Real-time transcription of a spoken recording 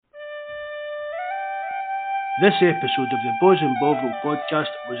This episode of the Bawz and Bovril podcast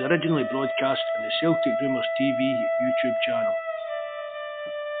was originally broadcast on the Celtic Rumours TV YouTube channel.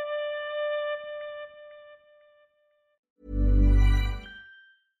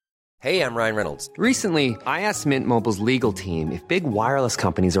 Hey, I'm Ryan Reynolds. Recently, I asked Mint Mobile's legal team if big wireless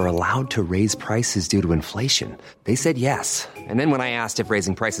companies are allowed to raise prices due to inflation. They said yes. And then when I asked if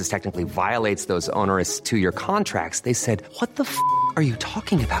raising prices technically violates those onerous two-year contracts, they said, "What the f*** are you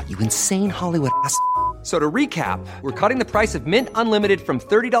talking about, you insane Hollywood ass?" So to recap, we're cutting the price of Mint Unlimited from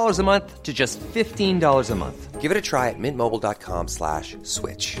 $30 a month to just $15 a month. Give it a try at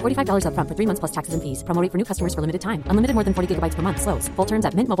mintmobile.com/switch. $45 up front for 3 months plus taxes and fees. Promo rate for new customers for limited time. Unlimited more than 40 gigabytes per month. Slows full terms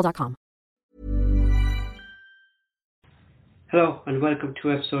at mintmobile.com. Hello and welcome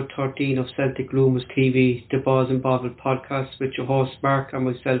to episode 13 of Celtic Rumours TV, the Bawz and Bovril podcast with your host Mark and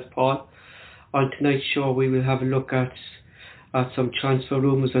myself Paul. On tonight's show we will have a look at some transfer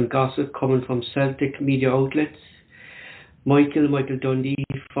rumours and gossip coming from Celtic media outlets. Michael Dundee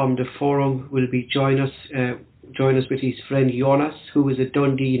from the forum will be join us with his friend Jonas, who is a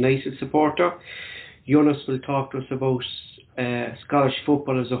Dundee United supporter. Jonas will talk to us about Scottish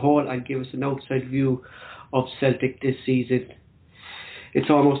football as a whole and give us an outside view of Celtic this season. It's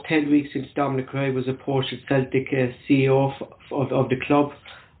almost 10 weeks since Dominic Ray was appointed Celtic CEO of the club.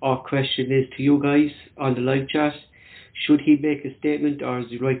 Our question is to you guys on the live chat: should he make a statement or is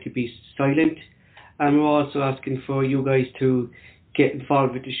he right to be silent? And we're also asking for you guys to get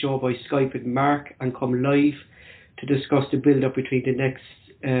involved with the show by Skyping Mark and come live to discuss the build-up between the next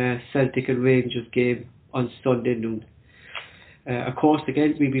Celtic and Rangers game on Sunday noon. Of course,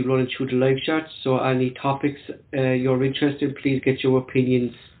 again, we'll be running through the live chat, so any topics you're interested in, please get your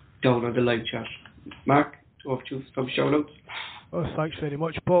opinions down on the live chat. Mark, off to some shout-outs. Oh, thanks very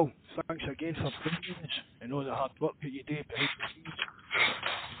much, Paul. Thanks again for bringing us. I know the hard work that you do behind the scenes.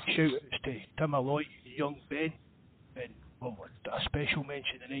 Shout-outs to Tim Alloy, young Ben, and a special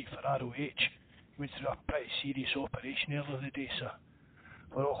mention tonight for ROH. He went through a pretty serious operation earlier the day, so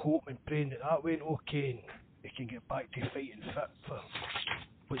we're all hoping and praying that went okay and they can get back to fighting fit for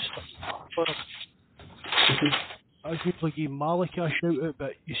what's for him. I was going to give Malik a shout out,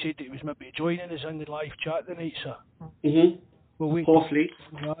 but you said that he was maybe joining us in the live chat tonight, sir. Well, wait. Hopefully.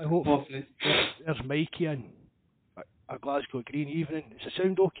 Hopefully. There's Mikey in a Glasgow Green evening. Does it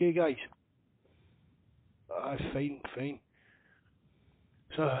sound okay, guys? Fine.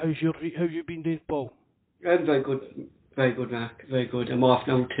 So how's you been doing, Paul? I'm very good, Mark. Very good. I'm off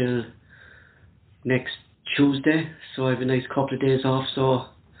now till next Tuesday, so I have a nice couple of days off, so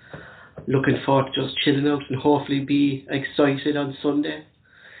looking forward to just chilling out and hopefully be excited on Sunday,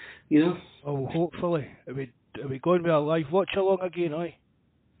 you know? Oh, hopefully. Are we going with a live watch along again, aye?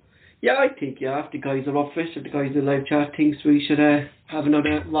 Yeah, I think, if the guys are up for it, if the guys in the live chat thinks we should have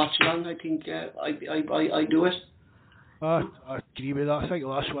another watch along, I think I do it. I agree with that. I think the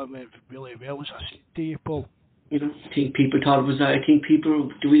last one went really well, as I said to you, Paul. You know, I think people thought it was,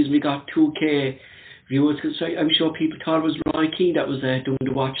 the reason we got 2K viewers, because I'm sure people thought it was Roy Keane that was doing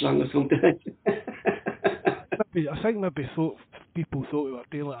the watch along or something. I think maybe people thought we were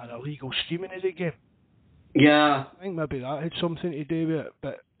doing like an illegal streaming of the game. Yeah. I think maybe that had something to do with it,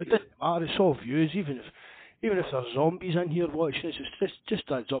 but it doesn't matter, it's all views, even if there's zombies in here watching this, it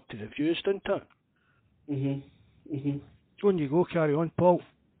just adds up to the views, doesn't it? So on you go, carry on, Paul.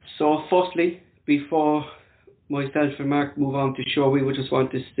 So firstly, before myself and Mark move on to the show, we would just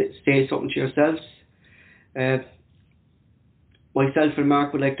want to say something to yourselves. Myself and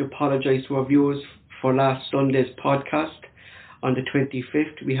Mark would like to apologise to our viewers for last Sunday's podcast. On the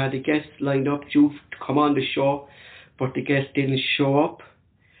 25th, we had a guest lined up due to come on the show, but the guest didn't show up.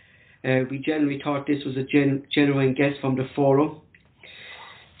 We generally thought this was a genuine guest from the forum.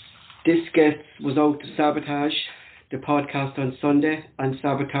 This guest was out to sabotage the podcast on Sunday and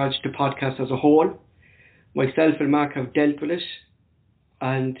sabotage the podcast as a whole. Myself and Mark have dealt with it,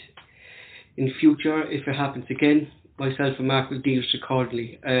 and in future, if it happens again, myself and Mark will deal with it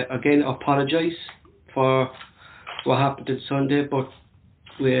accordingly. Again, I apologise for what happened on Sunday, but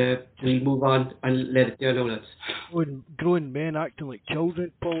we'll move on and let it there now, lads. Grown men acting like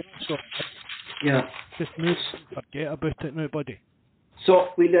children, Paul. So yeah, just forget about it now, buddy. So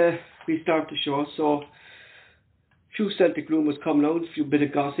we'll start the show. So, few Celtic rumours coming out, a few bit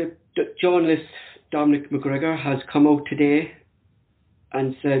of gossip. Journalist Dominic McGregor has come out today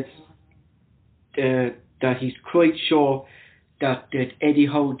and said that he's quite sure that Eddie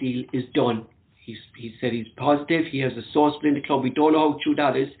Howe deal is done. He said he's positive. He has a source within the club. We don't know how true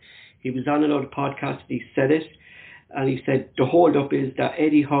that is. He was on another podcast and he said it. And he said the hold up is that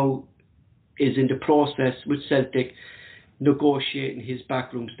Eddie Howe is in the process with Celtic negotiating his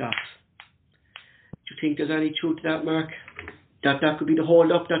backroom staff. Do you think there's any truth to that, Mark? That could be the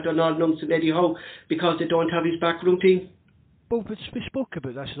hold up that they're not announcing Eddie Howe because they don't have his backroom team? Well, we spoke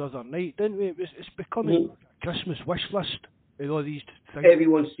about this the other night, didn't we? It's becoming like a Christmas wish list. And all these things.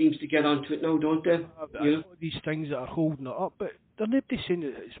 Everyone seems to get onto it now, don't they? All these things that are holding it up, but they're nobody saying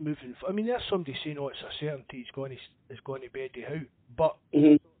that it's moving. I mean, there's somebody saying, "Oh, it's a certainty it's going to be Eddie Howe," but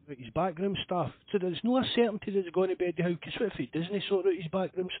his backroom staff. So there's no certainty that it's going to be Eddie Howe. Because what if he doesn't sort out his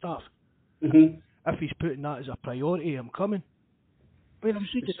backroom staff? If he's putting that as a priority, I'm coming. I mean, I'm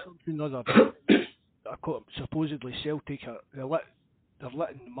reading something other. Supposedly Celtic they're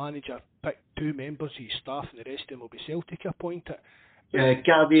letting the manager pick 2 members of his staff, and the rest of them will be Celtic appointed.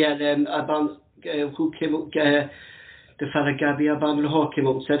 Gabriel who came up, the fella Gabriel Abamlaho came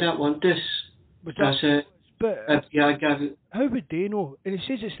up and said that, wasn't this? Gavin. How would they know? And he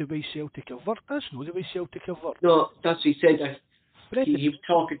says it's the way Celtic have worked. That's not the way Celtic have worked. No, that's what he said. That he was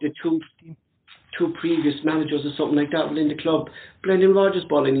talking to two previous managers or something like that within the club. Brendan Rodgers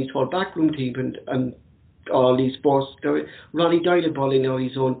balling his whole backroom team and all these sports. Ronnie Dyler balling now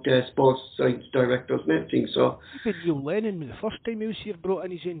his own sports science directors and everything. So even Neil Lennon, the first time he was here, brought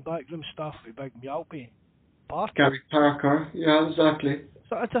in his own backroom staff with Big Mjalby. Gary Parker, yeah, exactly.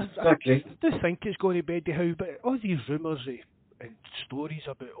 So I do think it's going to be Eddie Howe, but all these rumours and stories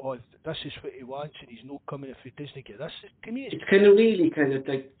about this is what he wants and he's not coming if he doesn't get this, to me it's kind of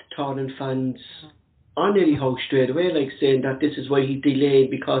like turning fans on Eddie Howe straight away, like saying that this is why he delayed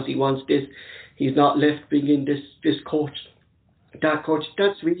because he wants this, he's not left bringing this coach, that coach.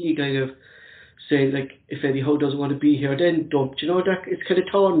 That's really kind of saying like if Eddie Howe doesn't want to be here, then don't. You know, that it's kind of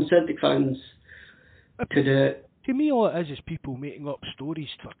turning Celtic fans to me, all it is people making up stories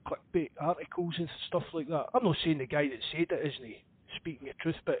for clickbait articles and stuff like that. I'm not saying the guy that said it isn't speaking the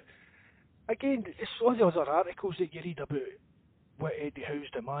truth, but again, it's all the other articles that you read about what Eddie Howe's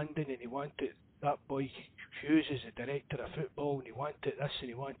demanding, and he wanted that boy Hughes as the director of football, and he wanted this and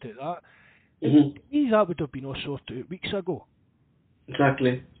he wanted that. And to me, that would have been all sorted out weeks ago.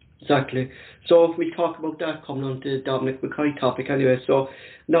 Exactly. So we talk about that coming on to the Dominic Mackay topic anyway. So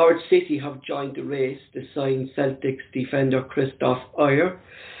Norwich City have joined the race to sign Celtic's defender Christoph Ayer.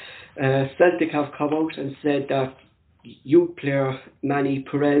 Celtic have come out and said that youth player Manny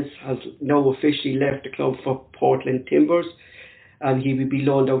Perez has now officially left the club for Portland Timbers, and he will be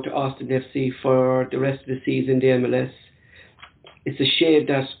loaned out to Austin FC for the rest of the season in the MLS. It's a shame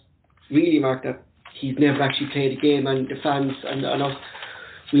that really, Mark, that he's never actually played a game, and the fans and us,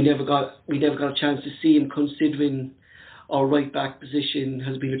 we never got a chance to see him, considering our right back position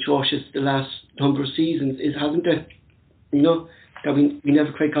has been atrocious the last number of seasons, hasn't it? You know, that we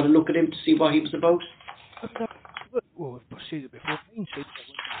never quite got a look at him to see what he was about. Well, I've said it before.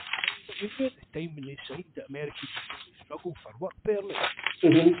 But we knew at the time when they signed that Americans struggle for work permits. I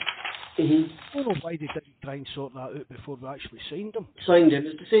don't know why they didn't try and sort that out before we actually signed him.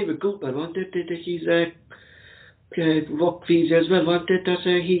 It's the same with Gutman, wasn't it? He's work visa as well, wasn't it? That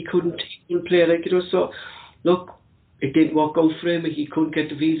he couldn't play, like, you know. So look, it didn't work out for him. He couldn't get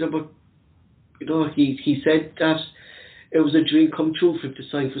the visa, but you know, he said that it was a dream come true for him to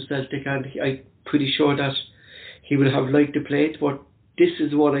sign for Celtic, and I'm pretty sure that he would have liked to play it. But this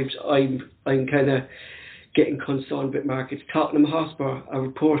is what I'm kind of getting concerned with, Mark. It's Tottenham Hotspur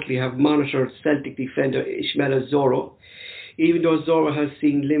reportedly have monitored Celtic defender Ismaila Zoro. Even though Zoro has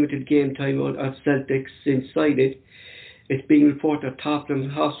seen limited game time at Celtic since signing, it's being reported that Tottenham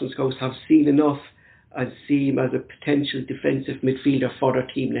Hotspur scouts have seen enough and see him as a potential defensive midfielder for their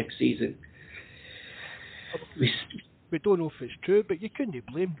team next season. We don't know if it's true, but you couldn't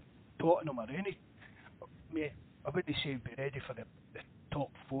blame Tottenham or any. I mean, I wouldn't say be ready for the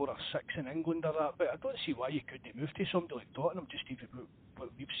top 4 or 6 in England or that, but I don't see why you couldn't move to somebody like Tottenham, just even what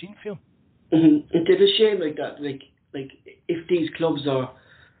we've seen for him. It's a shame like that. Like if these clubs are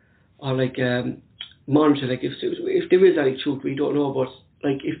like monitored, like if there is any truth, we don't know, but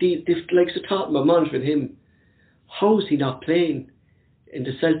like if like the Tottenham are monitoring him, how is he not playing in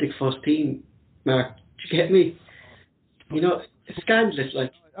the Celtic first team, Mark? Do you get me? You know, it's scandalous.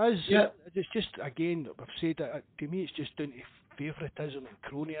 Like, it's just, again, I've said that to me, it's just down to favouritism and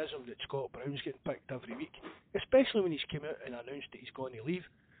cronyism that Scott Brown's getting picked every week, especially when he's come out and announced that he's going to leave.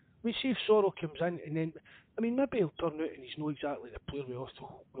 We see if Sorrow comes in, and then, I mean, maybe he'll turn out and he's not exactly the player we all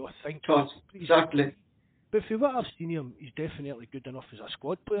think. Exactly. But for what I've seen him, he's definitely good enough as a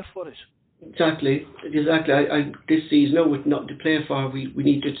squad player for us. Exactly. I this season, now with nothing to play for, we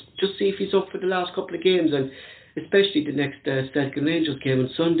need to just see if he's up for the last couple of games, and especially the next Celtic and Rangers game on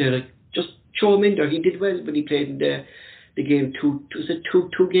Sunday. Like, just throw him in there. He did well when he played in the game two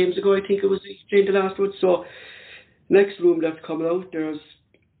games ago, I think it was. He played the last one. So next room that's coming out, there's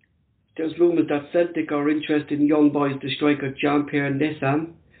there's rumours that Celtic are interested in young boys, the striker Jean-Pierre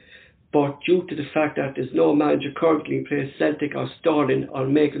Nessam, but due to the fact that there's no manager currently in place, Celtic are stalling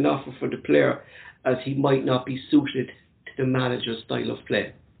on making an offer for the player as he might not be suited to the manager's style of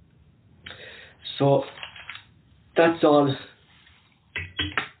play. So that's all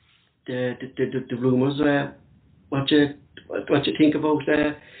the rumours. What you think about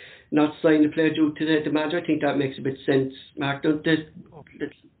not signing the player due to the manager? I think that makes a bit sense, Mark. Don't it?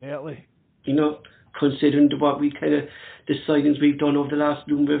 Definitely. You know, considering what we the signings we've done over the last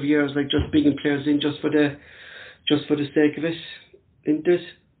number of years, like just bringing players in just for the sake of it, isn't it?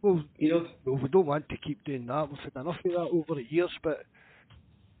 Well, you know. Well, we don't want to keep doing that. We've had enough of that over the years, but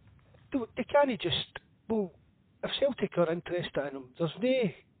they can't just. Well, if Celtic are interested in him,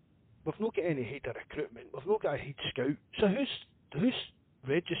 we've not got any head of recruitment. We've not got a head scout. So who's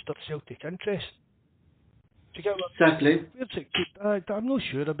registered Celtic interest? Do you get what Exactly. Where's it keep? I'm not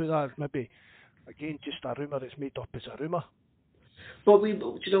sure about that. Maybe again just a rumour that's made up as a rumour. But we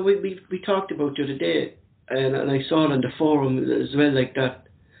talked about the other day, and I saw it on the forum as well, like that.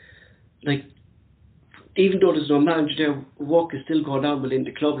 Like, even though there's no manager there, work is still going on within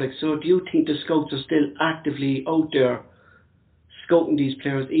the club. Like, so do you think the scouts are still actively out there scouting these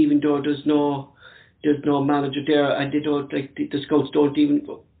players, even though there's no manager there, and they don't, like, the scouts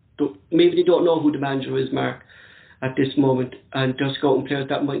maybe they don't know who the manager is, Mark, at this moment, and they're scouting players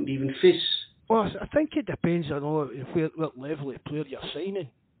that mightn't even fit? Well, I think it depends on what level of player you're signing.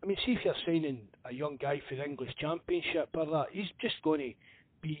 I mean, see if you're signing a young guy for the English Championship or that, he's just going to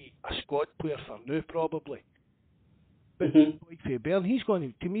be a squad player for now, probably. But like Fabian, he's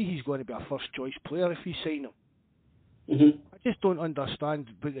going to be a first choice player if you sign him. I just don't understand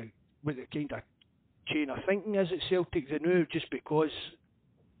what the kind of chain of thinking is at Celtic now, just because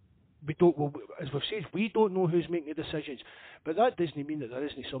we don't. Well, as we've said, we don't know who's making the decisions, but that doesn't mean that there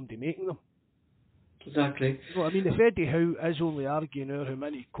isn't somebody making them. Exactly. Well, I mean, if Eddie Howe is only arguing now how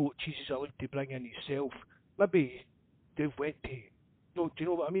many coaches he's allowed to bring in himself, maybe they've went to. No, do you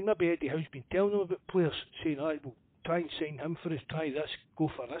know what I mean? Maybe Eddie Howe's been telling them about players, saying, "I will try and sign him for us. Try this, go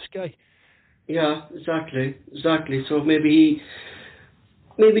for this guy." Yeah, exactly. So maybe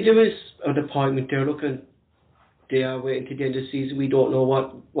there is an appointment there. Looking, they are waiting to the end of the season. We don't know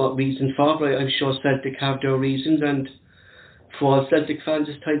what reason for, but I'm sure Celtic have their reasons. And for all Celtic fans,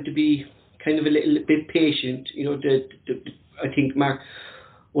 it's time to be kind of a little bit patient. You know, I think, Mark,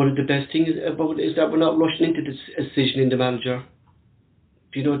 one of the best things about it is that we're not rushing into this decision in the manager.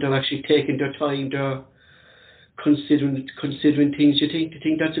 You know, they're actually taking their time. They're considering things. Do you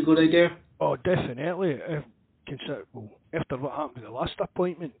think that's a good idea? Oh, definitely. After what happened with the last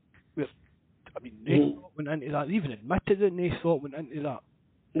appointment, where they went into that. They even admitted that they thought went into that.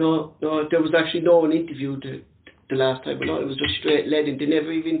 No, there was actually no one interviewed the last time. But no, it was just straight leading. They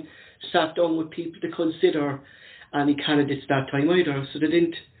never even sat down with people to consider any candidates that time either. So they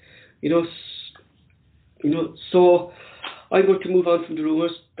didn't, So I'm going to move on from the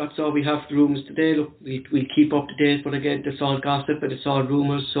rumours. That's all we have for rumours today. Look, we'll keep up to date, but again, it's all gossip and it's all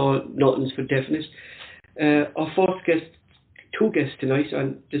rumours, so nothing's for definite. Our first guest, two guests tonight,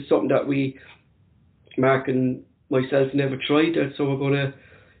 and this is something that we, Mark and myself, never tried, so we're going to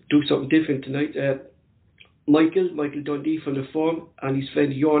do something different tonight. Michael Dundee from the forum, and his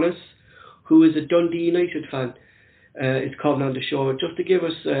friend Jonas, who is a Dundee United fan, is coming on the show just to give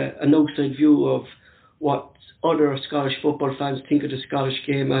us an outside view of what other Scottish football fans think of the Scottish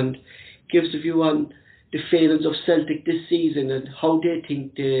game, and gives a view on the failings of Celtic this season and how they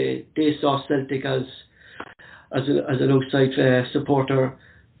think they saw Celtic as an outside supporter,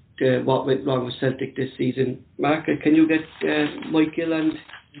 what went wrong with Celtic this season. Mark, can you get Michael and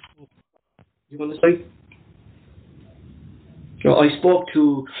you want to say? So I spoke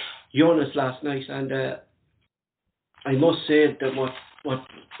to Jonas last night, and I must say that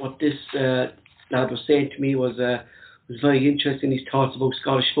what this lad was saying to me was very interesting. His thoughts about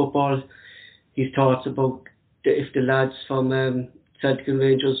Scottish football, his thoughts about if the lads from Celtic and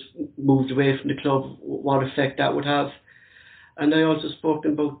Rangers moved away from the club, what effect that would have. And I also spoke to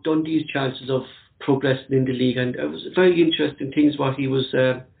him about Dundee's chances of progressing in the league, and it was very interesting things what he was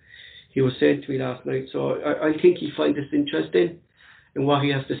saying to me last night. So I think he'll find this interesting in what he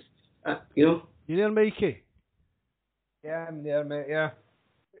has to, You there, Mikey? Yeah, I'm there, mate, yeah.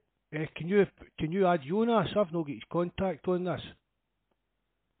 Can you add Jonas? I've not got his contact on this.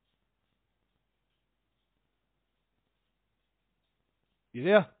 You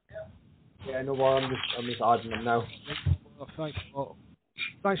there? Yeah, no worry, I'm just adding him now. Oh, thanks a lot.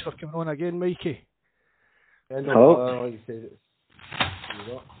 Thanks for coming on again, Mikey. Yeah, no Hello. bother, like you said,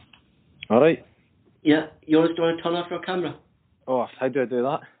 Alright. Yeah, Jonas, do you want to turn off your camera? Oh, how do I do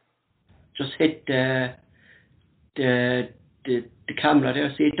that? just hit the camera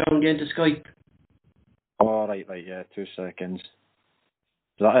there. See it down there in the Skype. Oh, right, yeah, 2 seconds. Is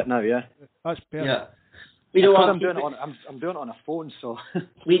that it now, yeah? That's perfect. Yeah. We don't want I'm doing it on a phone, so...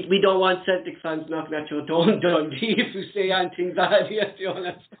 we don't want Celtic fans knocking at your door, Dundee, if you say anything bad, to be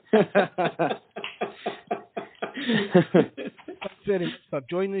honest. Thanks very much for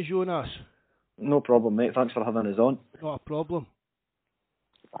joining us, Jonas. No problem, mate. Thanks for having us on. Not a problem.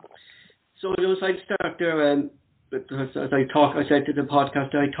 So, I'd start there, because as I said to the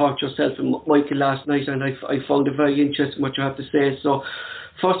podcast, I talked to yourself and Michael last night, and I found it very interesting what you have to say. So,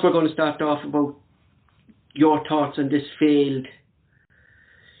 first we're going to start off about your thoughts on this failed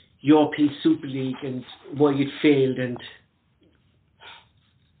European Super League and why it failed. And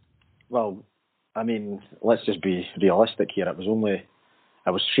well, I mean, let's just be realistic here. It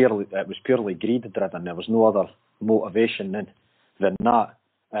was purely greed driven. There was no other motivation than that.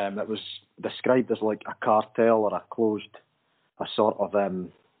 It was described as like a cartel or a closed sort of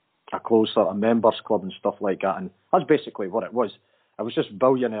members club and stuff like that, and that's basically what it was. It was just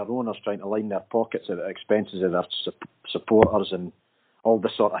billionaire owners trying to line their pockets at the expenses of their supporters and all the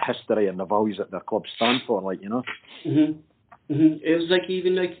sort of history and the values that their clubs stand for, like, you know. It was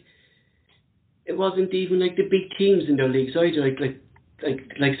it wasn't even like the big teams in their leagues either, like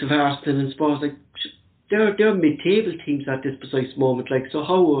Arsenal and Spurs, like they're mid-table teams at this precise moment. Like, so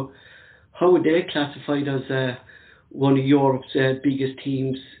how are they classified as one of Europe's biggest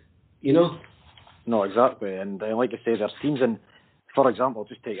teams? You know? No, exactly. And like I say, there's teams in, for example,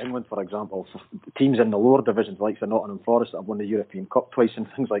 just take England for example, teams in the lower divisions like the Nottingham Forest that have won the European Cup twice and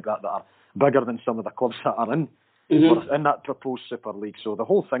things like that are bigger than some of the clubs that are in that proposed Super League. So the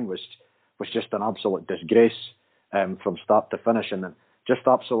whole thing was just an absolute disgrace from start to finish, and just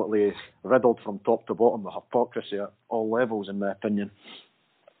absolutely riddled from top to bottom with hypocrisy at all levels, in my opinion.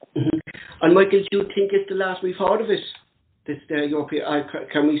 And Michael, do you think it's the last we've heard of it? This European,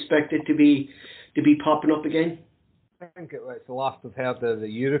 can we expect it to be popping up again? I think it's the last we've heard of the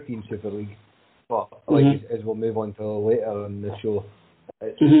European Super League. But as we'll move on to later in the show,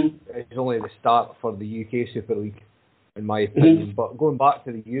 it's only the start for the UK Super League, in my opinion. But going back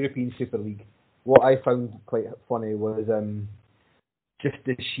to the European Super League, what I found quite funny was just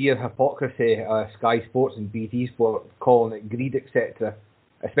the sheer hypocrisy of Sky Sports and BT Sport calling it greed, etc.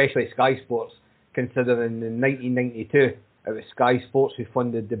 Especially Sky Sports, considering in 1992 it was Sky Sports who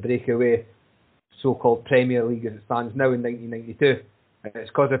funded the breakaway so-called Premier League as it stands now in 1992. And it's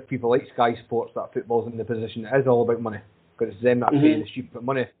because of people like Sky Sports that football's in the position it is all about money, because it's them that pay the stupid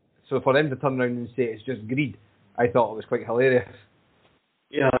money. So for them to turn around and say it's just greed, I thought it was quite hilarious.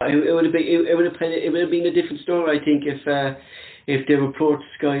 Yeah, it would have been a different story, I think, if they approached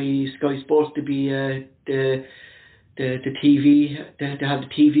Sky Sports to be the TV, to have the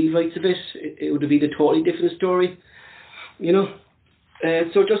TV rights of it. It would have been a totally different story, you know.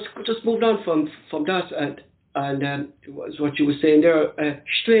 So just moving on from that, and what you were saying there,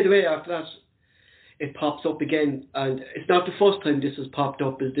 straight away after that, it pops up again, and it's not the first time this has popped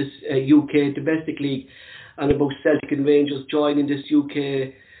up. Is this UK domestic league, and about Celtic and Rangers joining this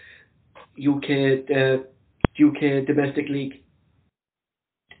UK domestic league.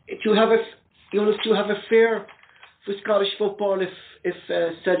 Do you have a fear for Scottish football if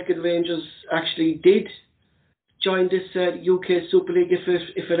Celtic and Rangers actually did join this UK Super League, if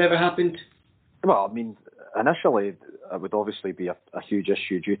it ever happened? Well, I mean, initially it would obviously be a huge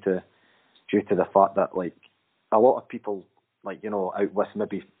issue due to the fact that, like, a lot of people, like, you know, out with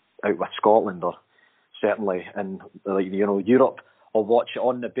Scotland, or certainly in, like, you know, Europe, will watch it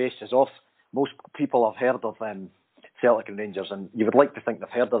on the basis of most people have heard of Celtic and Rangers, and you would like to think they've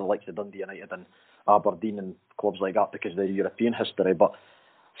heard of the likes of Dundee United and Aberdeen and clubs like that because of their European history. But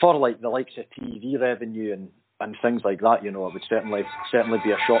for, like, the likes of TV revenue and things like that, you know, it would certainly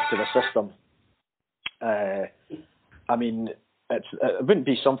be a shock to the system. I mean, it wouldn't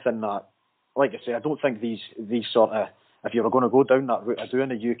be something that, like I say, I don't think these sort of, if you were going to go down that route of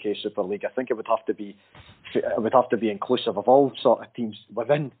doing a UK Super League, I think it would have to be inclusive of all sort of teams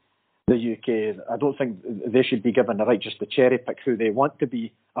within the UK. I don't think they should be given the right just to cherry pick who they want to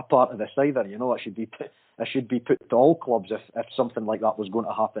be a part of this either. You know, it should be put to all clubs if something like that was going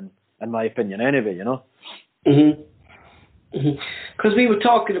to happen, in my opinion, anyway. You know. Because we were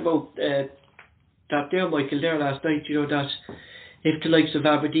talking about that there, Michael, there last night. You know, that if the likes of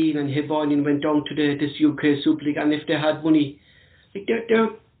Aberdeen and Hibernian went down to this UK Super League, and if they had money, like there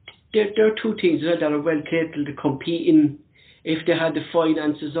are two teams that are well capable to compete in, if they had the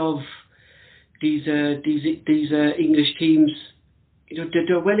finances of these English teams. You know,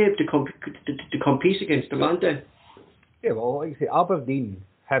 they're well able to compete against them, aren't they? Yeah, well, like I say, Aberdeen,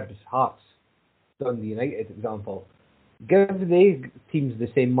 Hibs, Hearts, Dundee United example, give they teams the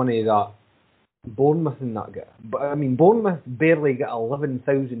same money that Bournemouth and that get. But I mean, Bournemouth barely get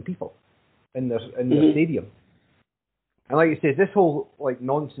 11,000 people in their stadium. And like you say, this whole like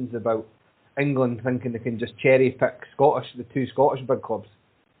nonsense about England thinking they can just cherry pick the two Scottish big clubs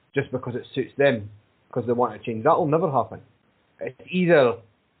just because it suits them, because they want to change. That'll never happen. It's either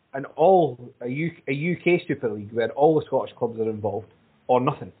a UK Super League where all the Scottish clubs are involved, or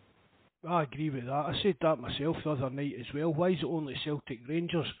nothing. I agree with that. I said that myself the other night as well. Why is it only Celtic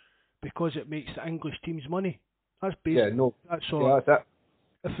Rangers? Because it makes the English teams money. That's basic. That's all. Yeah, that's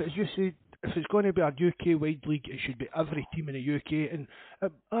it. If it's just said, if it's going to be a UK-wide league, it should be every team in the UK, and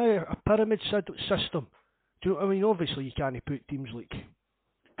a pyramid system. Do you know what I mean? Obviously, you can't put teams like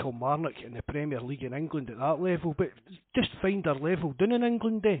Kilmarnock in the Premier League in England at that level, but just find their level down in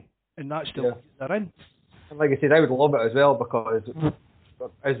England then, and that's the league they're in. And like I said, I would love it as well, because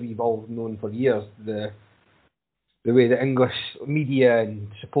as we've all known for years, the way the English media and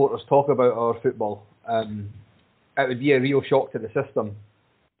supporters talk about our football, it would be a real shock to the system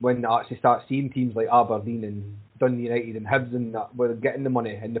when they actually start seeing teams like Aberdeen and Dundee United and Hibs and that, where they're getting the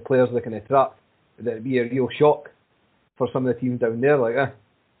money and the players they can attract. That would be a real shock for some of the teams down there, like that.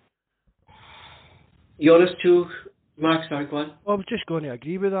 You honest too, Mark? Sorry, go on. I was just going to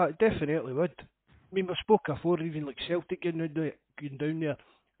agree with that. It definitely would. I mean, we spoke before, even like Celtic getting down there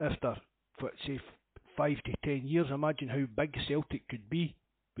after, say, 5 to 10 years. Imagine how big Celtic could be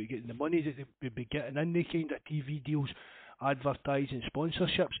by getting the money that they would be getting in the kind of TV deals, advertising,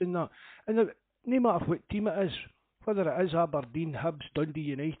 sponsorships and that. And no matter what team it is, whether it is Aberdeen, Hibs, Dundee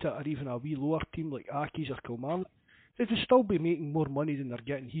United, or even a wee lower team like Accies or Kilmarnock, they would still be making more money than they're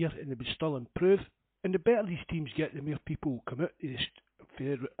getting here, and they would still improve. And the better these teams get, the more people will come out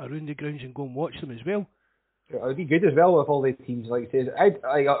around the grounds and go and watch them as well. It would be good as well if all the teams, like you say,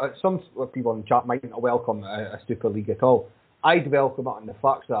 some people in the chat might not welcome a Super League at all. I'd welcome it in the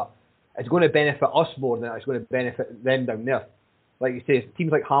fact that it's going to benefit us more than it's going to benefit them down there. Like you say,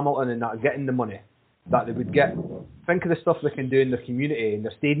 teams like Hamilton and that are getting the money that they would get. Think of the stuff they can do in their community, in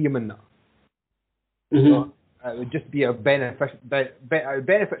their stadium and that. Mm-hmm. So, it would just be a benefit. It would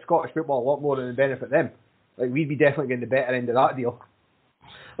benefit Scottish football a lot more than it would benefit them. Like, we'd be definitely getting the better end of that deal.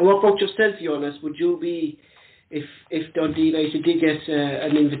 And what about yourself, Jonas? Would you be, if Dundee United did get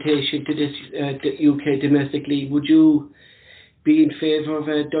an invitation to this UK domestic league, would you be in favour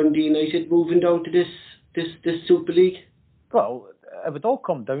of Dundee United moving down to this Super League? Well, it would all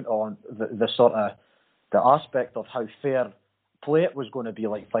come down to the sort of the aspect of how fair play it was going to be,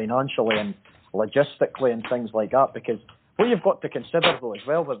 like financially and logistically and things like that. Because what you've got to consider though as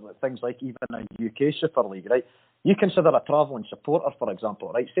well with things like even a UK Super League, right? You consider a travelling supporter, for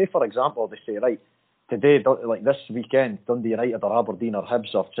example, right? Say for example they say, right, today, like this weekend, Dundee United or Aberdeen or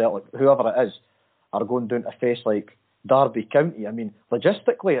Hibs or Celtic, whoever it is, are going down to face like Derby County. I mean,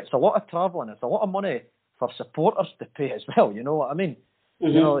 logistically, it's a lot of travelling. It's a lot of money for supporters to pay as well. You know what I mean?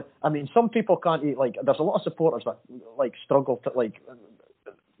 Mm-hmm. You know, I mean, some people can't eat. Like, there's a lot of supporters that like struggle to, like,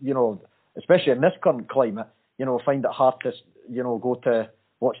 you know, especially in this current climate, you know, find it hard to, you know, go to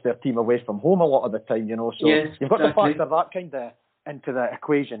watch their team away from home a lot of the time. You know, so you've got to factor that kind of into the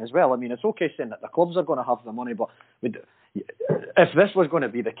equation as well. I mean, it's okay saying that the clubs are going to have the money, but if this was going to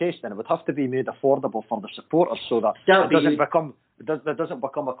be the case, then it would have to be made affordable for the supporters so that it doesn't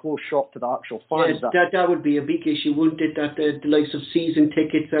become a closed shop to the actual fans. Yes, that would be a big issue, wouldn't it? That the likes of season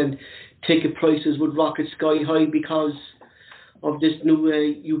tickets and ticket prices would rocket sky high because of this new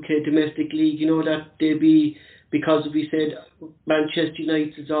UK domestic league. You know, that they'd be, because we said Manchester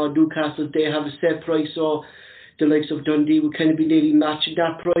United or Newcastle, they have a set price, so the likes of Dundee would kind of be nearly matching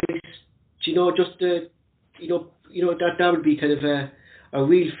that price. You know, just that would be kind of a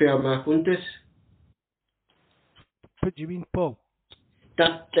real fair mark, wouldn't it? What do you mean, Paul?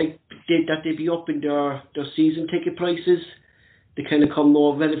 That they be up in their season ticket prices. They kind of come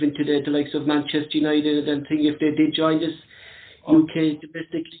more relevant to the likes of Manchester United and think if they did join this UK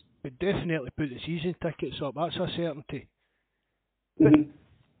domestic. Would definitely put the season tickets up. That's a certainty. Mm-hmm.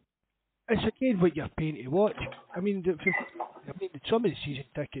 But it's again what you're paying to watch. I mean, some of the season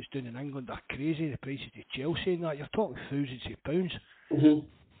tickets down in England are crazy. The prices of Chelsea and that, you're talking thousands of pounds. Mm-hmm.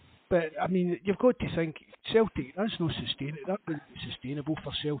 But I mean, you've got to think Celtic. That's not sustainable. That wouldn't be sustainable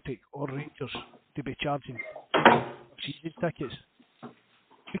for Celtic or Rangers to be charging season tickets,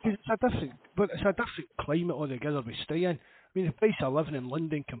 because it's a different climate altogether we stay in. I mean, the price of living in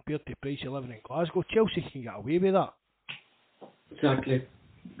London compared to the price of living in Glasgow, Chelsea can get away with that. Exactly.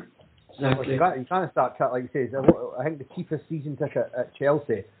 You can't start, like you say, I think the cheapest season ticket at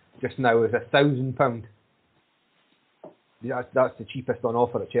Chelsea just now is £1,000. That's the cheapest on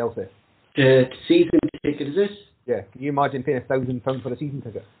offer at Chelsea. The season ticket, is it? Yeah. Can you imagine paying £1,000 for a season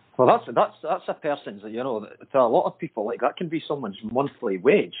ticket? Well, that's a person's, to a lot of people, like, that can be someone's monthly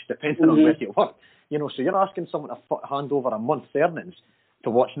wage, depending on where you work. So you're asking someone to hand over a month's earnings to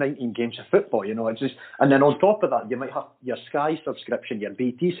watch 19 games of football, it's just, and then on top of that, you might have your Sky subscription, your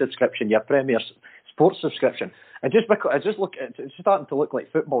BT subscription, your Premier Sports subscription. And it's starting to look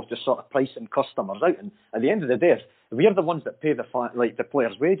like football's just sort of pricing customers out. And at the end of the day, we're the ones that pay the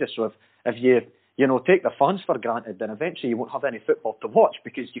players' wages. So if you take the fans for granted, then eventually you won't have any football to watch,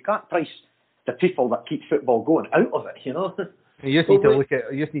 because you can't price the people that keep football going out of it, You just need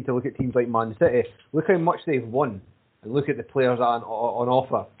to look at teams like Man City. Look how much they've won, and look at the players on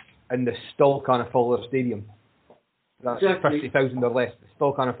offer, and they still can't fill their stadium. That's exactly. 50,000 or less. They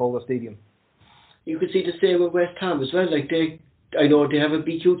still can't fill their stadium. You could see the same with West Ham as well. Like, I know they have a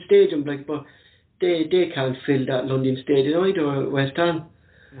big huge stadium, like, but they can't fill that London stadium either. West Ham,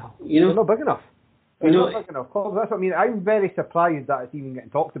 no, they're not big enough. They're not big enough. That's what I mean. I'm very surprised that it's even getting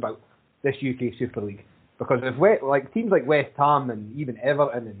talked about, this UK Super League, because if teams like West Ham and even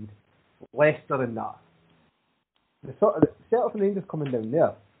Everton and Leicester and that, the sort of Celtic and Rangers coming down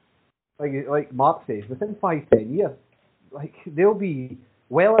there, like Mark says, within 5-10 years, like, they'll be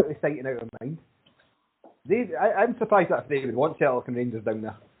well out of sight and out of mind. I'm surprised that they would want Celtic and Rangers down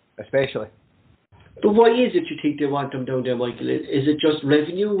there, especially. But why is it you think they want them down there, Michael? Is it just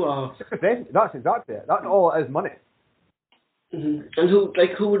revenue, or? That's exactly it. That's all it is, money. Mm-hmm. And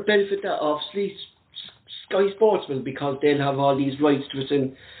who would benefit that? Obviously, Sky Sports will, because they'll have all these rights to it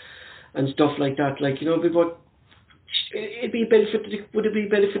and stuff like that. But it'd be a benefit. Would it be a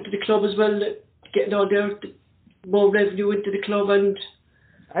benefit to the club as well, getting all their more revenue into the club? And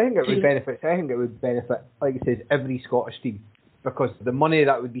I think it would benefit, like it says, every Scottish team, because the money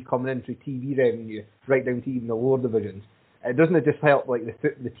that would be coming in through TV revenue, right down to even the lower divisions, it doesn't just help like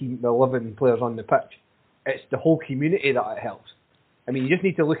the team, the 11 players on the pitch. It's the whole community that it helps. I mean, you just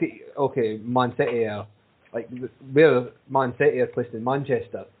need to look at Man City, where Man City are placed in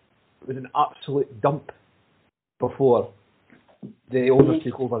Manchester. It was an absolute dump before the owners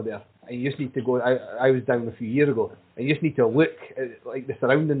took over there. And you just need to go. I was down a few years ago, and you just need to look at like the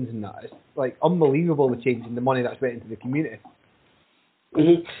surroundings and that. It's like unbelievable the change in the money that's went into the community.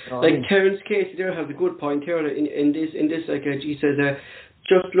 Mm-hmm. Terence Casey there has a good point here in this. Like he says,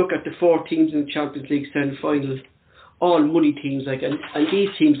 just look at the 4 teams in the Champions League semi-final, all money teams. And these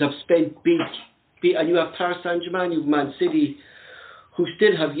teams have spent big, and you have Paris Saint-Germain, you have Man City, who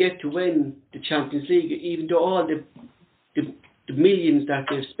still have yet to win the Champions League, even though all the millions that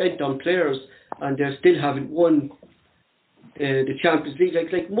they've spent on players, and they still haven't won the Champions League.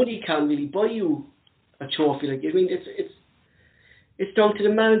 Like money can't really buy you a trophy. Like, I mean, it's down to the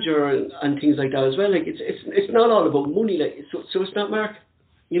manager and things like that as well. Like, it's not all about money. Like, so it's not, Mark.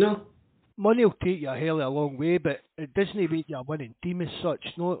 Money will take you a hell of a long way, but it doesn't make you a winning team as such.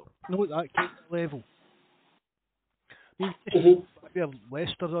 Not at that kind of level. I mean,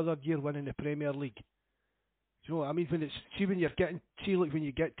 Leicester the other year winning the Premier League. Do you know what I mean? When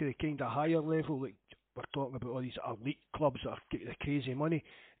you get to the kind of higher level, like we're talking about all these elite clubs that are getting the crazy money.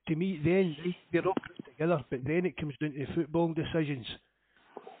 To me, then they're all put together, but then it comes down to football decisions.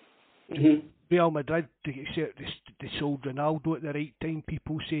 Mm-hmm. Real Madrid, they sold Ronaldo at the right time.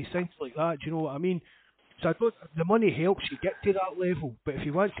 People say things like that. Do you know what I mean? So the money helps you get to that level, but if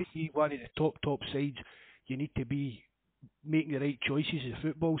you want to be one of the top sides, you need to be making the right choices in the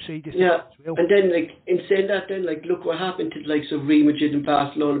football side of things as well. And then, in saying that, look what happened to the likes of Real Madrid and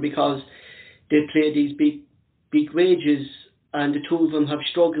Barcelona, because they play these big wages, and the two of them have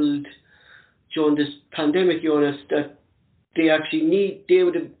struggled during this pandemic, Jonas, that they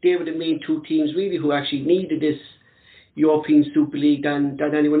were the main 2 teams really who actually needed this European Super League than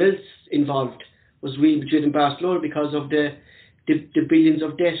anyone else involved, was Real Madrid and Barcelona, because of the billions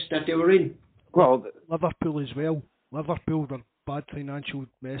of debt that they were in. Well, Liverpool as well. Liverpool were bad financial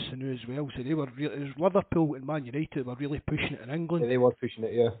mess as well, so it was Liverpool and Man United were really pushing it in England. Yeah, they were pushing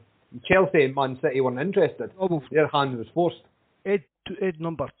it, yeah. Chelsea and Man City weren't interested. Their hand was forced. Ed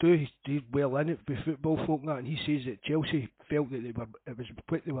number 2, he's well in it with football folk and that, and he says that Chelsea felt that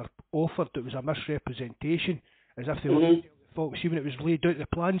what they were offered, it was a misrepresentation, as if they were folks, even it was laid out the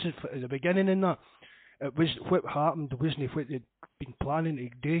plans at the beginning and that. It was what happened, wasn't what they'd been planning to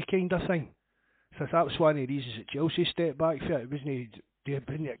do, kind of thing. So that was one of the reasons that Chelsea stepped back for it. They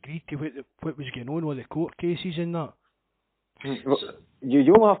didn't agree to what was going on with the court cases and that. Well,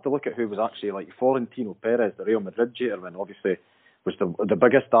 you only have to look at who was actually like Florentino Perez, the Real Madrid jailer, when obviously was the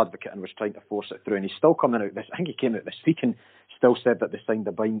biggest advocate and was trying to force it through. And he's still coming out I think he came out this week and still said that they signed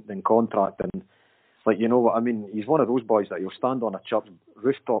a binding contract. And Like, you know what I mean? He's one of those boys that he'll stand on a church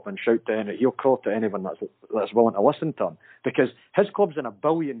rooftop and shout to he'll crawl to anyone that's willing to listen to him. Because his club's in €1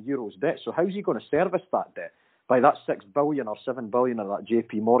 billion debt, so how's he going to service that debt? By that 6 billion or 7 billion of that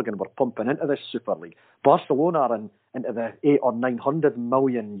JP Morgan were pumping into this Super League. Barcelona are into the 800 or 900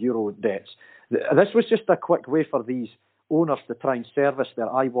 million euro debts. This was just a quick way for these owners to try and service their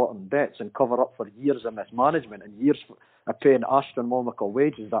eye-watering debts and cover up for years of mismanagement and years of paying astronomical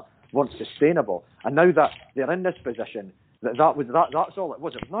wages that weren't sustainable. And now that they're in this position, that's all it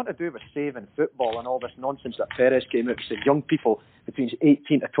was. It was not to do with saving football and all this nonsense that Perez came out and said young people between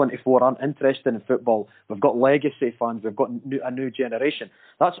 18 to 24 aren't interested in football. We've got legacy fans. We've got a new generation.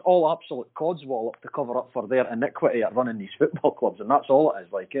 That's all absolute codswallop to cover up for their iniquity at running these football clubs, and that's all it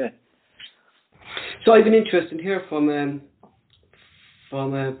is. Like, yeah. So I've been interested to hear from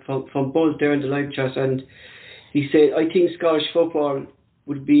Bawz there in the live chat, and he said, I think Scottish football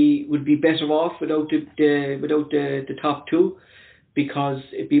would be better off without the top two, because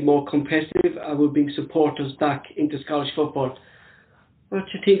it'd be more competitive and would bring supporters back into Scottish football. What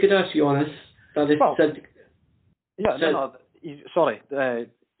do you think of that, Jonas? And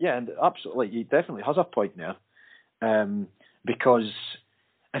absolutely, he definitely has a point there, because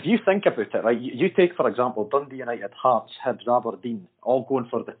if you think about it, right, you take, for example, Dundee United, Hearts, Hibs, Aberdeen, all going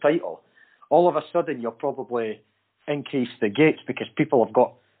for the title. All of a sudden, you'll probably increase the gates because people have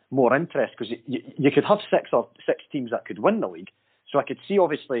got more interest, because you could have six teams that could win the league. So I could see,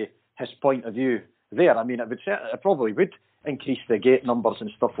 obviously, his point of view there. I mean, it probably would increase the gate numbers and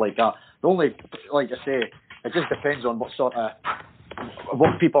stuff like that. The only, like I say, it just depends on what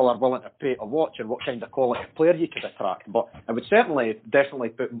people are willing to pay to watch and what kind of quality player you could attract. But it would definitely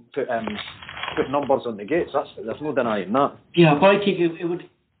put numbers on the gates. There's no denying that. Yeah, but I think it would.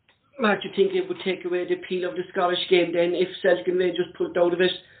 Mark, do you think it would take away the appeal of the Scottish game then if Celtic and Rangers pulled out of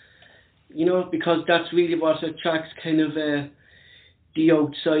it? You know, because that's really what attracts kind of the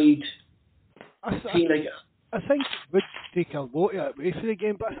outside team. I think it would take a lot away from the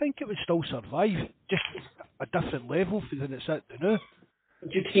game, but I think it would still survive, just a different level than it's at now.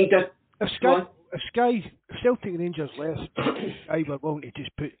 Do you think that if Celtic and Rangers left, Sky were willing to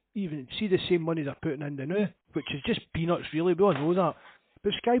just see the same money they're putting in now, which is just peanuts really, we all know that.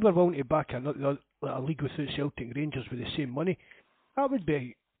 But Sky were willing to back a league without Celtic and Rangers with the same money. That would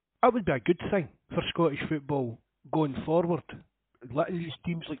be a good thing for Scottish football going forward. Letting these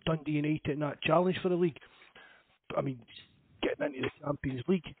teams like Dundee United and that challenge for the league. I mean, getting into the Champions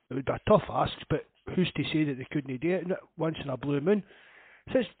League, it would be a tough ask, but who's to say that they couldn't do it once in a blue moon?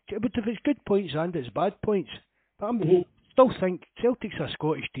 So but if it's good points and it's bad points, but I still think Celtic's a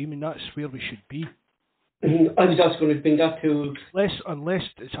Scottish team and that's where we should be. I was just going to bring that to... Unless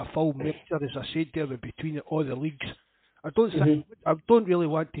it's a full merger, as I said there, between all the leagues. I don't really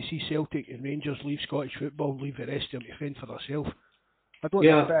want to see Celtic and Rangers leave Scottish football and leave the rest of them to fend for themselves.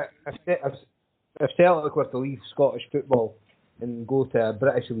 If Celtic were to leave Scottish football and go to a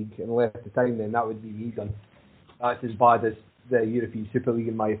British league and left the time, then that would be me done. That's as bad as the European Super League,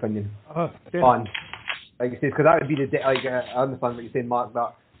 in my opinion. Fun. Like I said, because that would be I understand what you're saying, Mark,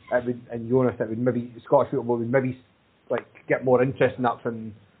 that it would, and Jonas, it would maybe, Scottish football would maybe get more interest in that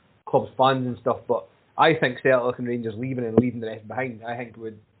from clubs, fans and stuff, but I think Celtic and Rangers leaving the rest behind, I think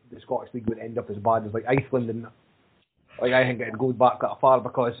the Scottish League would end up as bad as Iceland, and I think it'd go back that far,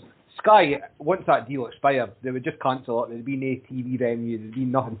 because Sky, once that deal expired, they would just cancel it. There'd be no TV venue, there'd be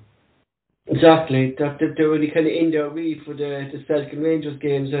nothing. Exactly. They're really kind of in there really for the Celtic and Rangers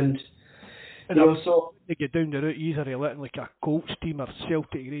games, and so they get down the route either of letting like a Colts team or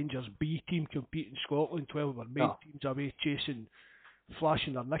Celtic Rangers B team compete in Scotland, 12 of our main teams away chasing,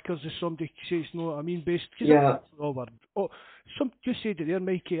 flashing their knickers, as somebody says, know what I mean? Some just said it there,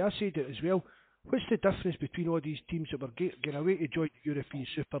 Mikey. I said it as well. What's the difference between all these teams that were getting away to join the European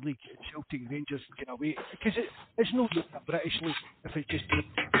Super League and Celtic and Rangers getting away? Because it's no good a British league if it's just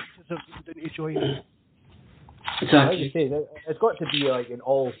to join. Exactly. It's got to be like an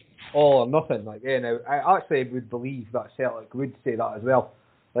all or nothing. Now I actually would believe that Celtic would say that as well.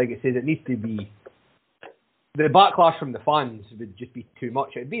 Like I said, it needs to be. The backlash from the fans would just be too much.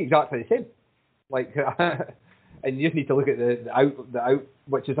 It'd be exactly the same. And you just need to look at the out,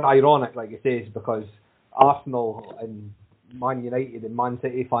 which is ironic, like it says, because Arsenal and Man United and Man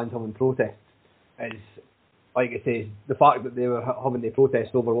City fans having protests is, like it says, the fact that they were having the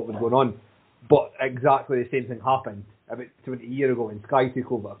protest over what was going on. But exactly the same thing happened about 20 years ago when Sky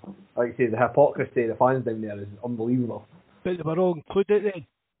took over. Like I say, the hypocrisy of the fans down there is unbelievable. But they were all included then.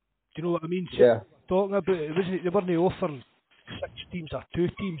 Do you know what I mean? Yeah. Talking about it, they weren't offering 6 teams or 2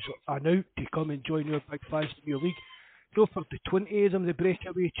 teams an out to come and join your big fancy new league. They offered the 20 of them the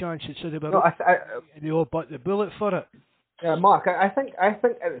breakaway chance, and so they were No, and they all bit the bullet for it. Yeah, Mark, I think at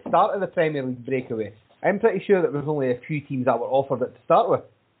the start of the Premier League breakaway, I'm pretty sure that there was only a few teams that were offered it to start with.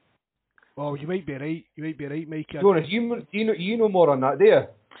 Well, you might be right. You might be right, Mike. Jonas, you know more on that, do you?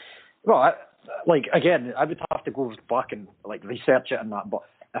 Well, again, I would have to go back and research it and that. But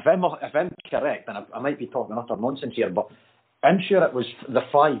if I'm correct, and I might be talking utter nonsense here, but I'm sure it was the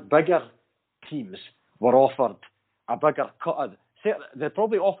 5 bigger teams were offered a bigger cut. They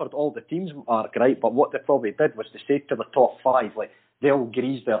probably offered all the teams, Mark, right? But what they probably did was to say to the top 5, they'll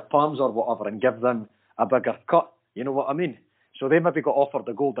grease their palms or whatever and give them a bigger cut. You know what I mean? So they maybe got offered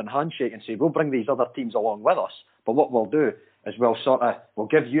the golden handshake and say, we'll bring these other teams along with us, but what we'll do is we'll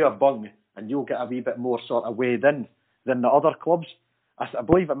give you a bung and you'll get a wee bit more sort of weighed in than the other clubs. I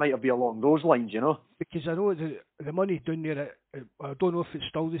believe it might be along those lines, you know. Because I know the money down there, I don't know if it's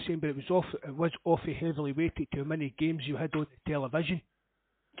still the same, but it was awfully heavily weighted to how many games you had on the television.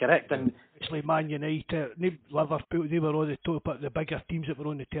 Correct. And especially Man United, Liverpool, they were all the top of the bigger teams that were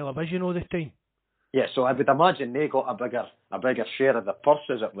on the television all the time. Yeah, so I would imagine they got a bigger share of the purse,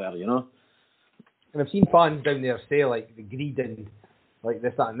 as it were, you know. And I've seen fans down there say the greed and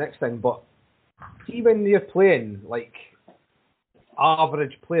this, that, and next thing, but see when you're playing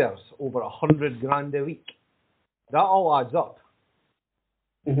average players over $100,000 a week, that all adds up.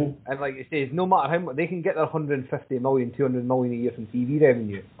 Mm-hmm. And like it says, no matter how much they can get their 150 million, 200 million a year from TV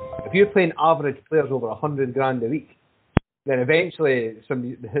revenue. If you're playing average players over $100,000 a week, then eventually it's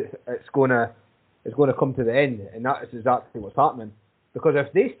going to come to the end, and that is exactly what's happening. Because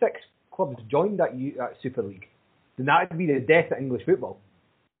if they 6 clubs joined that Super League, then that would be the death of English football.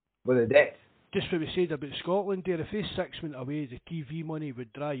 With the death. Just what we said about Scotland there, if they 6 went away, the TV money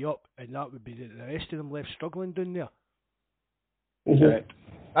would dry up, and that would be the rest of them left struggling down there. Mm-hmm.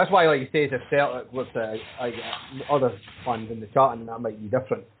 That's why, like you say, if Celtic was other fans in the chat, and that might be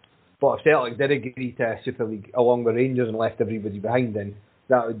different. But if Celtic did agree to a Super League along with Rangers and left everybody behind, then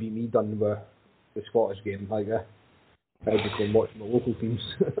that would be me done with the Scottish game. I'd just go and watch my local teams.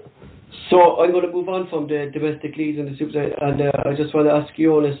 So I'm going to move on from the domestic leagues and the Super League, and I just want to ask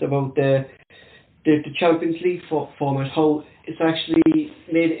you, Jonas, about the Champions League format, how it's actually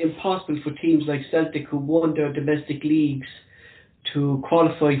made it impossible for teams like Celtic, who won their domestic leagues, to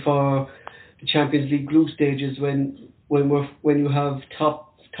qualify for the Champions League group stages when you have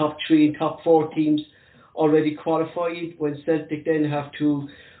top 3 and top 4 teams already qualified, when Celtic then have to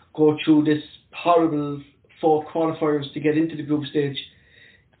go through this horrible 4 qualifiers to get into the group stage.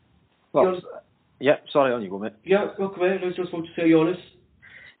 Well, yeah, sorry, on you go, mate. Yeah, okay, I just want to say, Jonas.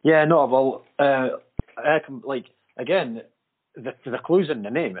 Yeah, no, well, again, the clue's in the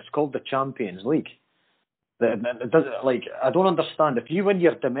name. It's called the Champions League. I don't understand. If you win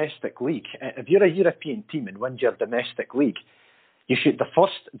your domestic league, if you're a European team and win your domestic league,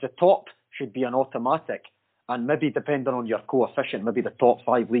 the top should be an automatic, and maybe depending on your coefficient, maybe the top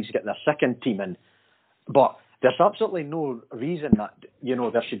 5 leagues get their second team in. But there's absolutely no reason that,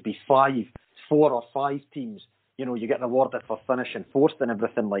 there should be 4 or 5 teams. You get rewarded for finishing 4th and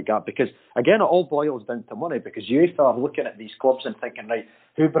everything like that. Because, again, it all boils down to money. Because UEFA are looking at these clubs and thinking, right,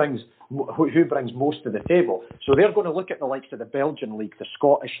 who brings most to the table? So they're going to look at the likes of the Belgian League, the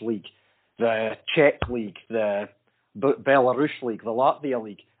Scottish League, the Czech League, the Belarus League, the Latvia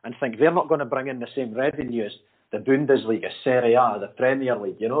League, and think they're not going to bring in the same revenue as the Bundesliga, Serie A, the Premier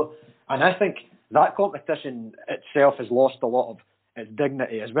League, And I think that competition itself has lost a lot of its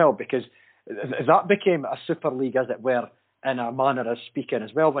dignity as well, because that became a Super League, as it were, in a manner of speaking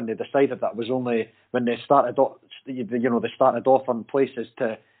as well, when they decided that was only when they started off on places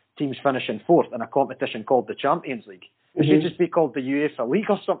to teams finishing 4th in a competition called the Champions League. It should just be called the UEFA League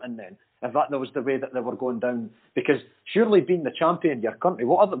or something then, if that was the way that they were going down. Because surely being the champion of your country,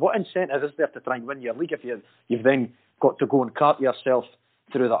 what incentive is there to try and win your league if you've then got to go and cart yourself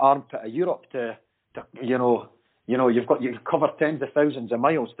through the armpit of Europe to you've covered tens of thousands of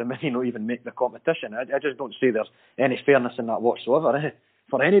miles to maybe not even make the competition. I just don't see there's any fairness in that whatsoever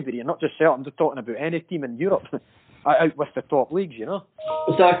for anybody, and not just Celtic. I'm just talking about any team in Europe out with the top leagues,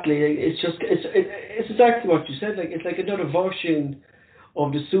 Exactly. It's exactly what you said. It's like another version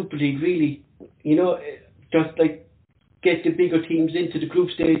of the Super League, really. Just like get the bigger teams into the group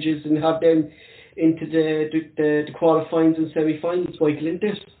stages and have them into the qualifyings and semi-finals, Michael, isn't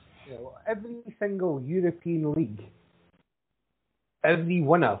it? Yeah, well, every single European league, every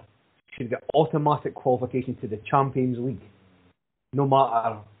winner should get automatic qualification to the Champions League, no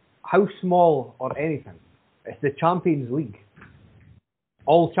matter how small or anything. It's the Champions League.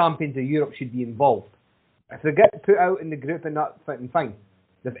 All champions of Europe should be involved. If they get put out in the group and that fine,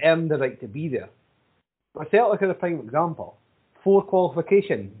 they've earned the right to be there. But Celtic is a prime example. 4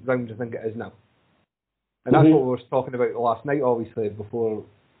 qualification rounds, I think it is now. And that's what we were talking about last night, obviously, before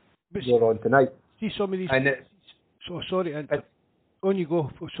we were on tonight. See some of these... And sorry, on you go.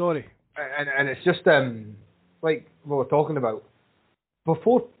 Oh, sorry. And it's just, like we were talking about,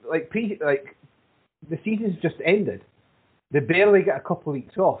 before, the season's just ended. They barely get a couple of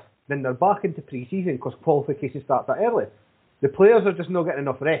weeks off. Then they're back into pre-season because qualification starts that early. The players are just not getting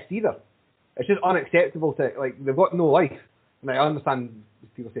enough rest either. It's just unacceptable to, they've got no life. And I understand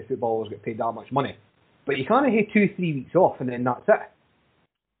people say footballers get paid that much money. But you can't have 2-3 weeks off and then that's it.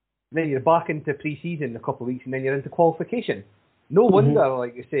 And then you're back into pre-season in a couple of weeks and then you're into qualification. No wonder,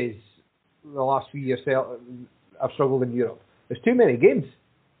 like it says, the last few years I've struggled in Europe. There's too many games.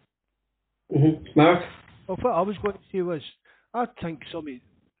 Mark? Well, what I was going to say was, I think some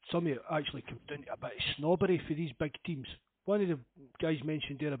of it actually comes down to a bit of snobbery for these big teams. One of the guys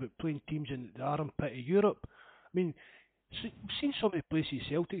mentioned there about playing teams in the armpit of Europe. I mean, we've seen some of the places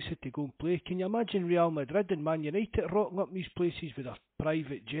Celtics had to go and play. Can you imagine Real Madrid and Man United rocking up in these places with their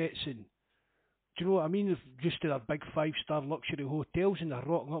private jets and, do you know what I mean? They've used to their big 5-star luxury hotels and they're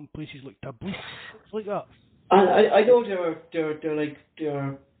rocking up in places like Tbilisi, things like that. And I know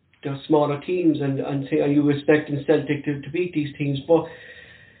they're smaller teams and you expecting Celtic to beat these teams, but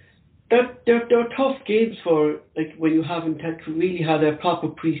they're tough games for when you haven't really had a proper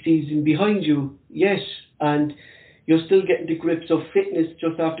pre-season behind you. Yes, and you're still getting the grips of fitness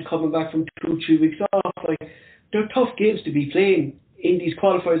just after coming back from 2-3 weeks off. They're tough games to be playing in these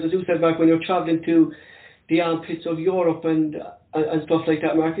qualifiers, as you said, Mark, when you're travelling to the armpits of Europe and stuff like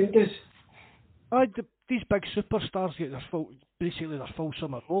that, Mark, isn't it? These big superstars get their full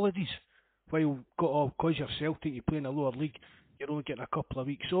summer holidays, while because you're Celtic, you play in a lower league, you're only getting a couple of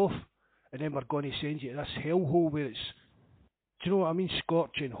weeks off, and then we're going to send you to this hellhole where it's, do you know what I mean,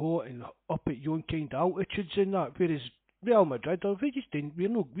 scorching hot and up at your own kind of altitudes and that, whereas Real Madrid, we're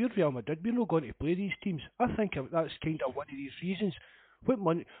Real Madrid, we're not going to play these teams. I think that's kind of one of these reasons. What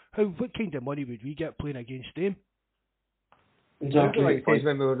kind of money would we get playing against them? Exactly. When I think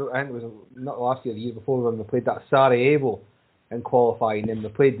it was not last year, the year before, when we played that Sarajevo in qualifying, and we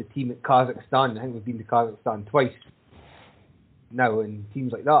played the team at Kazakhstan. I think we've been to Kazakhstan twice now, and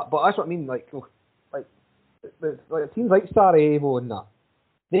teams like that. But that's what I mean, like teams like Sarajevo and that,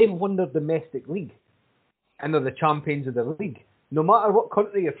 they've won their domestic league, and they're the champions of the league. No matter what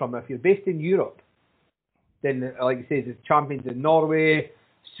country you're from, if you're based in Europe, then, like you say, the champions in Norway,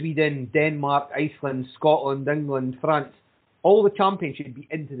 Sweden, Denmark, Iceland, Scotland, England, France. All the champions should be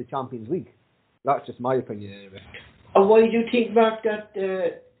into the Champions League. That's just my opinion, anyway. And why do you think, Mark, that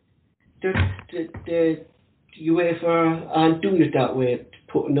the UEFA aren't doing it that way,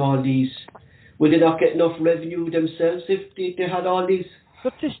 putting all these? Will they not get enough revenue themselves if they had all these?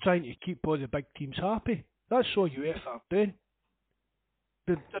 They're just trying to keep all the big teams happy. That's all UEFA are doing.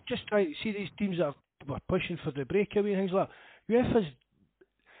 They're just trying to see these teams that were pushing for the breakaway and things like that.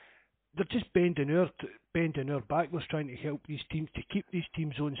 They're just bending our backwards, trying to help these teams, to keep these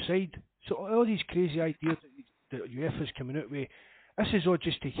teams on side. So all these crazy ideas that UEFA's coming out with, this is all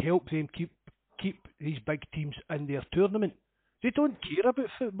just to help them keep these big teams in their tournament. They don't care about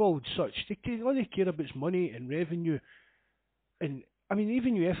football and such. All they care about is money and revenue. And I mean,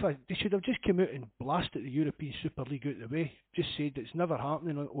 even UEFA, they should have just come out and blasted the European Super League out of the way. Just said it's never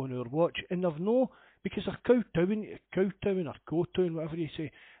happening on our watch. And they've no, because they're kowtowing or kowtowing, whatever you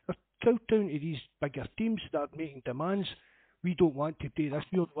say. They're kowtowing to these bigger teams that are making demands. We don't want to do this.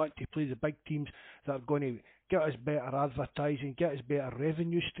 We don't want to play the big teams that are going to get us better advertising, get us better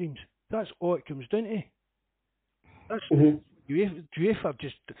revenue streams. That's all it comes down to. That's UEFA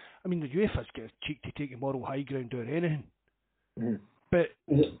just. I mean, the UEFA's got a cheek to take a moral high ground or anything. But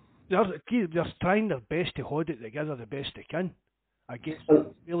they're trying their best to hold it together the best they can against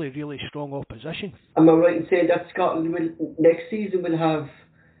really, really strong opposition. Am I right in saying that Scotland next season will have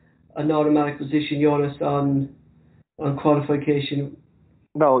an automatic position, Jonas, on qualification?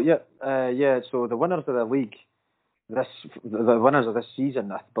 Well, yeah. So the winners of the league, the winners of this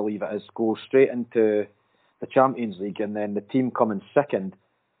season, I believe it is, go straight into the Champions League, and then the team coming second.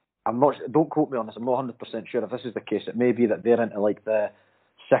 Don't quote me on this. I'm not 100% sure if this is the case. It may be that they're into like the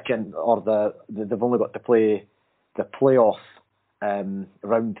second, or they've only got to play the playoff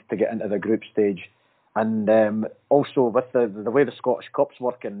round to get into the group stage. And also with the way the Scottish Cup's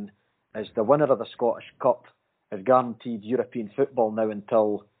working, is the winner of the Scottish Cup is guaranteed European football now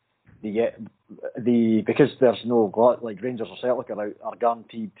until because there's no, like Rangers or Celtic are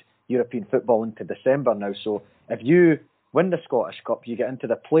guaranteed European football into December now. So if you win the Scottish Cup, you get into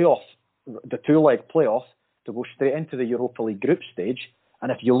the playoff, the 2-leg playoff, to go straight into the Europa League group stage.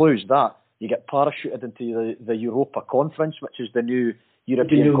 And if you lose that, you get parachuted into the Europa Conference, which is the new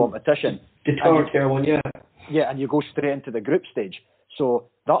European competition. The third tier one, yeah. Yeah, and you go straight into the group stage. So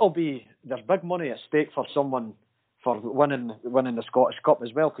there's big money at stake for someone for winning the Scottish Cup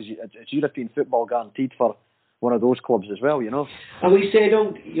as well, because it's European football guaranteed for one of those clubs as well, you know. And we say,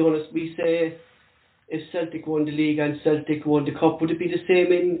 if Celtic won the league and Celtic won the cup, would it be the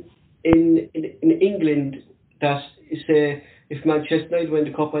same in England, that say if Manchester United won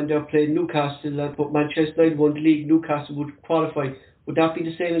the cup and they're playing Newcastle, but Manchester United won the league, Newcastle would qualify? Would that be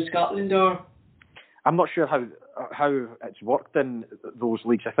the same in Scotland, or? I'm not sure how it's worked in those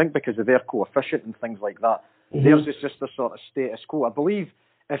leagues. I think because of their coefficient and things like that, theirs is just a sort of status quo. I believe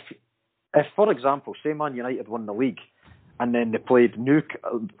if for example, say Man United won the league and then they played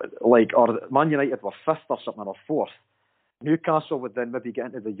or Man United were fifth or something, or fourth, Newcastle would then maybe get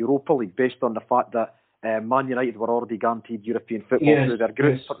into the Europa League based on the fact that Man United were already guaranteed European football through their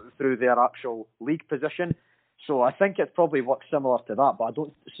group, through their actual league position. So I think it probably works similar to that, but I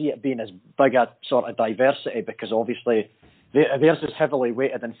don't see it being as big a sort of diversity, because obviously theirs is heavily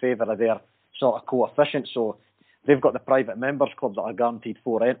weighted in favour of their sort of coefficient. So they've got the private members clubs that are guaranteed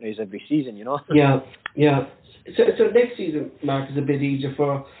 4 entries every season, you know. Yeah. So next season, Mark, is a bit easier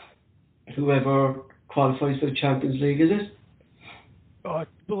for whoever qualifies for the Champions League, is it? Well,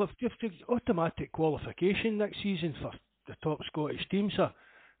 if you've automatic qualification next season for the top Scottish teams, so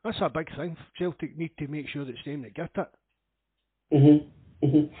that's a big thing. Celtic need to make sure that it's them that get it.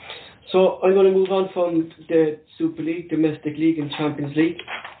 So I'm going to move on from the Super League, Domestic League and Champions League.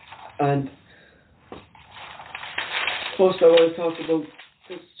 And first I want to talk about,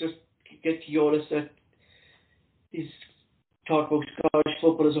 let's just get to Jonas, that is talk about Scottish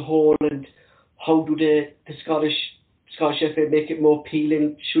football as a whole, and how do the Scottish FA make it more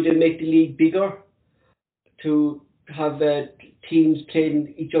appealing? Should they make the league bigger to have teams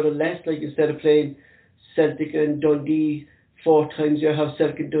playing each other less, like instead of playing Celtic and Dundee 4 times a year, have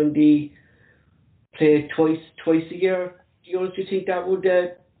Celtic and Dundee play twice a year? Do you think that would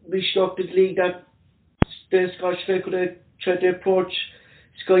restructure the league, that the Scottish FA could try to approach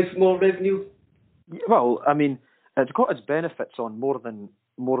Sky for more revenue? Well, I mean, it's got its benefits on more than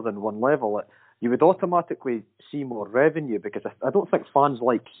one level. You would automatically see more revenue, because I don't think fans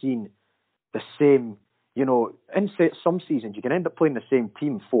like seeing the same. You know, in some seasons you can end up playing the same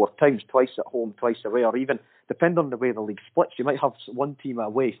team 4 times, twice at home, twice away, or even, depending on the way the league splits, you might have one team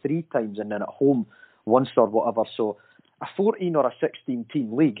away 3 times and then at home once or whatever. So a 14 or a 16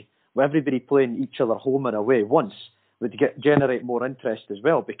 team league with everybody playing each other home and away once would generate more interest as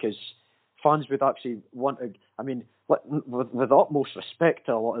well, because fans would actually want to. I mean, with the utmost respect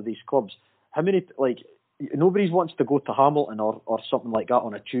to a lot of these clubs, how many, nobody wants to go to Hamilton or something like that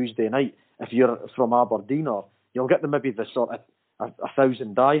on a Tuesday night if you're from Aberdeen, or you'll get them maybe the sort of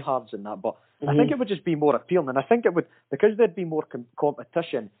 1,000 diehards and that. But I think it would just be more appealing, and I think it would, because there'd be more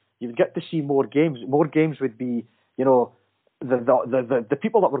competition, you would get to see more games. More games would be, you know, the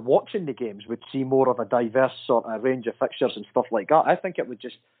people that were watching the games would see more of a diverse sort of range of fixtures and stuff like that. I think it would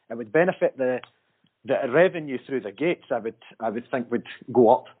benefit the revenue through the gates. I would think would go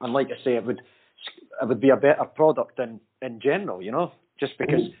up, and like I say, it would be a better product in general, you know, just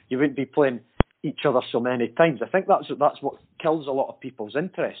because you wouldn't be playing each other so many times. I think that's what kills a lot of people's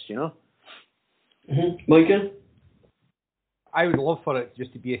interest, you know. Michael? I would love for it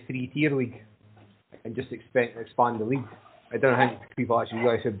just to be a 3-tier league and just expand the league. I don't know how people actually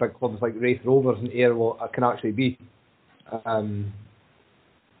realise how big clubs like Wraith Rovers and Ayr can actually be.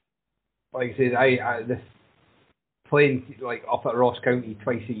 Like I said, this playing like up at Ross County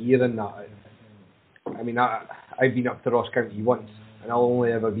twice a year and that. I mean, I've been up to Ross County once, and I'll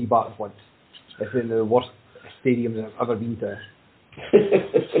only ever be back once. It's in the worst stadiums I've ever been to.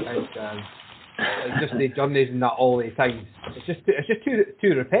 And just the journeys and that all the time. It's just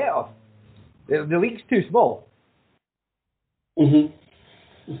too repetitive. The league's too small.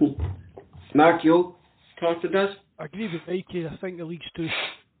 Mark, you thoughts on that? I agree with Mikey. I think the league's too.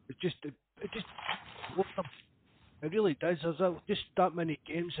 It just it really does. There's just that many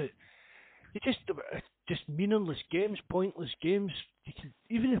games that just meaningless games, pointless games.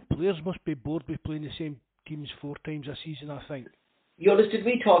 Even the players must be bored with playing the same teams 4 times a season, I think. Jonas, did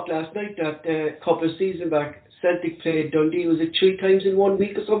we talk last night that a couple of seasons back Celtic played Dundee, was it 3 times in 1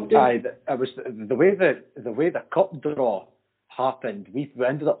 week or something? Aye, it was the way the cup draw happened. We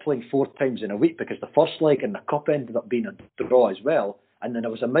ended up playing 4 times in a week, because the first leg in the cup ended up being a draw as well, and then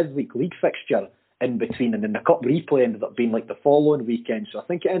there was a midweek league fixture in between, and then the cup replay ended up being like the following weekend. So I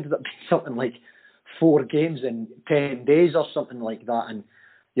think it ended up being something like 4 games in 10 days or something like that. And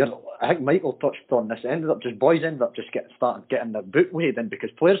I think Michael touched on this. Boys ended up just started getting their boot weighed in because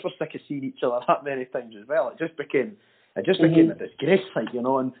players were sick of seeing each other that many times as well. It just became a disgrace, like, you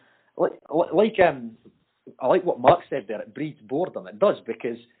know. And I like what Mark said there. It breeds boredom. It does,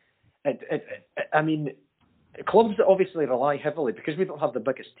 because I mean, clubs that obviously rely heavily, because we don't have the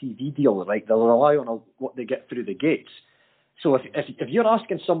biggest TV deal, right? They'll rely on what they get through the gates. So if you're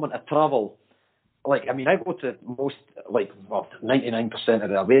asking someone to travel, like, I mean, I go to most, 99% of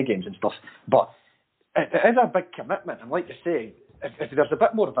the away games and stuff, but it is a big commitment. And like you say, if there's a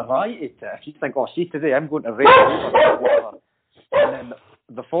bit more variety to it, if you think, see, today I'm going to race, and then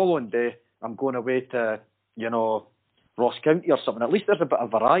the following day I'm going away to, Ross County or something, at least there's a bit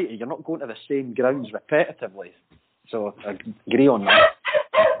of variety. You're not going to the same grounds repetitively. So I agree on that.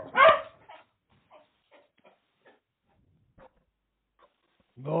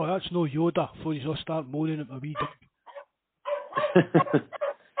 No, that's no Yoda, before you start moaning at my wee dog.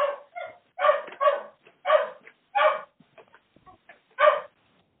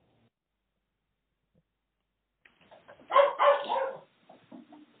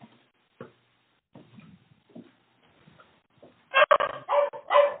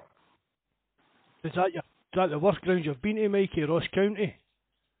 Is that the worst ground you've been to, Mikey, Ross County?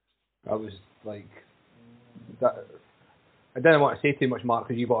 I was like that. I didn't want to say too much, Mark,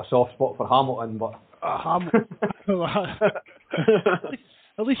 because you've got a soft spot for Hamilton, but Hamilton.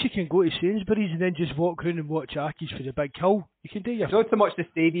 At least you can go to Sainsbury's and then just walk around and watch Ackies for the big hill. You can do your. It's not so much the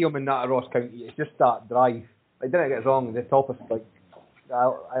stadium and that at Ross County. It's just that drive. I didn't get it wrong. The top is like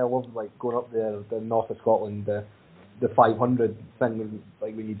I love like going up there, the north of Scotland, the 500 thing,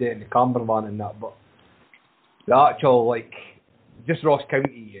 when you do it in the camper van and that. But the actual just Ross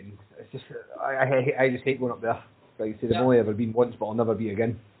County, and it's just I just hate going up there. Like I said, I've only ever been once, but I'll never be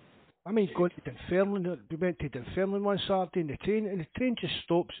again. I mean, going to Dunfermline. We went to Dunfermline one Saturday, and the train just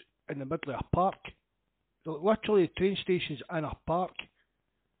stops in the middle of a park. Literally, the train station's in a park,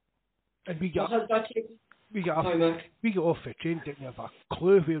 and we got off the train, didn't have a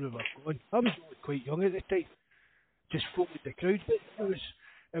clue where we were going. I was only quite young at the time, just followed the crowd, but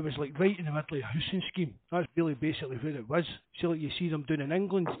it was like right in the middle of a housing scheme. That's really basically where it was. See, like you see them doing in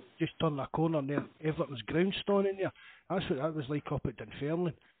England, just turn a corner and there, everything's groundstone in there. That's what that was like up at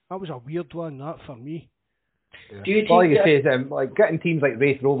Dunfermline. That was a weird one, that, for me. Yeah. Do you think you say is, getting teams like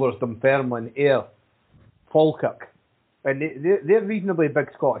Wraith Rovers, Dunfermline, Ayr, Falkirk, and they're reasonably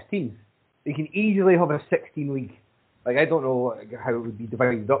big Scottish teams. They can easily have a 16 league. I don't know how it would be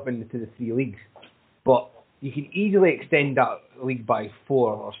divided up into the 3 leagues, but you can easily extend that league by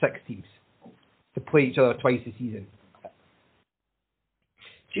 4 or 6 teams to play each other twice a season.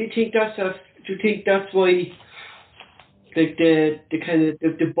 Do you think that's why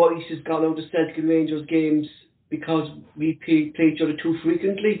the boys has gone out of Celtic and Rangers games, because we play each other too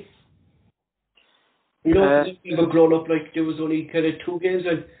frequently? We were grown up there was only kind of 2 games,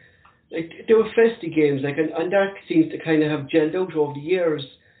 and there were festive games, and that seems to kind of have gelled out over the years.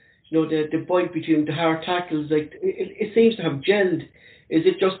 The bite between the hard tackles, it seems to have gelled. Is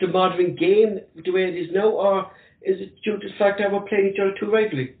it just a modern game the way it is now, or is it due to the fact that we're playing each other too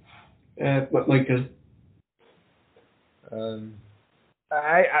regularly? Michael?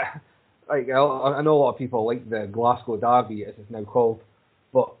 I know a lot of people like the Glasgow Derby, as it's now called,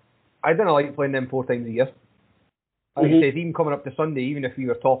 but I didn't like playing them 4 times a year. Like I said, even coming up to Sunday, even if we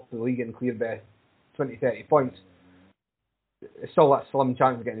were top of the league and cleared by 20-30 points, it's still that slim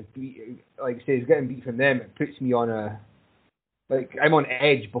chance of getting beat. Like I say, getting beat from them, it puts me on I'm on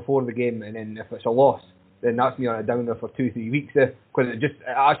edge before the game, and then if it's a loss, then that's me on a downer for 2-3 weeks, because it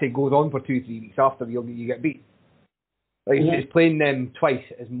actually goes on for 2-3 weeks after you get beat. It's playing them twice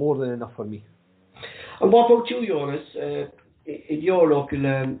is more than enough for me. And what about you, Jonas? In your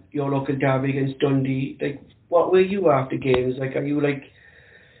local derby against Dundee, what were you after games? Are you like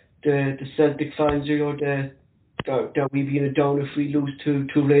the Celtic fans, or that we be in a down if we lose to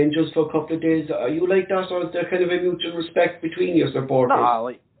Rangers for a couple of days? Are you like that, or is there kind of a mutual respect between your supporters?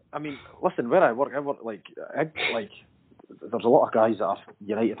 Nah, listen, where I work there's a lot of guys that are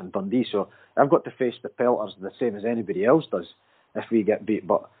United and Dundee, so I've got to face the pelters the same as anybody else does if we get beat.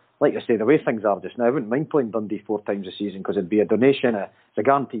 But like I say, the way things are just now, I wouldn't mind playing Dundee 4 times a season, because it'd be a donation. It's a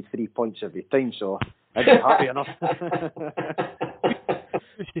guaranteed 3 points every time, so I'd be happy enough.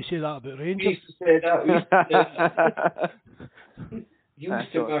 Used to say that about Rangers. You used to say that.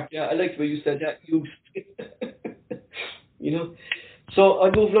 Used to, Mark. Yeah, I liked the way you said that. So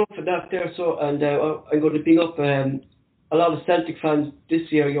I moved on for that there. So, and I'm going to bring up a lot of Celtic fans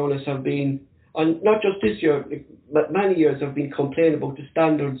this year, Jonas, have been, and not just this year, many years have been complaining about the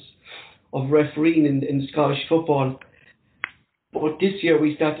standards of refereeing in Scottish football. But this year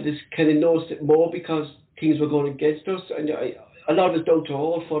we started to kind of notice it more because things were going against us. And a lot of it's down to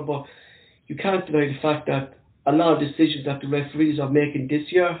all for, but you can't deny the fact that a lot of decisions that the referees are making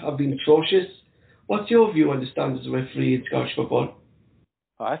this year have been atrocious. What's your view on the standards of referee in Scottish football?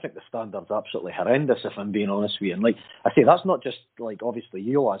 I think the standard's absolutely horrendous, if I'm being honest with you. And like I say, that's not just like obviously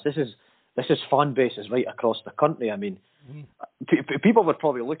you lads. This is fan bases right across the country. I mean, people would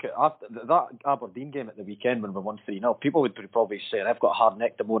probably look at that Aberdeen game at the weekend when we won 3-0. People would probably say, I've got a hard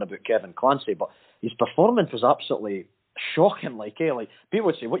neck to moan about Kevin Clancy, but his performance was absolutely shocking. Like people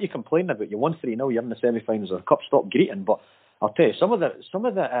would say, what are you complaining about? You won 3-0, you're in the semi-finals of the Cup, stop greeting. But I'll tell you, some of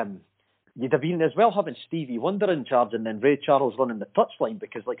the you'd have been as well having Stevie Wonder in charge and then Ray Charles running the touchline,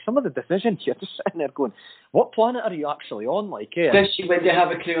 because like some of the decisions you're just sitting there going, what planet are you actually on? Like, especially when they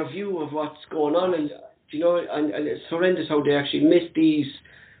have a clear view of what's going on, and and it's horrendous how they actually miss these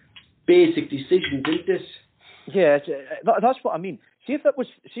basic decisions, isn't it? Yeah, that's what I mean. See if it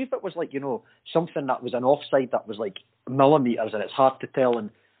was like something that was an offside that was like millimeters and it's hard to tell and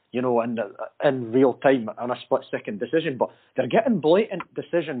in real time on a split-second decision, but they're getting blatant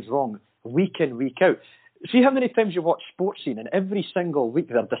decisions wrong week in, week out. See how many times you watch Sports Scene and every single week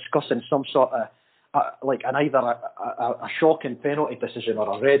they're discussing some sort of either a shocking penalty decision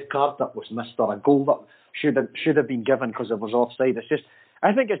or a red card that was missed or a goal that should have been given because it was offside. It's just,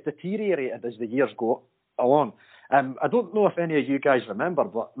 I think it's deteriorated as the years go along. I don't know if any of you guys remember,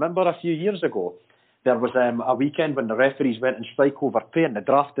 but remember a few years ago there was a weekend when the referees went in strike over pay and they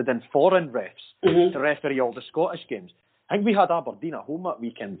drafted in foreign refs to referee all the Scottish games. I think we had Aberdeen at home that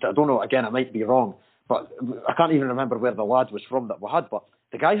weekend. I don't know, again, I might be wrong, but I can't even remember where the lad was from that we had, but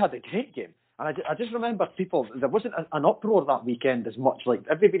the guy had a great game. And I just remember there wasn't an uproar that weekend as much. Like,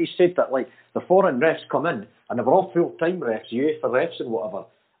 everybody said that, like, the foreign refs come in and they were all full-time refs, UEFA refs and whatever,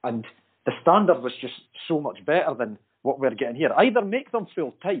 and the standard was just so much better than what we're getting here. Either make them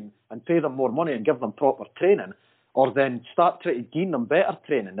full-time and pay them more money and give them proper training, or then start trying to gain them better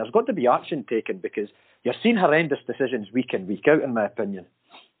training. There's got to be action taken, because you're seeing horrendous decisions week in, week out, in my opinion.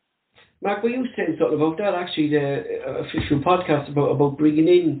 Mark, were you saying something about that, actually, the official podcast about bringing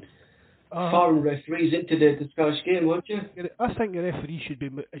in foreign referees into the Scottish game, weren't you? I think the referee should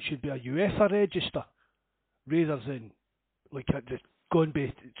be a UEFA register rather than like going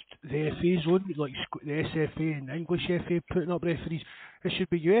by the FA's own, like the SFA and the English FA putting up referees. It should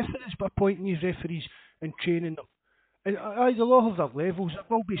be UEFA that's appointing these referees and training them. And they'll all have their levels.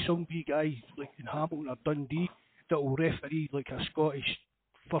 There will be some wee guy like in Hamilton or Dundee that will referee like a Scottish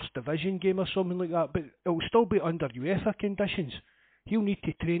First Division game or something like that, but it will still be under UEFA conditions. He'll need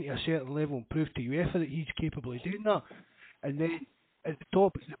to train to a certain level and prove to UEFA that he's capable of doing that. And then at the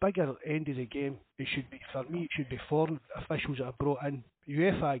top, at the bigger end of the game, it should be foreign officials that are brought in.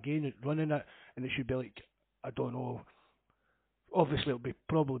 UEFA again running it, and it should be like, I don't know, obviously it'll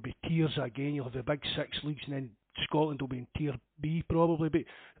probably be tiers again. You'll have the big 6 leagues, and then Scotland will be in tier B probably, but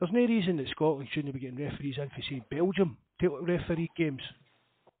there's no reason that Scotland shouldn't be getting referees in for, say, Belgium to referee games.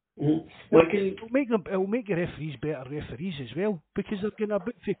 It'll make the referees better referees as well, because they're going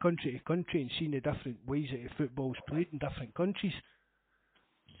about from country to country and seeing the different ways that football's played in different countries.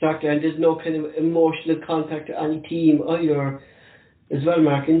 Exactly, and there's no kind of emotional contact to any team either, as well,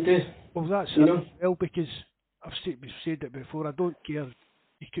 Mark, isn't there? Well, that's it. Well, because we've said it before. I don't care.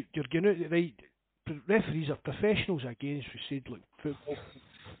 You're going out the right. Referees are professionals again, as we said, like football.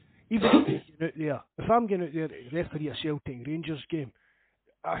 Even if you're out there, if I'm going out there to referee a Celtic Rangers game,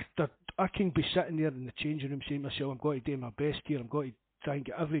 I can be sitting there in the changing room saying to myself, I'm going to do my best here, I'm going to try and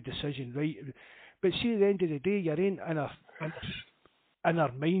get every decision right. But see, at the end of the day, your inner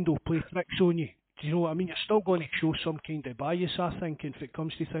mind will play tricks on you. Do you know what I mean? You're still going to show some kind of bias, I think, if it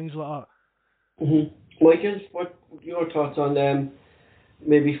comes to things like that. Michael, what are your thoughts on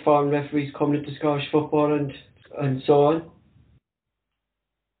maybe foreign referees coming into Scottish football and so on?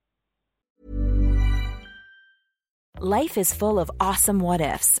 Life is full of awesome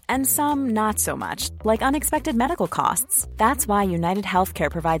what-ifs, and some not so much, like unexpected medical costs. That's why United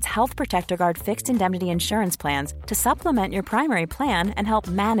Healthcare provides Health Protector Guard fixed indemnity insurance plans to supplement your primary plan and help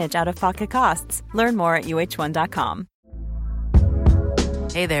manage out-of-pocket costs. Learn more at uh1.com.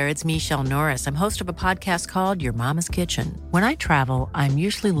 Hey there, it's Michelle Norris. I'm host of a podcast called Your Mama's Kitchen. When I travel, I'm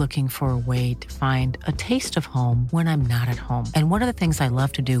usually looking for a way to find a taste of home when I'm not at home. And one of the things I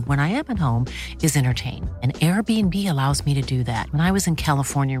love to do when I am at home is entertain. And Airbnb allows me to do that. When I was in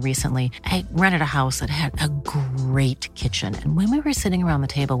California recently, I rented a house that had a great kitchen. And when we were sitting around the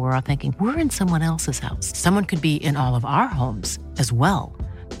table, we were all thinking, we're in someone else's house. Someone could be in all of our homes as well.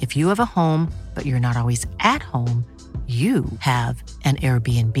 If you have a home, but you're not always at home, you have an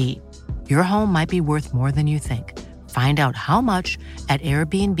Airbnb. Your home might be worth more than you think. Find out how much at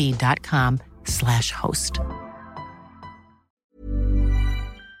airbnb.com/host.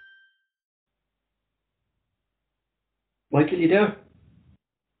 Michael, you there?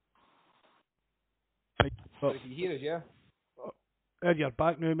 Can you hear us, yeah? You're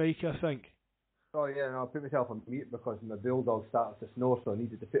back now, Mike, I think. Oh yeah, no, I put myself on mute because my bulldog started to snore, so I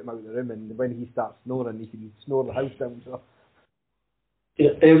needed to put him out of the room, and when he starts snoring, he can snore the house down, so...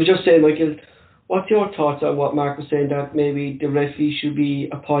 Yeah, I was just saying, Michael, what's your thoughts on what Mark was saying, that maybe the referee should be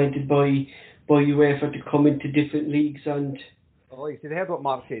appointed by UEFA to come into different leagues and... Well, like I said, I heard what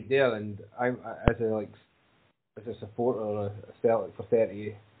Mark said there, and I'm, as a supporter of Celtic for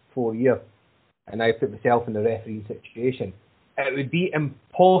 34 years, and I put myself in the refereeing situation, it would be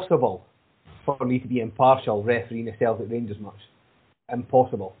impossible for me to be impartial refereeing a Celtic Rangers match.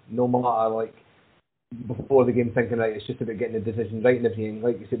 Impossible. No matter, like, before the game thinking, right, it's just about getting the decision right and everything.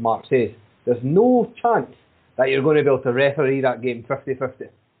 Like you said, Mark says, there's no chance that you're going to be able to referee that game 50-50.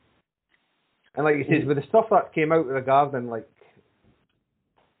 And like you said, with the stuff that came out regarding, like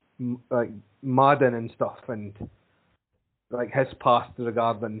Madden and stuff, and like his past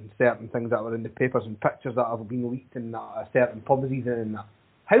regarding certain things that were in the papers and pictures that have been leaked in a certain pub he's in and that,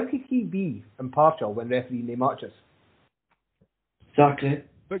 how could he be impartial when refereeing the matches? Exactly.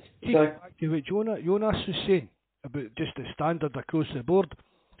 But back to what Jonas was saying about just the standard across the board.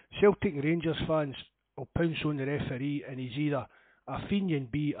 Celtic and Rangers fans will pounce on the referee and he's either a Fenian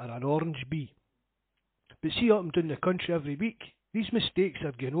B or an Orange B. But see up and down the country every week, these mistakes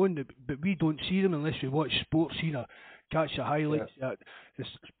are going on, but we don't see them unless we watch sports scene or catch the highlights at the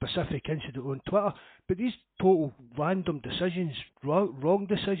specific incident on Twitter. But these total random decisions, wrong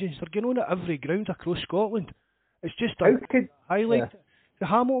decisions, they're going on at every ground across Scotland. It's just a highlight. Yeah. The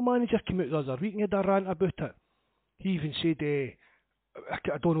Hamilton manager came out the other week and had a rant about it. He even said, I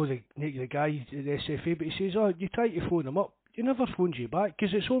don't know the guy, the SFA, but he says, you try to phone him up, he never phones you back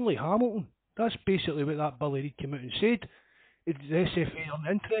because it's only Hamilton. That's basically what that Billy Reid came out and said. The SFA aren't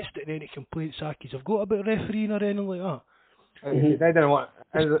interested in any complaints Ackies have got about refereeing or anything like that. I don't know what...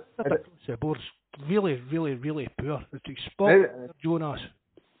 The board's really, really, really poor. It's spot Jonas.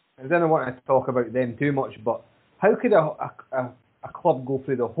 I don't want to talk about them too much, but how could a club go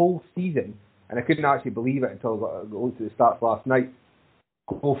through the whole season, and I couldn't actually believe it until I got to the stats last night,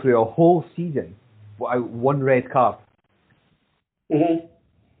 go through a whole season without one red card? Mm-hmm.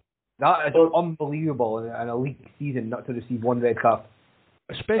 That is unbelievable in a league season not to receive one red card.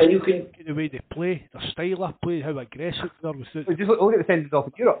 Especially the way they play, their style of play, how aggressive they are. Just look at the sending off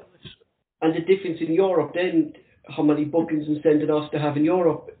in Europe. And the difference in Europe then, how many bookings and sending offs they have in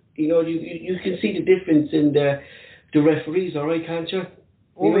Europe. You know, you can see the difference in the referees, alright, can't you?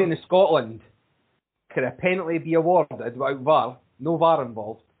 Only in Scotland can a penalty be awarded without VAR, no VAR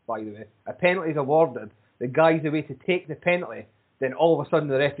involved, by the way. A penalty is awarded, the guy's away to take the penalty, then all of a sudden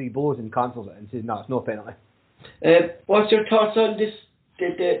the referee blows and cancels it and says, no, it's no penalty. What's your thoughts on this?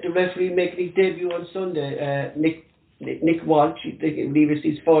 The referee making his debut on Sunday, Nick Walsh, I believe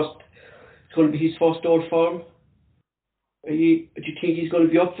it's going to be his first Old Firm. Do you think he's going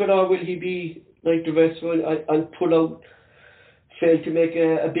to be up for it, or will he be like the rest of it and fail to make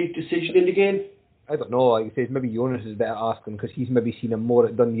a big decision in the game? I don't know. Like I said, maybe Jonas is better asking because he's maybe seen him more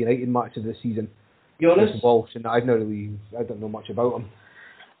at Dundee United matches this season. Jonas? Walsh, and I don't know much about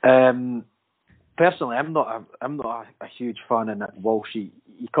him. Personally, I'm not a huge fan of Nick Walsh. He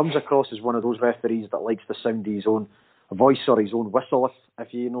comes across as one of those referees that likes to sound his own voice or his own whistle,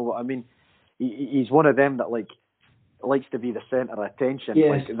 if you know what I mean. He's one of them that likes to be the centre of attention.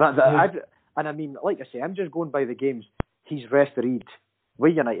 Yes. And I mean, like I say, I'm just going by the games he's refereed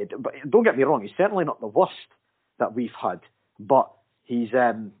with United. But don't get me wrong, he's certainly not the worst that we've had. But he's,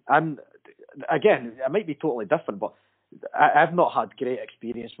 again, it might be totally different, but I've not had great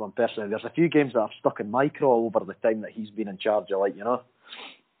experience with him personally. There's a few games that have stuck in my craw over the time that he's been in charge of,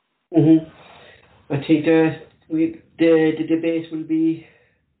 Mm-hmm. I think the debate will be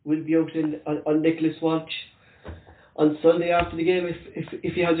out on Nicholas Walsh on Sunday after the game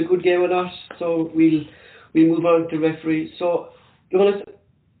if he has a good game or not. So we'll move on to referees. So, Jonas,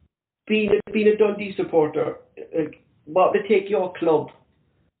 being a Dundee supporter, what would take your club?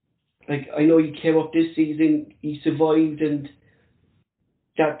 Like, I know you came up this season, you survived, and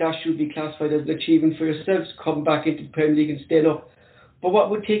that should be classified as an achievement for yourselves, come back into the Premier League and staying up. But what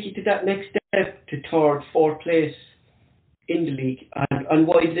would take you to that next step to third, fourth place in the league? And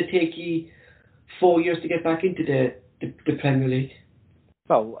why did it take you 4 years to get back into the Premier League?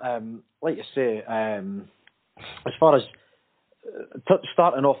 Well, like you say, as far as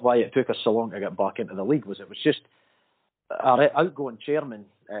starting off why it took us so long to get back into the league was just our outgoing chairman,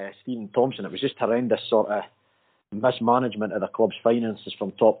 Stephen Thompson. It was just horrendous sort of mismanagement of the club's finances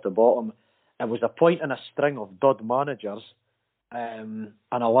from top to bottom. It was a point in a string of dud managers and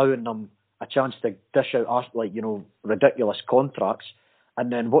allowing them a chance to dish out ridiculous contracts.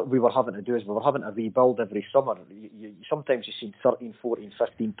 And then what we were having to do is we were having to rebuild every summer. Sometimes you've seen 13, 14,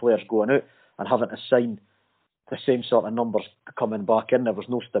 15 players going out and having to sign the same sort of numbers coming back in. There was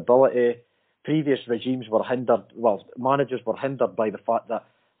no stability. Previous regimes were hindered, managers were hindered by the fact that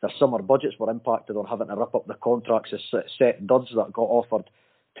their summer budgets were impacted on having to rip up the contracts of set duds that got offered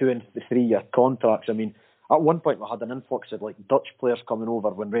 2 and 3 year contracts. I mean, at one point we had an influx of Dutch players coming over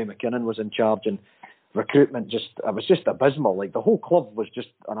when Ray McKinnon was in charge, and recruitment it was just abysmal. The whole club was just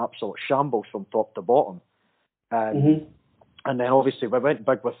an absolute shambles from top to bottom. And then obviously we went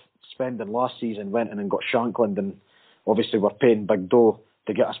big with spending last season, went in and got Shankland, and obviously we're paying big dough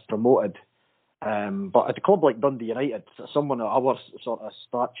to get us promoted. But at a club like Dundee United, someone of our sort of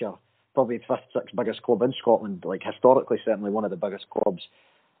stature, probably the 5th, 6th biggest club in Scotland, historically certainly one of the biggest clubs.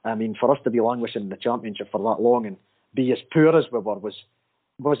 I mean, for us to be languishing in the Championship for that long and be as poor as we were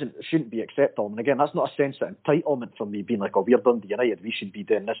shouldn't be acceptable. And again, that's not a sense of entitlement from me being we're Dundee United, we should be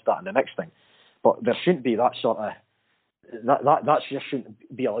doing this, that and the next thing. But there shouldn't be that sort of that just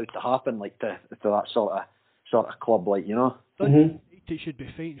shouldn't be allowed to happen to that sort of club, They should be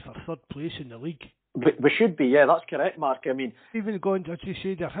fighting for 3rd place in the league. We should be, yeah, that's correct, Mark. I mean, even going to, as you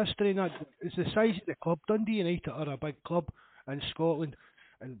say, their history and that, it's the size of the club. Dundee United are a big club in Scotland,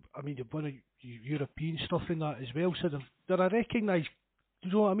 and I mean they've won European stuff in that as well. So they're a recognised.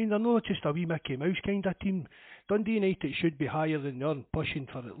 You know what I mean? They're not just a wee Mickey Mouse kind of team. Dundee United should be higher than they are, pushing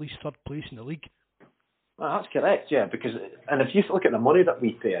for at least 3rd place in the league. Well, that's correct, yeah. Because if you look at the money that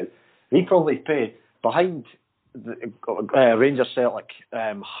we pay out, we probably pay behind the Rangers, Celtic,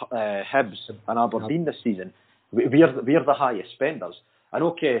 Hibs and Aberdeen this season. We're the highest spenders. And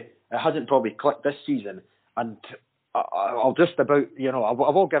okay, it hasn't probably clicked this season, and I'll just about, I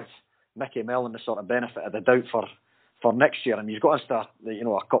will give Mickey Mellon the sort of benefit of the doubt for next year. I mean, he's got us to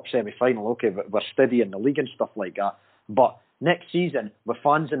a cup semi-final, okay, but we're steady in the league and stuff like that. But next season, with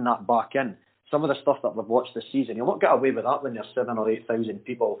fans in that back in, some of the stuff that we've watched this season, you'll not get away with that when there's 7,000 or 8,000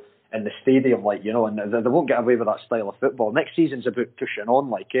 people in the stadium, and they won't get away with that style of football. Next season's about pushing on,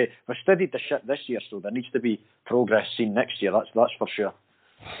 we've studied the shit this year, so there needs to be progress seen next year, that's for sure.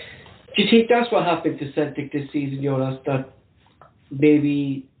 Do you think that's what happened to Celtic this season, Jonas, that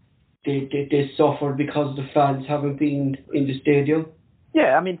maybe they suffered because the fans haven't been in the stadium?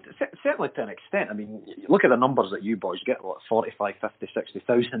 Yeah, I mean, certainly to an extent. I mean, look at the numbers that you boys get, 45, 50,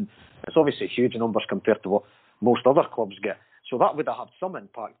 60,000. It's obviously huge numbers compared to what most other clubs get. So that would have had some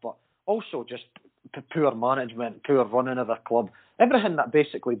impact, but also just poor management, poor running of the club. Everything that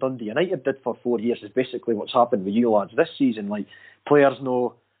basically Dundee United did for 4 years is basically what's happened with you lads this season. Players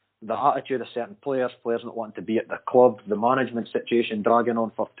know the attitude of certain players not wanting to be at the club, the management situation dragging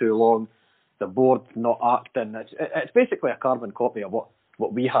on for too long, the board not acting. It's basically a carbon copy of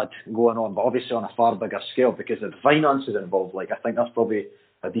what we had going on, but obviously on a far bigger scale because of the finances involved. I think that's probably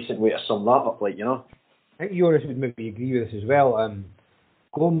a decent way to sum that up, I think Jonas would maybe agree with this as well.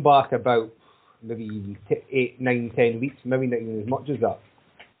 Going back about maybe 8, 9, 10 weeks, maybe not even as much as that,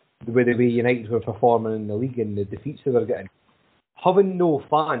 the way United were performing in the league and the defeats they were getting, having no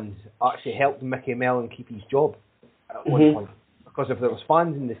fans actually helped Mickey Mellon keep his job at one point. Because if there was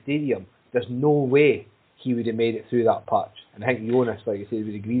fans in the stadium, there's no way he would have made it through that patch. And I think Jonas, like I said,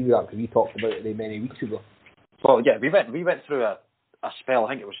 would agree with that because we talked about it many weeks ago. Well, yeah, we went through a spell. I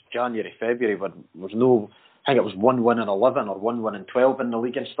think it was January, February, when there was no. I think it was 1 win in 11 or 1 win in 12 in the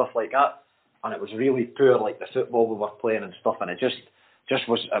league and stuff like that. And it was really poor, the football we were playing and stuff. And it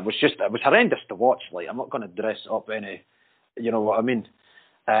was horrendous to watch. I'm not going to dress up any, you know what I mean.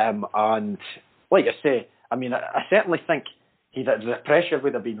 And like I say, I mean, I certainly think the pressure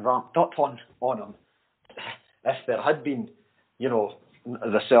would have been ramped up on him if there had been,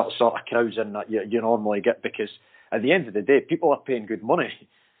 the sort of crowds in that you normally get, because at the end of the day, people are paying good money.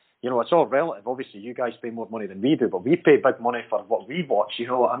 It's all relative. Obviously, you guys pay more money than we do, but we pay big money for what we watch. You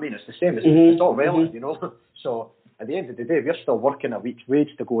know what I mean? It's the same. It's all relative, So at the end of the day, we're still working a week's wage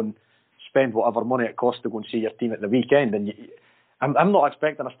to go and spend whatever money it costs to go and see your team at the weekend. And I'm not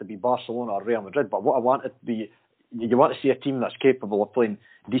expecting us to be Barcelona or Real Madrid, but what I want it to be, you want to see a team that's capable of playing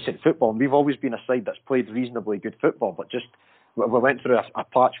decent football. And we've always been a side that's played reasonably good football, but just we went through a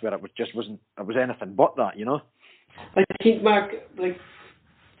patch where it was anything but that, I think, Mark,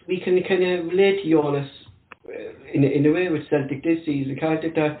 we can kind of relate to Jonas in a way with Celtic this season, can't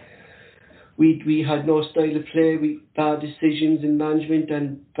it? That we had no style of play, bad decisions in management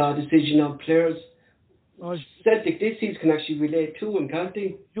and bad decision on players. Celtic this season can actually relate to him, can't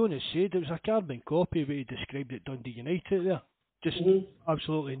they? Jonas said it was a carbon copy of what he described at Dundee United there. Just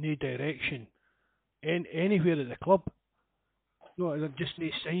absolutely no direction anywhere at the club. No, there just no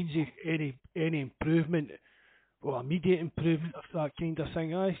signs of any improvement or immediate improvement of that kind of thing.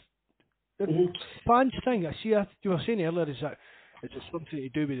 The fans thing, you were saying earlier, is that it's something to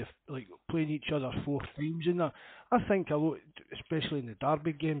do with playing each other 4 times and that. I think a lot, especially in the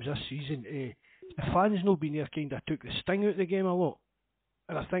derby games this season, the fans not being there kind of took the sting out of the game a lot.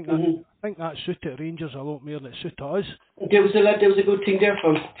 And I think that suited Rangers a lot more than it suited us. There was a good thing there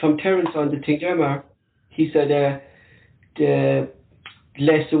from Terence on the thing there, Mark. He said the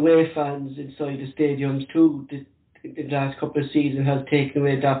less away fans inside the stadiums too. The last couple of seasons has taken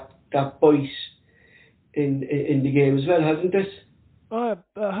away that voice in the game as well, hasn't it? It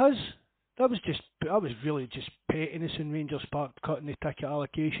has. That was really just pettiness in Rangers Park, cutting the ticket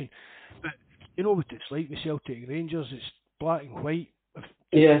allocation. But you know what it's like with Celtic Rangers, it's black and white.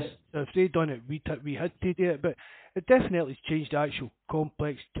 Yes. If they'd done it, we had to do it. But it definitely changed the actual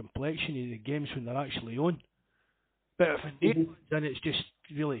complex complexion of the games when they're actually on. But if it ain't, then it's just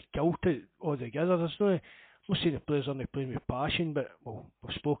really killed it altogether. There's no, I'm not saying the players aren't playing with passion, but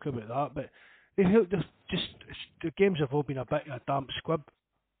we've spoken about that. But the games have all been a bit of a damp squib.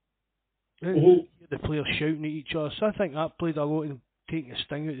 The players shouting at each other. So I think that played a lot in taking the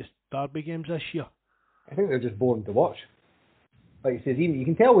sting out of the derby games this year. I think they're just boring to watch. Like you said, you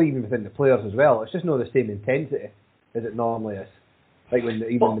can tell even within the players as well. It's just not the same intensity as it normally is. Like when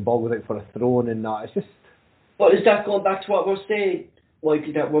the ball goes out for a throw and that. It's just. But is that going back to what we're saying,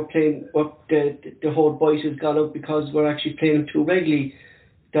 Michael, that we're playing, the whole boys has gone up because we're actually playing too regularly,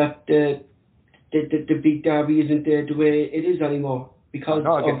 that the big derby isn't the way it is anymore? Because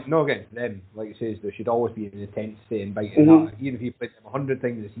not against them. Like you say, there should always be an intensity and biting that. Even if you played them 100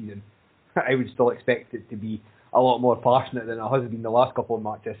 times a season, I would still expect it to be a lot more passionate than it has been the last couple of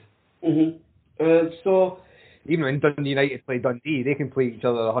matches. So even when Dundee United play Dundee, they can play each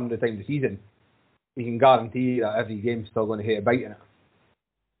other 100 times a season. You can guarantee that every game's still going to hit a bite in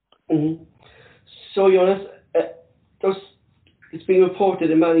it. So, Jonas, it's been reported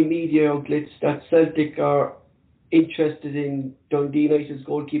in many media outlets that Celtic are interested in Dundee United's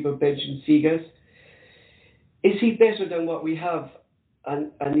goalkeeper Benjamin Seagas. Is he better than what we have?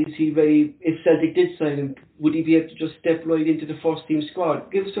 And is he ready? If Celtic did sign him, would he be able to just step right into the first team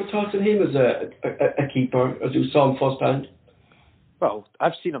squad? Give us your thoughts on him as a keeper, as you saw him first hand. Well,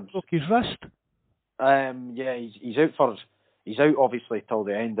 I've seen him. Look, his wrist. Yeah, he's out obviously till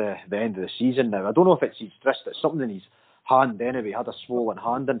the end of the season now. I don't know if it's his wrist, it's something in his hand anyway. He had a swollen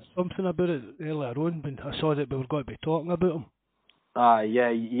hand. And something about it earlier on when I saw that we were going to be talking about him.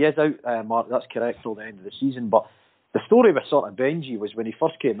 Yeah, he is out, Mark, that's correct, till the end of the season. But the story with sort of Benji was when he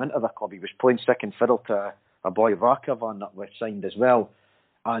first came into the club, he was playing second fiddle to a boy Rakovan that was signed as well.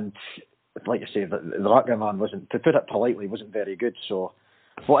 And like I say, the Rakovan wasn't, to put it politely, wasn't very good. So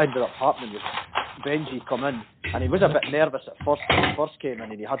what ended up happening was Benji come in, and he was a bit nervous at first when he first came in,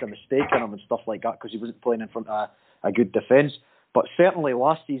 and he had a mistake in him and stuff like that because he wasn't playing in front of a good defence. But certainly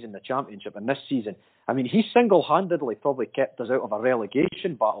last season, the Championship, and this season, I mean, he single-handedly probably kept us out of a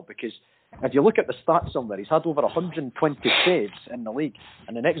relegation battle, because if you look at the stats somewhere, he's had over 120 saves in the league,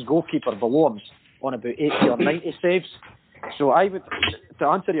 and the next goalkeeper below him's on about 80 or 90 saves. So I would, to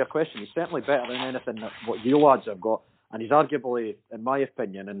answer your question, he's certainly better than anything that what you lads have got. And he's arguably, in my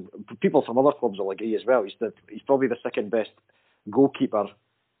opinion, and people from other clubs will agree as well, he's probably the second best goalkeeper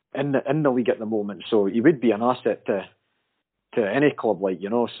in the league at the moment. So he would be an asset to any club, like, you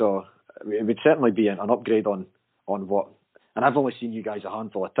know. So it would certainly be an upgrade on what. And I've only seen you guys a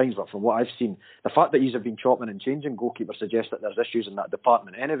handful of times, but from what I've seen, the fact that you've been chopping and changing goalkeepers suggests that there's issues in that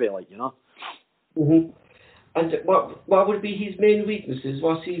department anyway, like, you know. And what would be his main weaknesses?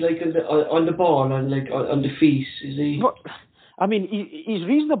 What's he like on the ball and like on the feet? Is he? Well, I mean, he's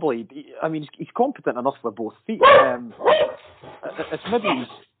reasonably. I mean, he's competent enough with both feet. It's maybe his.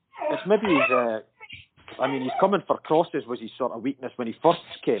 I mean, he's coming for crosses was his sort of weakness when he first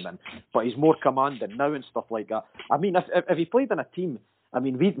came in, but he's more commanding now and stuff like that. I mean, if he played in a team, I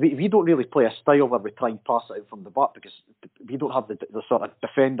mean, we don't really play a style where we try and pass it out from the back, because we don't have the sort of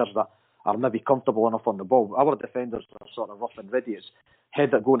defenders that are maybe comfortable enough on the ball. Our defenders are sort of rough and ready. It's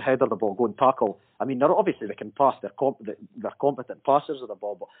go and header the ball, go and tackle. I mean, obviously they can pass. They're competent passers of the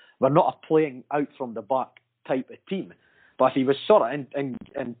ball, but we're not a playing out from the back type of team. But if he was sort of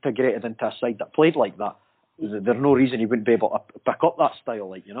integrated into a side that played like that, there's no reason he wouldn't be able to pick up that style,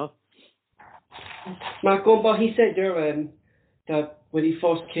 like, you know. Mark, but he said there that when he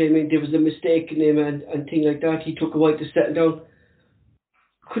first came in, there was a mistake in him and things like that. He took a while to settle down.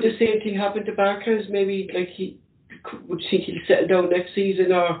 could the same thing happen to Barkas? Maybe like would you think he'll settle down next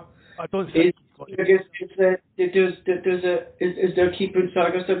season, or I don't think. I guess is there a keeper in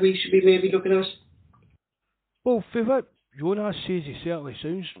Sagas that we should be maybe looking at? Well, for what Jonas says, he certainly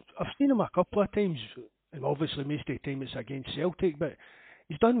sounds. I've seen him a couple of times, and obviously most of the time it's against Celtic, but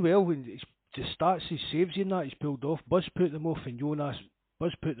he's done well. And the stats, his saves in that he's pulled off. Buzz put them off, and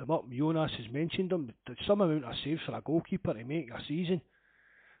Buzz put them up. Jonas has mentioned them. There's some amount of saves for a goalkeeper to make a season.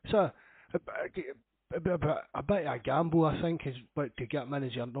 So a bit of a gamble, I think, is but to get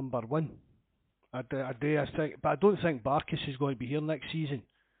manager number one. I think, but I don't think Barkas is going to be here next season.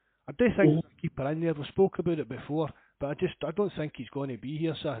 I do think there's a keeper in there. We spoke about it before, but I don't think he's going to be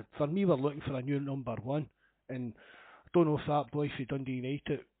here. So for me, we're looking for a new number one, and I don't know if that boy for Dundee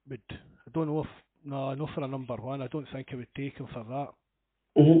United would. I don't know if not for a number one. I don't think it would take him for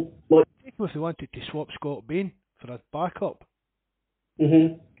that. Mm-hmm. Take him if they wanted to swap Scott Bain for a backup.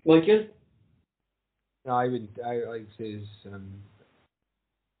 Michael? No, I like says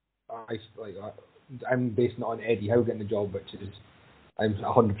I'm basing it on Eddie Howe getting the job, which is I'm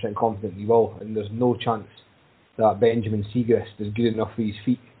 100% confident he will, and there's no chance that Benjamin Siegrist is good enough for his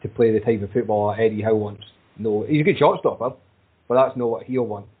feet to play the type of football that Eddie Howe wants. No, he's a good shot stopper, but that's not what he'll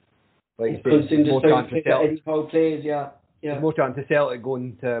want. Like there's more chance of Celtic. Howe plays, There's more chance of Celtic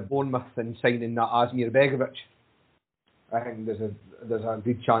going to Bournemouth and signing that Asmir Begovic. I think there's a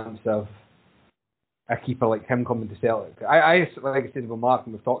good chance of a keeper like him coming to Celtic. I like I said with Mark,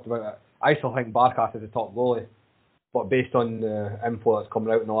 and we've talked about it, I still think Barkas is a top goalie, but based on the info that's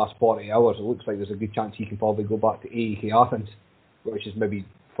coming out in the last 40 hours, it looks like there's a good chance he can probably go back to AEK Athens, which is maybe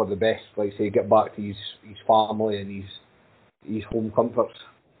for the best, like say, get back to his family and his home comforts.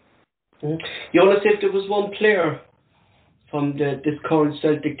 Jonas, if there was one player from this current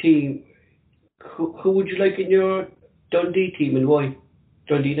Celtic team, who would you like in your Dundee team and why?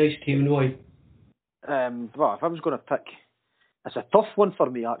 Dundee United team and why? Well, if I was going to pick, it's a tough one for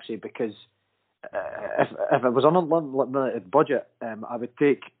me actually, because if it was an unlimited budget, I would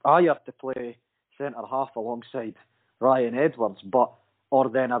take Ayer to play centre half alongside Ryan Edwards, or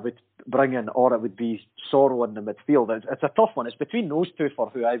then I would bring in, or it would be Sorrow in the midfield. It's a tough one. It's between those two for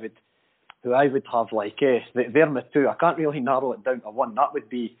who I would have. They're my two. I can't really narrow it down to one. That would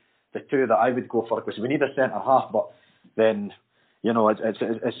be the two that I would go for, because we need a centre half. But then,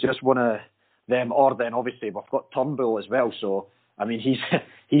 it's just one of them. Or then obviously we've got Turnbull as well. So I mean,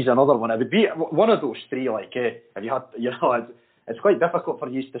 he's another one. It would be one of those three. If you had, it's quite difficult for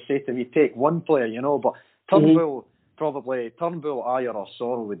you to say to me, take one player, But Turnbull, probably Turnbull, Ayer, or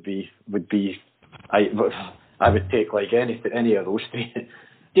Sorrel would be. I would take any of those three.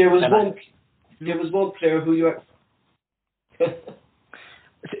 There was one player who you.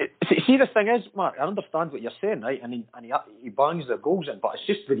 See, the thing is, Mark, I understand what you're saying, right? And he bangs the goals in, but it's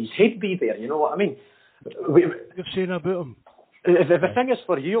just with his head be there. You know what I mean? You're saying about him. The thing is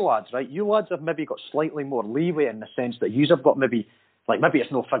for you lads, right? You lads have maybe got slightly more leeway in the sense that you have got maybe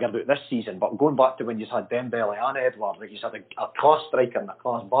it's not figured out this season, but going back to when you had Dembele and Edward, you had a class striker and a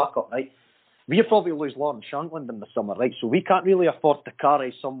class backup, right? We probably lose Lawrence Shankland in the summer, right? So we can't really afford to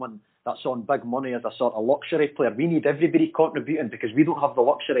carry someone that's on big money as a sort of luxury player. We need everybody contributing because we don't have the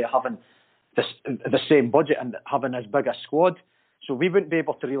luxury of having the same budget and having as big a squad. So we wouldn't be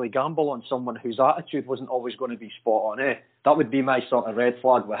able to really gamble on someone whose attitude wasn't always going to be spot on. That would be my sort of red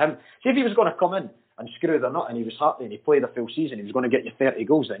flag with him. See, if he was going to come in and screw the nut and he was happy and he played a full season, he was going to get you 30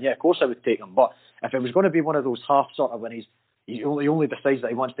 goals, then yeah, of course I would take him. But if it was going to be one of those half sort of when he only decides that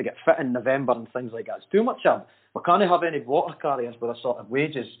he wants to get fit in November and things like that, it's too much of him. We can't have any water carriers with the sort of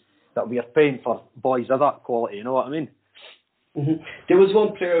wages that we are paying for boys of that quality, you know what I mean? Mm-hmm. There was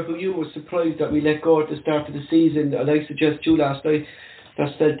one player who you were surprised that we let go at the start of the season, and I suggested you last night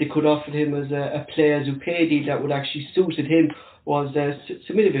that Celtic could offer him as a player's pay deal that would actually suited him, was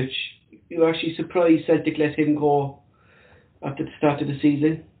Siminovic. You were actually surprised Celtic let him go at the start of the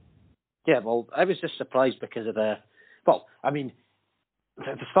season? Yeah, well, I was just surprised because of at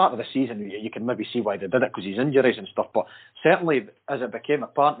the start of the season, you can maybe see why they did it because his injuries and stuff, but certainly as it became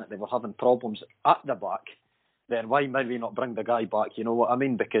apparent that they were having problems at the back, then why maybe not bring the guy back, you know what I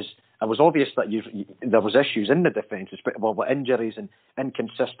mean? Because it was obvious that there was issues in the defence, with injuries and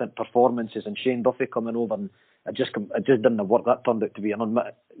inconsistent performances, and Shane Duffy coming over, and it just didn't work. That turned out to be an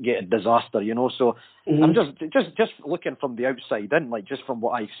unmitigated disaster, you know. So I'm just looking from the outside in, just from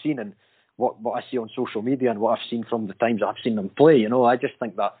what I've seen and what I see on social media and what I've seen from the times that I've seen them play, you know. I just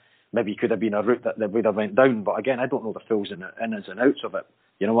think that maybe could have been a route that would have went down, but again, I don't know the fulls and ins and outs of it.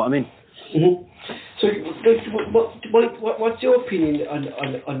 You know what I mean? Mm-hmm. So, what's your opinion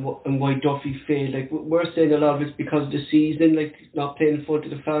on why Duffy failed? Like, we're saying a lot of it's because of the season, like not playing in front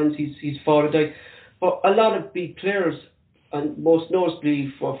of the fans. He's fought or died. But a lot of big players, and most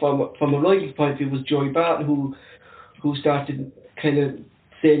notably from a Rifles point of view, was Joey Barton, who started kind of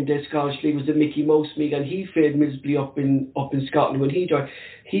saying that Scottish League was the Mickey Mouse League, and he failed miserably up in Scotland when he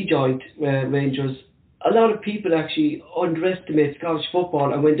joined Rangers. A lot of people actually underestimate Scottish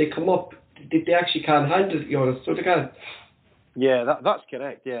football, and when they come up, they actually can't handle it, so they can. Yeah, that's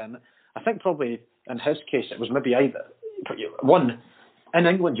correct, yeah. And I think probably in his case it was maybe either one, in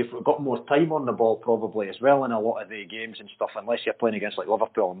England you've got more time on the ball probably as well in a lot of the games and stuff, unless you're playing against like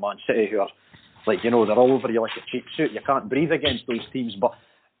Liverpool and Man City, who are like, they're all over you like a cheap suit. You can't breathe against those teams. But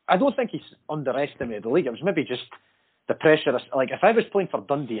I don't think he's underestimated the league. It was maybe just the pressure. Like, if I was playing for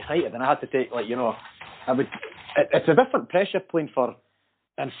Dundee United and I had to take, it's a different pressure playing for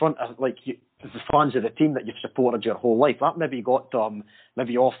in front of the fans of the team that you've supported your whole life. That maybe got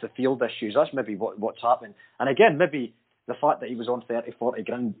maybe off the field issues. That's maybe what's happened. And again, maybe the fact that he was on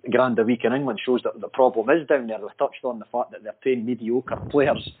 30-40 grand a week in England shows that the problem is down there. We've touched on the fact that they're paying mediocre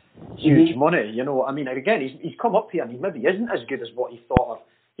players huge money. You know what I mean? Again, he's come up here and he maybe isn't as good as what he thought of.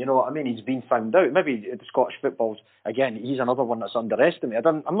 You know what I mean? He's been found out. Maybe the Scottish football's, again, he's another one that's underestimated.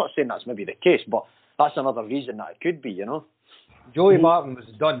 I'm not saying that's maybe the case, but that's another reason that it could be, Joey Barton was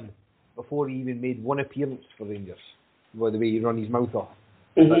done before he even made one appearance for Rangers, by the way he run his mouth off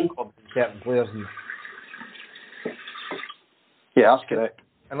about certain players. Yeah, that's correct.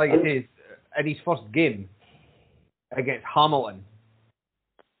 And like I say, in his first game against Hamilton,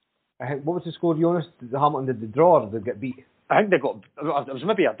 what was the score, Jonas? Did Hamilton did they draw or did they get beat? I think it was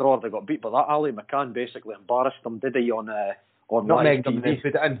maybe a draw. They got beat, but that Ali McCann basically embarrassed them, did he, on live TV? They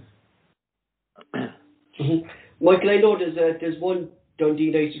put it in. Michael, I know there's one Dundee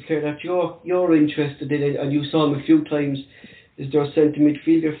United player that you're interested in, and you saw him a few times. Is there a centre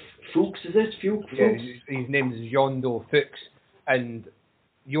midfielder, Fuchs? Is it Fuchs? Yeah, his name is Jondo Fuchs, and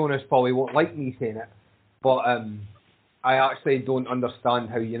Jonas probably won't like me saying it, but I actually don't understand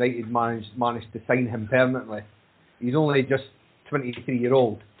how United managed to sign him permanently. He's only just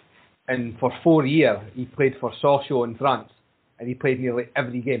 23-year-old, and for 4 years he played for Sochaux in France, and he played nearly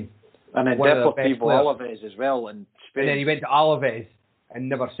every game. And then Deportivo Alaves as well in Spain. And then he went to Alaves and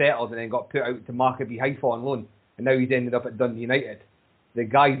never settled, and then got put out to Maccabi Haifa on loan, and now he's ended up at Dundee United. The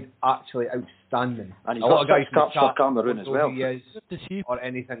guy's actually outstanding. And he's got 6 caps for Cameroon as well. He is, or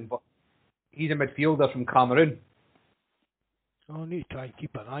anything, but he's a midfielder from Cameroon. I need to try and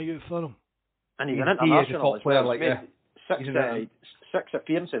keep an eye out for him. And he's an international as well. Player, 6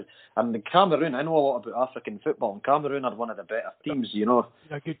 appearances. And the Cameroon, I know a lot about African football, and Cameroon are one of the better teams,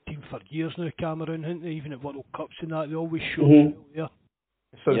 They're a good team for years now, Cameroon, haven't they? Even at World Cups and that, they always show there.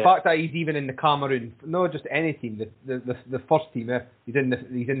 So the fact that he's even in the Cameroon, not just any team, the first team, he's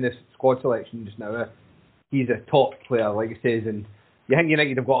in this squad selection just now. He's a top player, like it says, and you think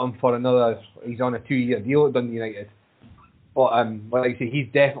United have got him for another. He's on a 2-year deal at Dundee United. But like I say, he's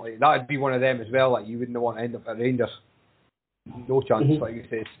definitely, that'd be one of them as well. Like, you wouldn't want to end up at Rangers. No chance, like I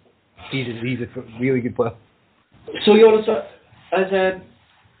say. He's a really good player. So Jonas, as an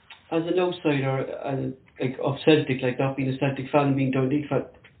outsider of Celtic, like not being a Celtic fan, being Dundee fan,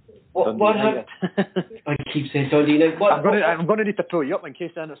 what happened? I keep saying Dundee United. I'm going to need to pull you up in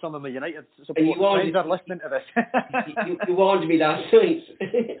case some of my United supporters are listening to this. you warned me last night.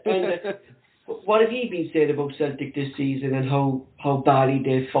 And, what have you been saying about Celtic this season and how badly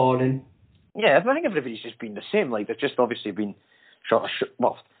they've fallen? Yeah, I think everybody's just been the same. Like, they've just obviously been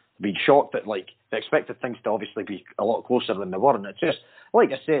been shocked that, like, they expected things to obviously be a lot closer than they were, and it's just,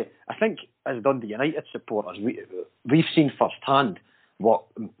 like I say, I think as Dundee United supporters, we've seen firsthand what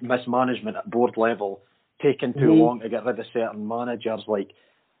mismanagement at board level, taking too long to get rid of certain managers, like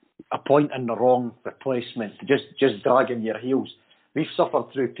appointing the wrong replacement, just dragging your heels. We've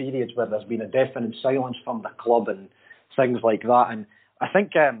suffered through periods where there's been a deafening silence from the club and things like that. And I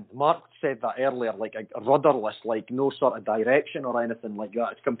think Mark said that earlier, like a rudderless, like no sort of direction or anything like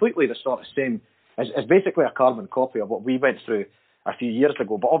that. It's completely the sort of same. It's basically a carbon copy of what we went through a few years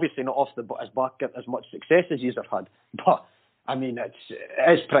ago, but obviously not off the back as much success as you have had. But I mean, it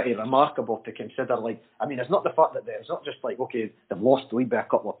is pretty remarkable to consider. Like, I mean, it's not the fact that it's not just like, okay, they've lost the lead by a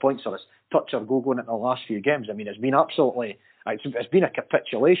couple of points or it's touch or go going into the last few games. I mean, it's been absolutely. It's been a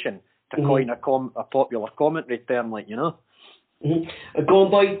capitulation, to coin a popular commentary term, like, Going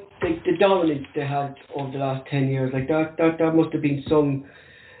by the dominance they had over the last 10 years, like that must have been some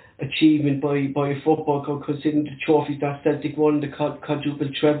achievement by a football club, considering the trophies that Celtic won, the quadruple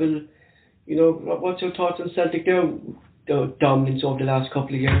treble. What's your thoughts on Celtic now? dominance over the last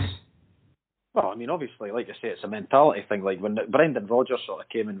couple of years? Well, I mean, obviously, like I say, it's a mentality thing. Like when Brendan Rodgers sort of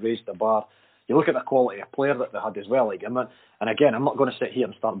came and raised the bar, you look at the quality of player that they had as well. Like, and again, I'm not going to sit here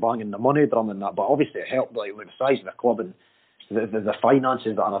and start banging the money drum and that, but obviously it helped, like with the size of the club and the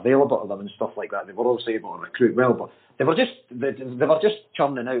finances that are available to them and stuff like that. They were also able to recruit well, but they were just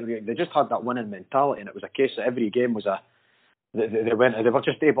churning out. They just had that winning mentality, and it was a case that every game was they were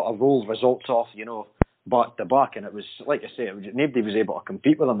just able to roll results off, back to back, and it was, like I say, nobody was able to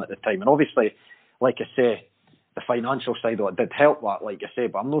compete with them at the time. And obviously, like I say, the financial side of it did help that, like I say,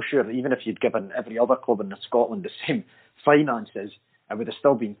 but I'm not sure that even if you'd given every other club in Scotland the same finances, it would have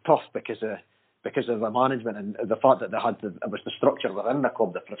still been tough because of the management and the fact that it was the structure within the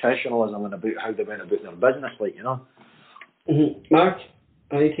club, the professionalism and about how they went about their business, Mark,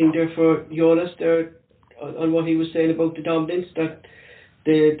 anything there for Jonas there on what he was saying about the dominance, that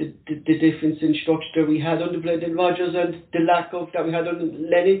the difference in structure we had under Brendan Rodgers and the lack of that we had under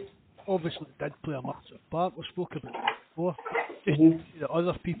Lennon? Obviously, it did play a massive part. We spoke about it before. Just to see that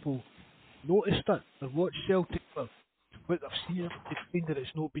other people noticed it. They've watched Celtic for what they've seen. They've seen that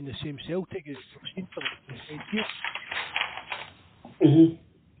it's not been the same Celtic as they've seen for the 5 years.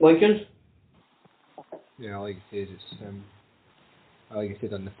 Michael? Yeah, like I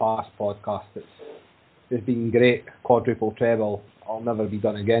said on the past podcast, it's been great. Quadruple treble. I'll never be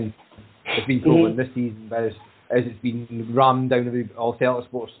done again. It's been proven this season, but as it's been rammed down all Celtic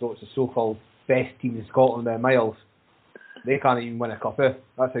sports throats, the so-called best team in Scotland by miles. They can't even win a cup. That's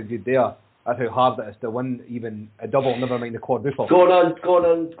how good they are. That's how hard it is to win even a double, never mind the quadruple. Going on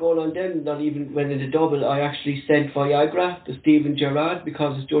then, not even winning the double, I actually sent Viagra to Stephen Gerrard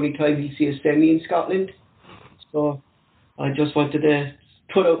because it's the only time he'll see a semi in Scotland. So I just wanted to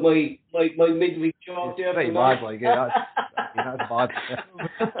put out my midweek job there. Pretty bad, like, that's bad.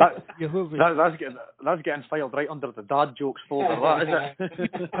 That's getting filed right under the dad jokes folder, that, is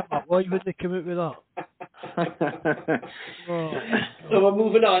it? Why would they come out with that? So we're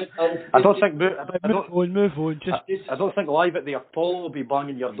moving on. I don't think move on. I don't think Live at the Apollo will be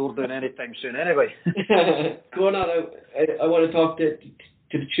banging your door down anytime soon. Anyway, going on. I want to talk to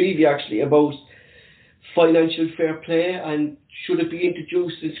the three of you actually about financial fair play, and should it be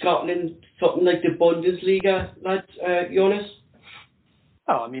introduced in Scotland, something like the Bundesliga, lads, Jonas?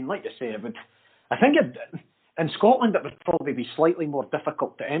 Well, I mean, like you say, I think in Scotland it would probably be slightly more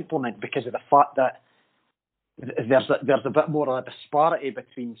difficult to implement because of the fact that there's a bit more of a disparity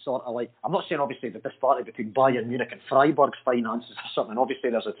between sort of like, I'm not saying obviously the disparity between Bayern Munich and Freiburg's finances or something, obviously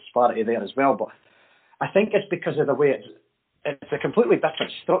there's a disparity there as well, but I think it's because of the way it's a completely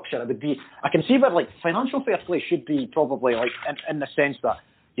different structure. It would be, I can see where like financial fair play should be probably like in the sense that,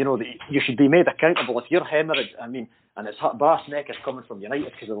 you should be made accountable if you're hemorrhage. I mean, and it's brass neck is coming from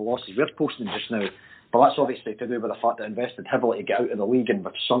United because of the losses we're posting just now. But that's obviously to do with the fact that invested heavily to get out of the league and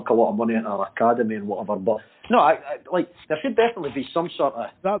we've sunk a lot of money into our academy and whatever. But no, I there should definitely be some sort of...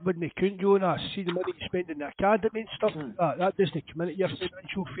 That wouldn't count, Jonas. See the money you spend in the academy and stuff like that. That doesn't come into your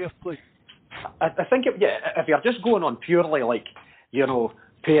financial fair play. I think, if you're just going on purely like,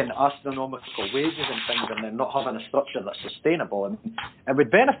 paying astronomical wages and things and then not having a structure that's sustainable, and it would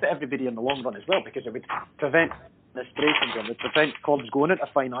benefit everybody in the long run as well because it would prevent administrations and would prevent clubs going into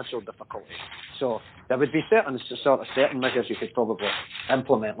financial difficulty. So there would be certain measures you could probably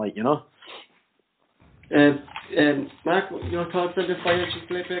implement, like, Mark, your thoughts on the financial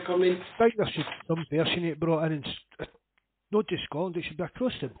fair play coming in? I think there should be some version of it brought in not just Scotland, it should be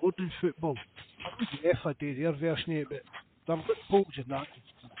across the board in football. I think the FA do their version of it, but there are loopholes in that as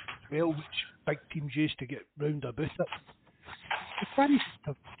well, which big teams used to get round about it. The funny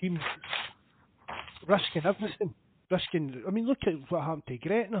have teams risking everything. I mean, look at what happened to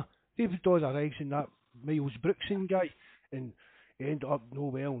Gretna. They've all their eggs in that Miles Brookson guy, and he ended up no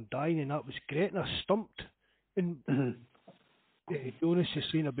well and dying, and that was Gretna stumped. And Jonas is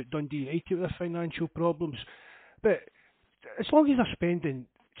saying about Dundee United with their financial problems, but as long as they're spending,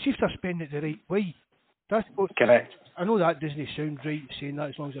 see if they're spending it the right way. That's what, correct. I know that doesn't sound right saying that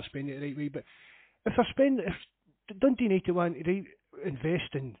as long as they're spending it the right way, but if Dundee United want to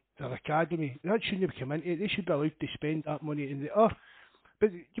invest in their academy, that shouldn't have come into it. They should be allowed to spend that money, and they are.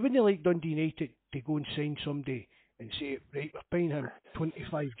 But you wouldn't like Dundee United to go and sign somebody and say, right, we're paying him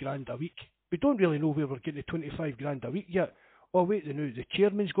 25 grand a week. We don't really know where we're getting the 25 grand a week yet. Oh wait, the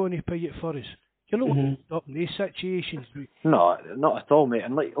chairman's going to pay it for us. You're not up in these situations. No, not at all, mate.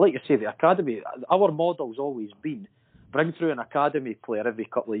 And like you say, the academy, our model's always been bring through an academy player every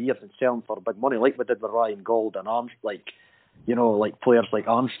couple of years and sell them for big money, like we did with Ryan Gold and like players like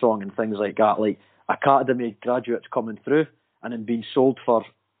Armstrong and things like that, like academy graduates coming through and then being sold for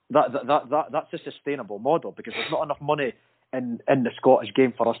that's a sustainable model, because there's not enough money in the Scottish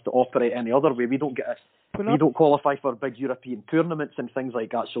game for us to operate any other way. We don't don't qualify for big European tournaments and things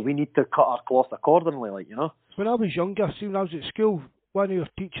like that, so we need to cut our cloth accordingly, like, you know. When I was younger, see, when I was at school, one of our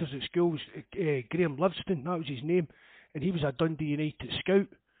teachers at school was Graham Livingston, that was his name, and he was a Dundee United scout.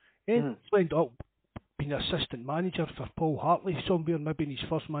 And he ended up being assistant manager for Paul Hartley somewhere, maybe in his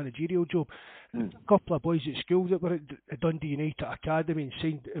first managerial job. A couple of boys at school that were at Dundee United Academy and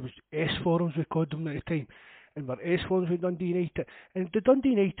signed, it was S forums we called them at the time, and were S forums with Dundee United. And the Dundee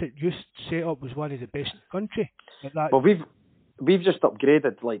United youth setup was one of the best in the country. Well, we've just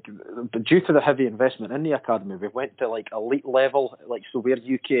upgraded, like, due to the heavy investment in the academy, we've went to like elite level, like, so we're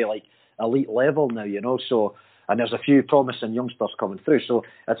UK like elite level now, you know. So, and there's a few promising youngsters coming through. So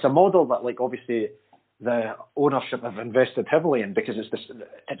it's a model that, like, obviously the ownership have invested heavily in, because it's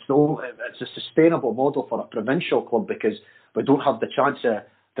a sustainable model for a provincial club, because we don't have the chance of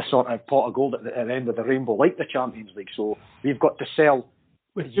the sort of pot of gold at the end of the rainbow like the Champions League. So we've got to sell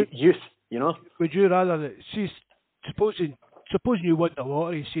youth, you know. Would you rather that, see, supposing you won the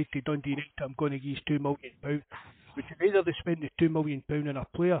lottery and say to Dundee United, I'm going to give you £2 million, would you rather they spend the £2 million on a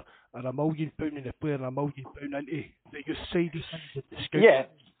player, or £1 million on a player and £1 million into the youth side of things at the scout?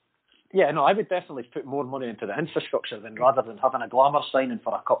 Yeah, no, I would definitely put more money into the infrastructure rather than having a glamour signing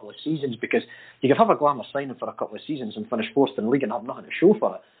for a couple of seasons, because you can have a glamour signing for a couple of seasons and finish fourth in the league and have nothing to show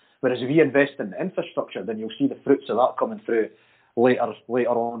for it. Whereas if you invest in the infrastructure, then you'll see the fruits of that coming through later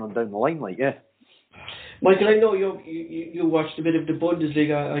on and down the line, like, yeah. Michael, I know you watched a bit of the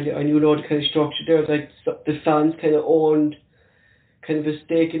Bundesliga, and you know the kind of structure there, like the fans kind of owned kind of a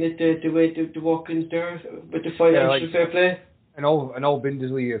stake in it, the way the workings there with the financial fair play. In all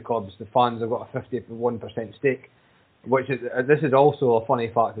Bundesliga clubs, the fans have got a 51% stake, this is also a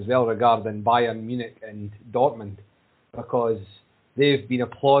funny fact as well regarding Bayern Munich and Dortmund, because they've been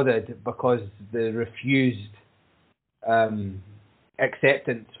applauded because they refused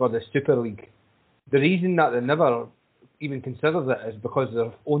acceptance for the Super League. The reason that they never even considered it is because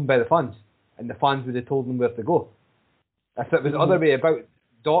they're owned by the fans, and the fans would have told them where to go. If it was the other way about,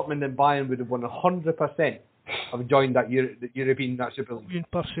 Dortmund and Bayern would have 100% have joined that European Super League.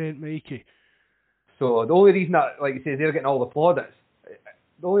 100%, Mikey. So the only reason that, like you say, they're getting all the plaudits,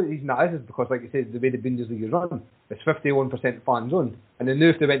 the only reason that is because, like you said, the way the Bundesliga is run, it's 51% fans owned, and they knew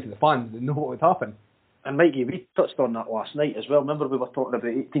if they went to the fans, they know what would happen. And Mikey, we touched on that last night as well. Remember, we were talking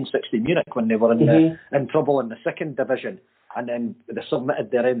about 1860 Munich when they were in trouble in the second division, and then they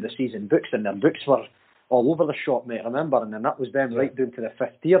submitted their end of season books, and their books were all over the shop, mate. Remember, and then that was them right down to the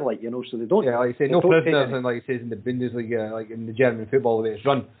fifth tier, like, you know. So they don't. Yeah, like you say, no prisoners, and like it says in the Bundesliga, like in the German football, the way it's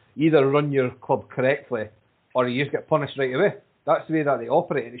run, either run your club correctly, or you just get punished right away. That's the way that they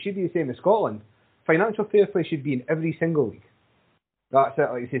operate, and it should be the same in Scotland. Financial fair play should be in every single league. That's it,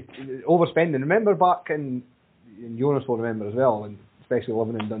 like you say, overspending. Remember back and Jonas will remember as well, and especially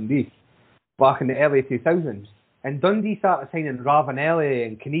living in Dundee, back in the early 2000s, and Dundee started signing Ravanelli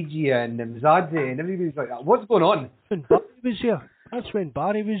and Kanigia and Mzadze, and everybody was like, what's going on? When Barry was here. That's when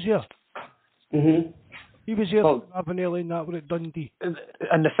Barry was here. He was here for Ravanelli and that were at Dundee. And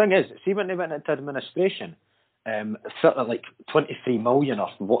the thing is, see, when they went into administration, sort of like 23 million or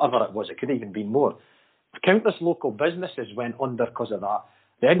whatever it was, it could have even been more. Countless local businesses went under because of that.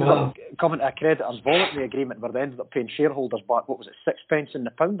 They ended up coming to a creditors' voluntary agreement where they ended up paying shareholders back, what was it, 6 pence in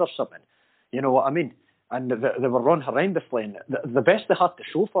the pound or something? You know what I mean? And they were run horrendously. And the best they had to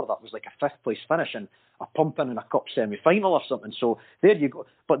show for that was like a fifth place finish and a pumping in a cup semi-final or something. So there you go.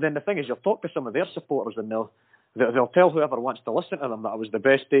 But then the thing is, you'll talk to some of their supporters and they'll tell whoever wants to listen to them that it was the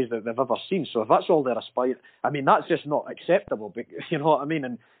best days that they've ever seen. So if that's all they're aspiring, I mean, that's just not acceptable. You know what I mean?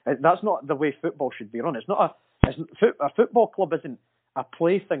 And that's not the way football should be run. It's not a football club isn't a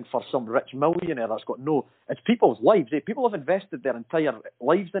plaything for some rich millionaire that's got no. It's people's lives. People have invested their entire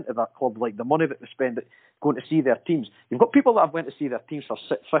lives into that club, like the money that they spend going to see their teams. You've got people that have went to see their teams for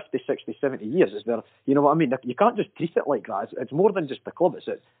 50, 60, 70 years. You know what I mean? You can't just treat it like that. It's more than just the club.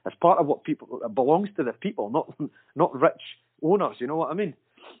 It's part of what people. It belongs to the people, not rich owners. You know what I mean?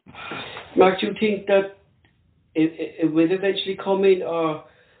 Mark, do you think that it will eventually come in, or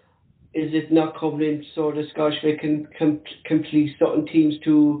is it not coming in so the Scottish League can please certain teams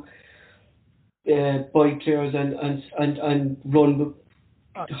to buy players and run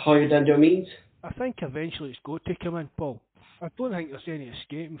higher than their means? I think eventually it's got to come in, Paul. I don't think there's any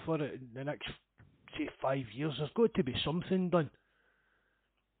escaping for it in the next, say, 5 years. There's got to be something done.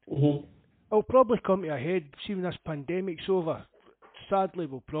 It'll probably come to a head, see when this pandemic's over. Sadly,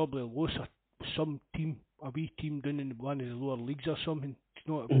 we'll probably lose some team, a wee team down in one of the lower leagues or something. It's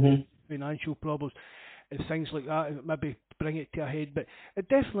not financial problems. and things like that, and maybe bring it to a head. But it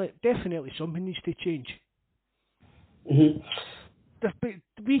definitely something needs to change.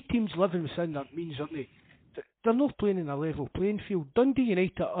 We teams living within their means, aren't they? They're not playing in a level playing field. Dundee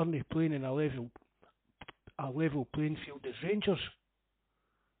United aren't playing in a level playing field as Rangers.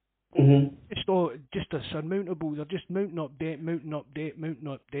 It's not just a surmountable. They're just mounting up debt, and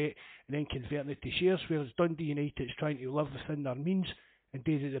then converting it to shares. Whereas Dundee United's trying to live within their means and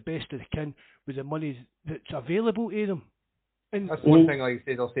do the best they can with the money that's available to them. And that's one thing, like you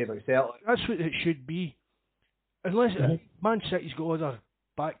said, I'll say about Celtic. That's what it should be. Unless Man City's got other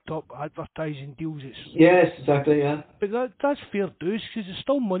backed-up advertising deals. Yes, exactly, yeah. But that's fair dues, because there's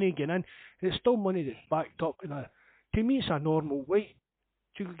still money getting in, and it's still money that's backed up. To me, it's a normal way.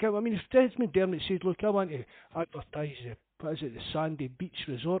 Do you get what I mean? If Desmond Dermott says, look, I want to advertise the Sandy Beach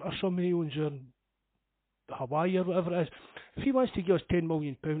Resort or something he owns in Hawaii or whatever it is, if he wants to give us £10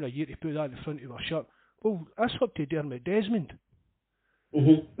 million a year to put that in front of our shirt, well, that's up to Dermot Desmond.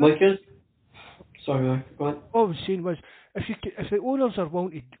 Michael? Sorry, Mark, go on. All I was saying was, if the owners are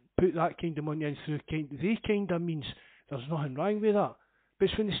wanting to put that kind of money in through they kind of means, there's nothing wrong with that. But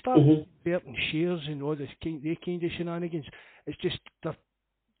it's when they start converting shares and all this kind of shenanigans, it's just they're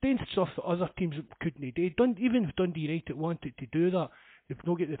doing stuff that other teams couldn't do. Even if Dundee United wanted to do that, they've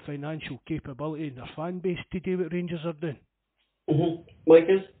not got the financial capability in their fan base to do what Rangers are doing.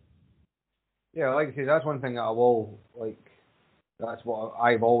 Michael? Yeah, like I say, that's one thing that I will, like, that's what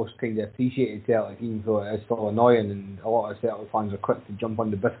I've always kind of appreciated Celtic, even though it is still annoying and a lot of Celtic fans are quick to jump on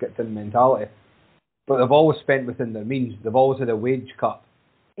the biscuit tin mentality. But they've always spent within their means. They've always had a wage cut.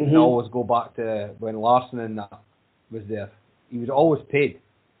 They always go back to when Larsson and that was there. He was always paid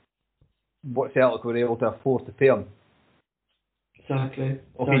what Celtic were able to afford to pay him. Exactly.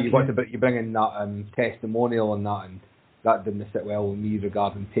 Okay, you bring in that testimonial and that didn't sit well with me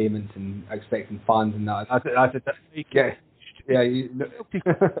regarding payments and expecting fans and that. They done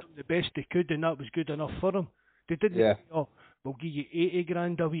the best they could, and that was good enough for them. They didn't say, we'll give you 80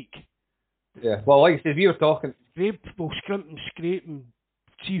 grand a week. Yeah, well, like I said, we were talking. We'll scrimp and scrape and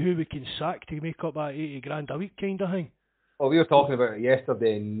see who we can sack to make up that 80 grand a week kind of thing. Well, we were talking about it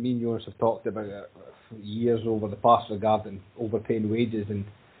yesterday, and me and Jonas have talked about it for years over the past regarding overpaying wages, and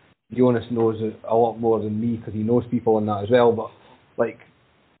Jonas knows a lot more than me because he knows people in that as well. But, like,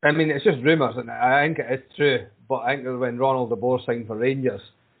 I mean, it's just rumours, and I think it is true. But I think that when Ronald de Boer signed for Rangers,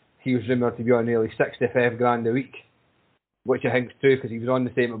 he was rumoured to be on nearly 65 grand a week, which I think is true because he was on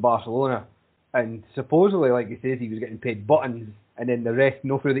the same at Barcelona. And supposedly, like he says, he was getting paid buttons and then the rest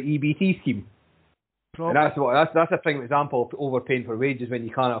through the EBT scheme. And that's a prime example of overpaying for wages when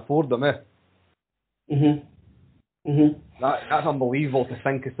you can't afford them, That's unbelievable to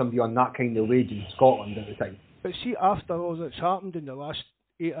think of somebody on that kind of wage in Scotland at the time. But see, after all that's happened in the last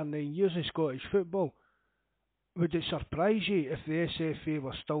 8 or 9 years of Scottish football, would it surprise you if the SFA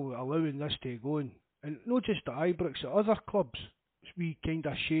were still allowing this to go on? And not just at Ibrox, at other clubs, we kind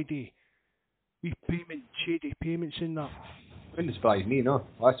of shady payments in that. Wouldn't surprise me, no.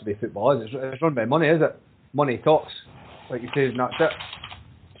 Well, that's the way football is. It's run by money, is it? Money talks, like you say, and that's it.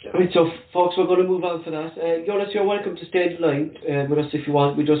 Right, so folks, we're going to move on for that. Jonas, you're welcome to stay in line with us if you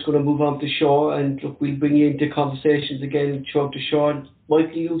want. We're just going to move on to the show, and look, we'll bring you into conversations again throughout the show. And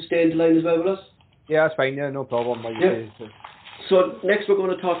Michael, you stay in the line as well with us? Yeah, that's fine, no problem. So next we're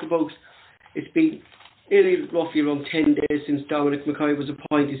going to talk about, it's been nearly roughly around 10 days since Dominic McKay was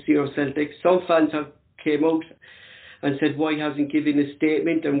appointed CEO of Celtic. Some fans have came out and said why he hasn't given a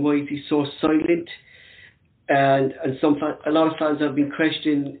statement and why is he so silent. And a lot of fans have been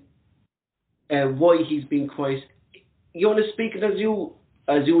questioning why he's been quiet. Jonas, speaking as you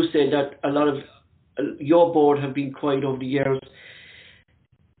said that a lot of your board have been quiet over the years.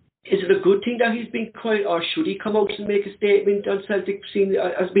 Is it a good thing that he's been quiet, or should he come out and make a statement on Celtic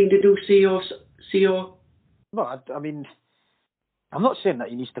as being the new CEO? No, I mean, I'm not saying that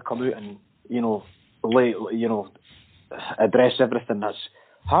he needs to come out and address everything that's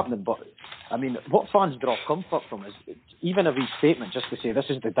happening, but I mean, what fans draw comfort from is even a wee statement just to say this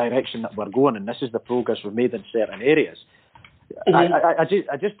is the direction that we're going and this is the progress we've made in certain areas. I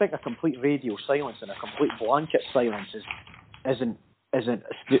just think a complete radio silence and a complete blanket silence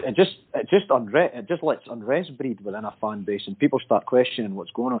it just lets unrest breed within a fan base and people start questioning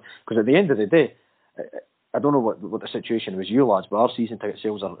what's going on, because at the end of the day, I don't know what the situation was you lads, but our season tickets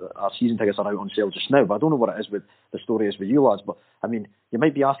are out on sale just now. But I don't know what it is with the story is with you lads. But I mean, you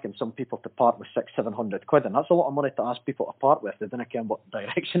might be asking some people to part with £600-700, and that's a lot of money to ask people to part with. They don't care what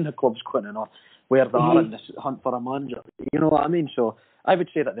direction the club's going in or where they are in this hunt for a manager. You know what I mean? So I would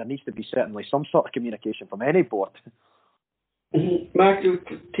say that there needs to be certainly some sort of communication from any board. Mark, do you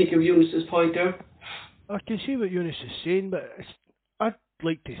think of Eunice's point there? I can see what Eunice is saying, but I'd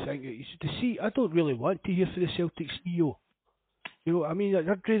like to think I don't really want to hear from the Celtic CEO. You know what I mean? I'd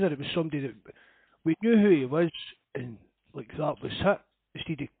rather it was somebody that we knew who he was and like that was it.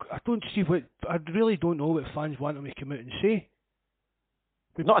 Instead of, I really don't know what fans want him to come out and say.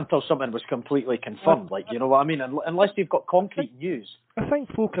 Not until something was completely confirmed, you know what I mean? Unless you've got concrete news. I think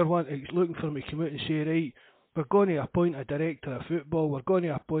folk are looking for him to come out and say, right, we're going to appoint a director of football, we're going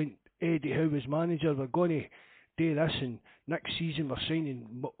to appoint Eddie Howe as manager, we're going to do this, and next season we're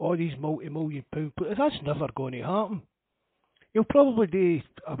signing all these multi-million pound players. That's never going to happen. He'll probably do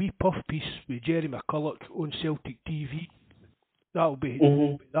a wee puff piece with Jerry McCulloch on Celtic TV. That'll be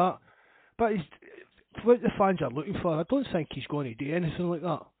that. But what the fans are looking for, I don't think he's going to do anything like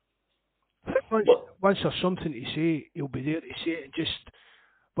that. I think once there's something to say, he'll be there to say it. Just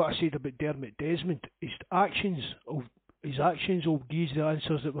what I said about Dermot Desmond, his actions will give you the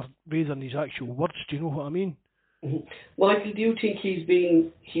answers that were rather than his actual words. Do you know what I mean? Michael, do you think he's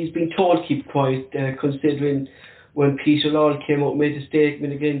been told to keep quiet, considering when Peter Lawler came out and made a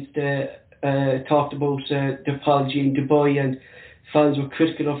statement against, talked about the apology in Dubai, and fans were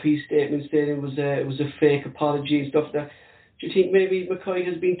critical of his statement, saying it was a fake apology and stuff like that. Do you think maybe McKay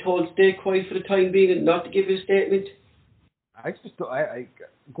has been told to stay quiet for the time being and not to give a statement?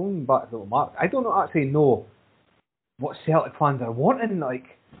 Going back to Mark, I don't actually know what Celtic fans are wanting.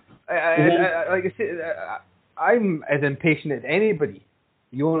 Like I said, I'm as impatient as anybody.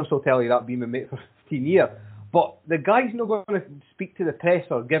 Jonas will tell you that, being my mate for 15 years. But the guy's not going to speak to the press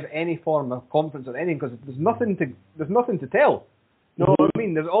or give any form of conference or anything because there's nothing to tell. You know what I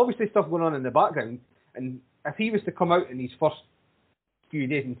mean? There's obviously stuff going on in the background, and if he was to come out in his first few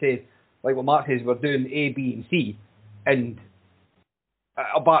days and say, like what Mark says, we're doing A, B, and C, and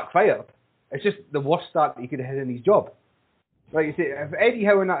it'll backfire, it's just the worst start that he could have had in his job. Like you say, if Eddie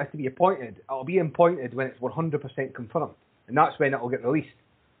Howe and that is to be appointed, it'll be appointed when it's 100% confirmed, and that's when it'll get released.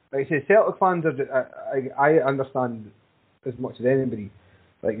 Like I say, Celtic fans I understand as much as anybody,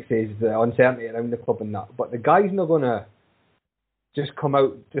 like you say, the uncertainty around the club and that, but the guy's not going to just come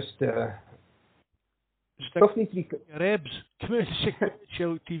out, stuff needs to be... Your ebs. Come out and sing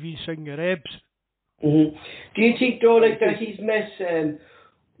Celtic TV, sing your ebs. Do you think, though, like that he's met,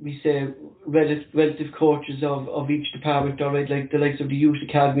 we say, relative coaches of each department, alright, like the likes of the youth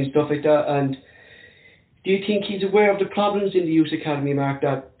academy and stuff like that, and do you think he's aware of the problems in the youth academy, Mark,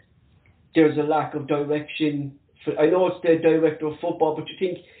 that there's a lack of direction? I know it's the director of football, but do you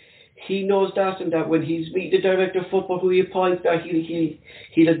think he knows that, and that when he's meeting the director of football who he appoints, that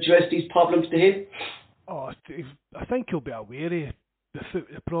he'll address these problems to him? Oh, I think he'll be aware of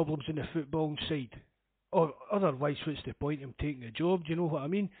the problems in the football side. Or otherwise, what's the point of him taking a job? Do you know what I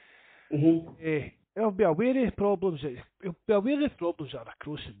mean? He'll be aware of problems. He'll be aware of problems that are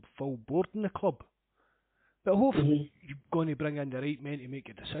across the full board in the club. But hopefully, you're going to bring in the right men to make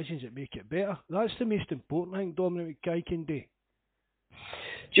the decisions that make it better. That's the most important thing Dominic McKay can do.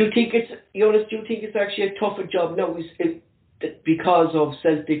 Do you think it's actually a tougher job now because of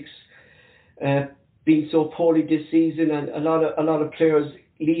Celtic's being so poorly this season and a lot of players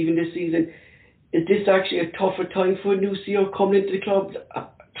leaving this season? Is this actually a tougher time for a new CEO coming into the club,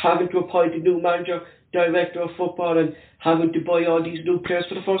 having to appoint a new manager, director of football, and having to buy all these new players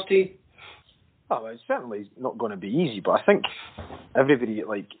for the first team? Oh, it's certainly not going to be easy, but I think everybody,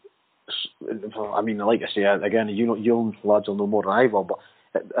 like I say, again, you lads will know more than I will, but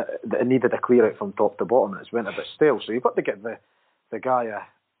it needed a clear out from top to bottom, and it's went a bit stale. So you've got to give the guy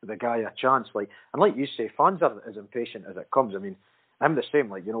a chance, and like you say, fans are as impatient as it comes. I mean, I'm the same.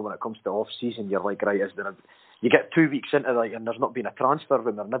 When it comes to off season, you're like, right, you get 2 weeks into and there's not been a transfer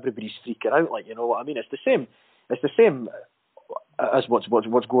rumor, and everybody's freaking out. You know what I mean? It's the same as what's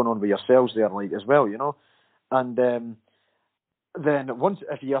going on with yourselves there, as well. You know, and then once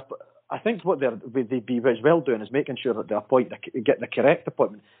I think what they'd be as well doing is making sure that they get the correct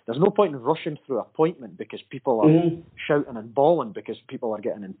appointment. There's no point in rushing through appointment because people are shouting and bawling because people are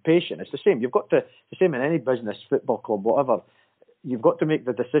getting impatient. It's the same. You've got to, the same in any business, football club, whatever. You've got to make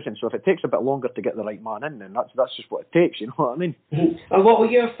the decision. So if it takes a bit longer to get the right man in, then that's just what it takes. You know what I mean? And what were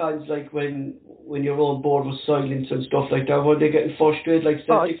your fans like when your own board was silent and stuff like that? Were they getting frustrated, like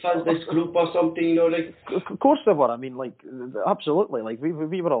Celtic fans, this group or something? You know, Of course they were. I mean, absolutely.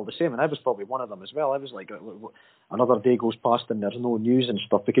 We were all the same, and I was probably one of them as well. I was like, another day goes past and there's no news and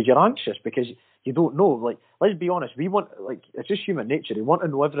stuff because you're anxious because you don't know. Let's be honest. We want it's just human nature. We want to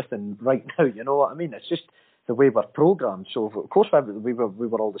know everything right now. You know what I mean? It's just the way we're programmed. So of course we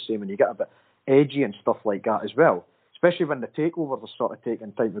were all the same, and you get a bit edgy and stuff like that as well. Especially when the takeover was sort of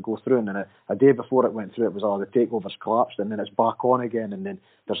taking time to go through, and then a day before it went through, it was the takeover's collapsed, and then it's back on again, and then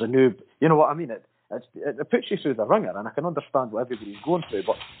there's a new. You know what I mean? it puts you through the ringer, and I can understand what everybody's going through,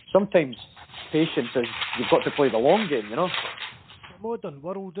 but sometimes patience is, you've got to play the long game, you know. The modern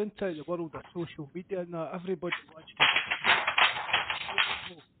world, isn't it? The world of social media and that, everybody wants to...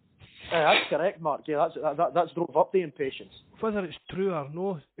 That's correct, Mark. Yeah, that's drove up the impatience. Whether it's true or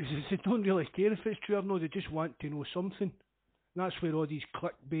no, they don't really care if it's true or no. They just want to know something. And that's where all these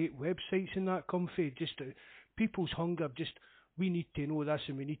clickbait websites and that come from. Just people's hunger. Just we need to know this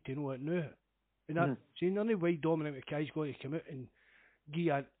and we need to know it now. And that saying the only way Dominic McKay's going to come out and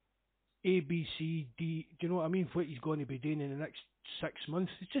give an A, B, C, D. Do you know what I mean? What he's going to be doing in the next 6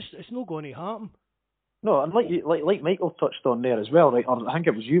 months. It's not going to happen. No, and like Michael touched on there as well, right? Or I think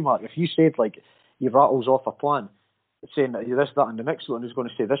it was you, Mark. If you said like he rattles off a plan, saying that this, that, and the next one is going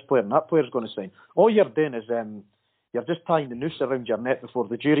to say this player and that player is going to sign. All you're doing is you're just tying the noose around your neck before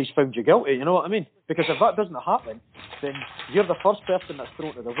the jury's found you guilty. You know what I mean? Because if that doesn't happen, then you're the first person that's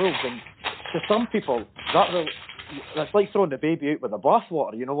thrown to the wolves. And to some people, that's like throwing the baby out with the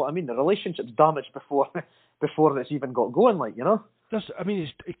bathwater. You know what I mean? The relationship's damaged before it's even got going. Like, you know.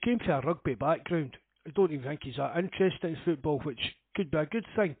 It came to a rugby background. I don't even think he's that interested in football, which could be a good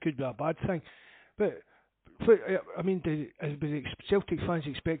thing, could be a bad thing. But the Celtic fans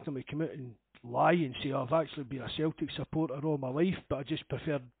expect him to come out and lie and say, I've actually been a Celtic supporter all my life, but I just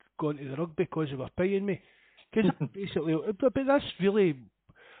preferred going to the rugby because they were paying me. Because basically, but that's really,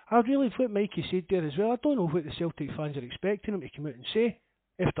 what Mikey said there as well. I don't know what the Celtic fans are expecting him to come out and say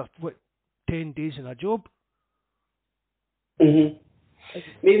after 10 days in a job. Mm-hmm.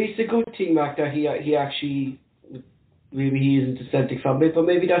 Maybe it's a good thing, Mark, that he actually, maybe he isn't a Celtic fan, but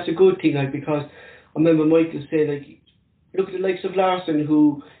maybe that's a good thing, like, because I remember Michael saying, like, look at the likes of Larson,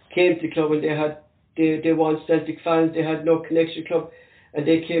 who came to the club and they weren't Celtic fans, they had no connection to the club, and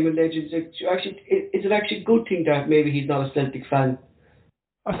they came in legends. Actually, it's an actually good thing that maybe he's not a Celtic fan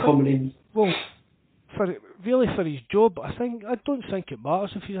coming in. Well, for his job, I don't think it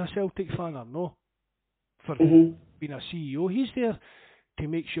matters if he's a Celtic fan or no. For being a CEO, he's there to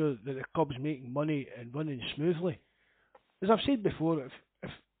make sure that the club's making money and running smoothly. As I've said before,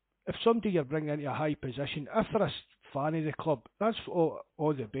 if somebody you're bringing into a high position, if they're a fan of the club, that's all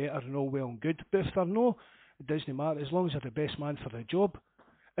the better and all well and good. But if they're no, it doesn't matter, as long as they're the best man for the job.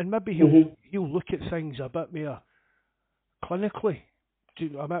 And maybe he'll look at things a bit more clinically. I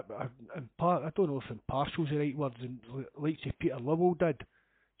don't know if impartial is the right word, like say Peter Lowell did. Do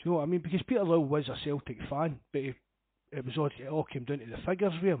you know what I mean? Because Peter Lowell was a Celtic fan, but it all came down to the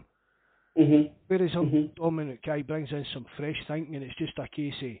figures with him. Whereas Dominic McKay brings in some fresh thinking, and it's just a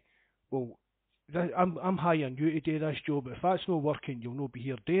case of, well, I'm hiring you to do this job. If that's not working, you'll not be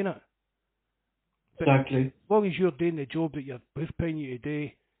here doing it. But exactly. As long as you're doing the job that we're paying you to do,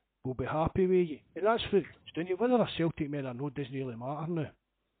 we'll be happy with you. And that's what, whether a Celtic man or no doesn't really matter now.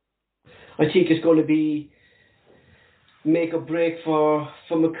 I think it's going to be make a break for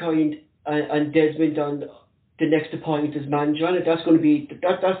McKay and Desmond on the next appointment as manager, and that's going to be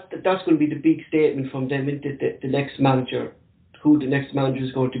the big statement from them. The next manager, who the next manager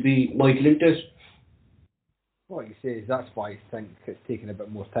is going to be, Michael Inter. What you say is that's why I think it's taking a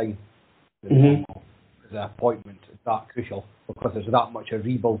bit more time. The appointment is that crucial because there's that much a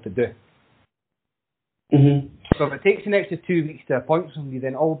rebuild to do. So if it takes an extra 2 weeks to appoint somebody,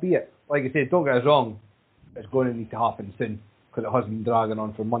 then albeit, like I said, don't get us wrong, it's going to need to happen soon because it has been dragging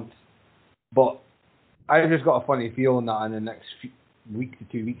on for months. But I've just got a funny feeling that in the next week to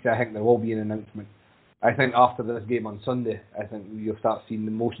 2 weeks, I think there will be an announcement. I think after this game on Sunday, I think you'll start seeing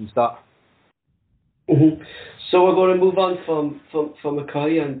the motion start. So we're going to move on from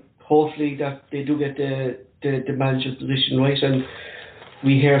McKay, and hopefully that they do get the manager's position right, and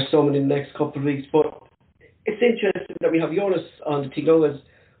we hear someone in the next couple of weeks. But it's interesting that we have Jonas on the thing now as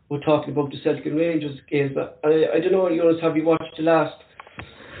we're talking about the Celtic and Rangers games. But I don't know, Jonas, have you watched the last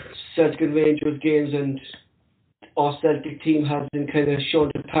Celtic and Rangers games? And our Celtic team has been kind of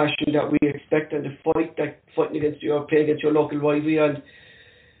shown the passion that we expect and the fight, that fighting against your playing against your local rivalry. And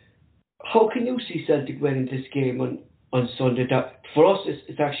how can you see Celtic winning this game on Sunday? That for us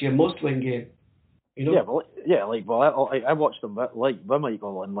it's actually a must-win game. You know? I watched them with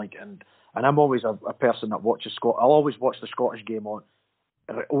Michael and I'm always a person that watches I'll always watch the Scottish game on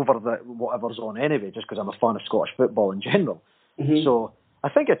over the whatever's on anyway, just because I'm a fan of Scottish football in general. So I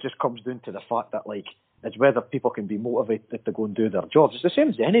think it just comes down to the fact that it's whether people can be motivated to go and do their jobs. It's the same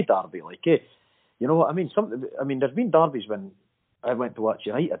as any derby, you know what I mean? There's been derbies when I went to watch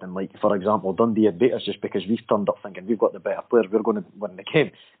United and, for example, Dundee had beat us just because we've turned up thinking we've got the better players, we're going to win the game.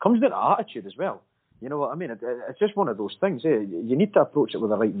 It comes down to attitude as well. You know what I mean? It's just one of those things. You need to approach it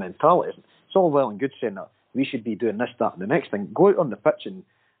with the right mentality. It's all well and good saying that we should be doing this, that and the next thing. Go out on the pitch and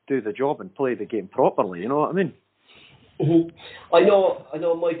do the job and play the game properly. You know what I mean? Mm-hmm. I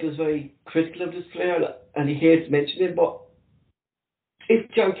know Michael's very critical of this player and he hates mentioning it, but if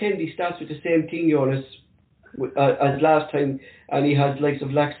John Kennedy starts with the same team, Jonas, as last time, and he has likes of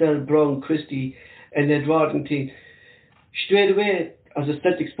Laxell, Brown, Christie, and Ed Rodden team, straight away, as a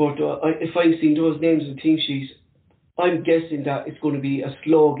Celtic supporter, if I'm seeing those names in team sheets, I'm guessing that it's going to be a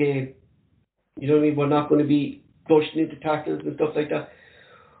slow game. You know what I mean? We're not going to be pushing into tackles and stuff like that.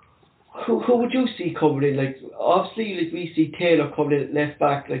 Who would you see coming in? Like, obviously, like we see Taylor coming in at left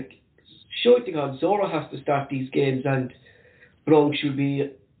back. Like, sure, to God, Zora has to start these games, and Brown should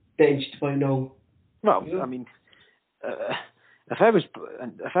be benched by now. Well, you know? I mean, I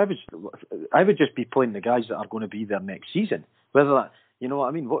would just be playing the guys that are going to be there next season. Whether that, you know what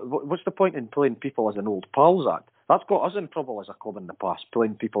I mean? What's the point in playing people as an old pals act? That's got us in trouble as a club in the past,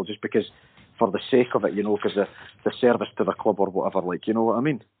 playing people just because, for the sake of it, you know, because the service to the club or whatever. Like, you know what I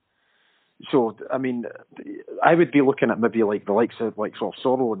mean? So, I mean, I would be looking at maybe like the likes of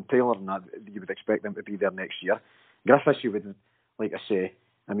Sorrow and Taylor and that. You would expect them to be there next year. Griffiths, you would, like I say,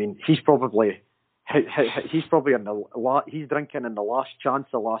 I mean, he's probably in the he's drinking in the last chance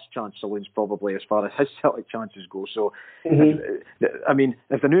saloons probably as far as his Celtic chances go. So, I mean,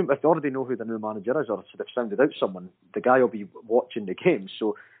 if they already know who the new manager is, or they've sounded out someone, the guy will be watching the game,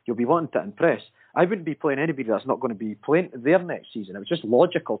 so you'll be wanting to impress. I wouldn't be playing anybody that's not going to be playing there next season. It was just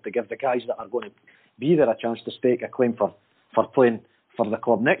logical to give the guys that are going to be there a chance to stake a claim for playing for the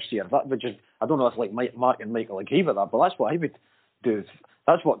club next year. That would just, I don't know if like Mark and Michael agree with that, but that's what I would do.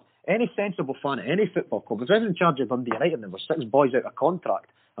 That's what any sensible fan at any football club, if I was in charge of Dundee United and there were 6 boys out of contract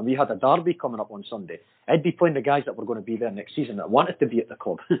and we had a derby coming up on Sunday, I'd be playing the guys that were going to be there next season that wanted to be at the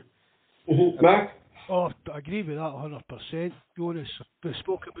club. Mark? Oh, I agree with that 100%. Jonas, we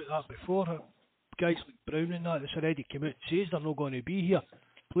spoke about that before. Guys like Brown and that's already come out and says they're not going to be here.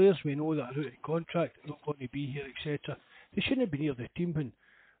 Players we know that are out of contract, not going to be here, etc. They shouldn't have been near the team when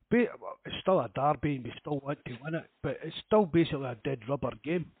it's still a derby and we still want to win it, but it's still basically a dead rubber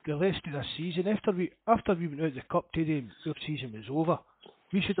game. The rest of this season, after we went out of the cup today, our season was over.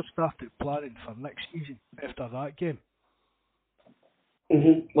 We should have started planning for next season after that game.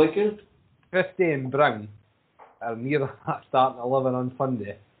 Michael? Christie and Brown are near that starting 11 on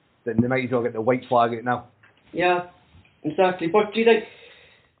Sunday, then they might as well get the white flag out now. Yeah, exactly. But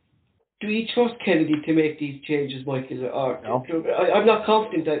do you trust Kennedy to make these changes, Michael? Or no. I'm not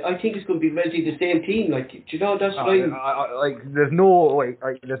confident. I think it's going to be relatively the same team. Like, do you know, that's right. There's no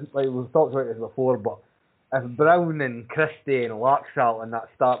we've talked about this before, but if Brown and Christie and Laxalt and that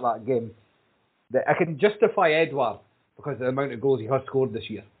start that game, I can justify Edouard because of the amount of goals he has scored this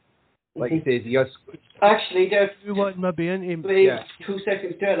year. Like he says, he has. Actually, there's maybe in him. 2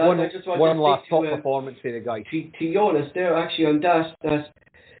 seconds there, lad. I just want one to last top to, performance for the guy. To Jonas there, actually, on that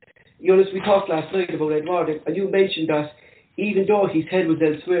Jonas, we talked last night about Edouard, and you mentioned that even though his head was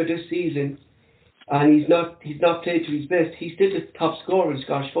elsewhere this season, and he's not played to his best, he's still the top scorer in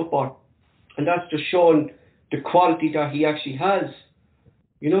Scottish football, and that's just showing the quality that he actually has.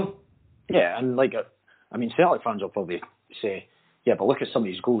 You know? Yeah, and Celtic fans will probably say, yeah, but look at some of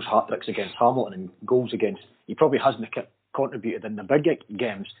his goals, hat-tricks against Hamilton and goals against... He probably hasn't contributed in the big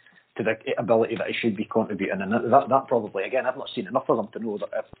games to the ability that he should be contributing. And that probably, again, I've not seen enough of them to know that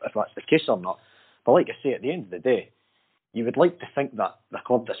if that's the case or not. But like I say, at the end of the day, you would like to think that the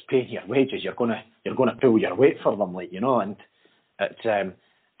club that's paying your wages, you're going to pull your weight for them, like, you know. And it's,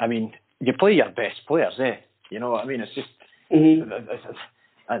 I mean, you play your best players, You know what I mean? It's just...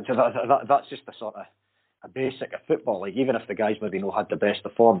 And so that's just a sort of a basic of football. Like, even if the guy's maybe not had the best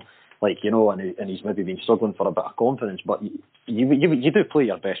of form, like, you know, and he's maybe been struggling for a bit of confidence, but you do play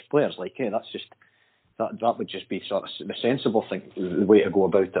your best players. Like, that's just that would just be sort of the sensible thing, the way to go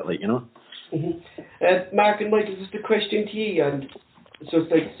about it. Like, you know. Mark and Michael, just a question to you, and so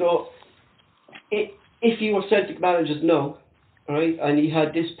it's like, if you were Celtic managers now, all right, and you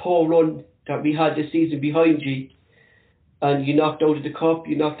had this poor run that we had this season behind you, and you knocked out of the cup,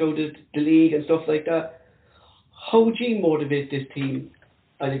 you knocked out of the league and stuff like that, how would you motivate this team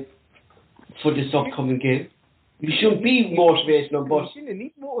for this upcoming game? You shouldn't be motivational, but... You shouldn't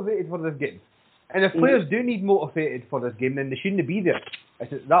need motivated for this game. And if players do need motivated for this game, then they shouldn't be there.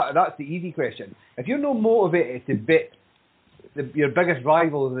 That's the easy question. If you're not motivated to beat your biggest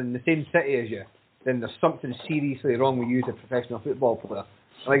rivals in the same city as you, then there's something seriously wrong with you as a professional football player.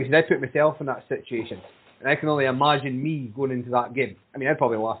 Like I said, I put myself in that situation, and I can only imagine me going into that game. I mean, I'd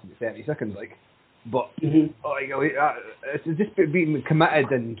probably last about 30 seconds, but it's just being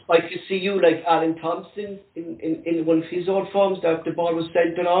committed. And I could see you like Alan Thompson in one of his old forms, that the ball was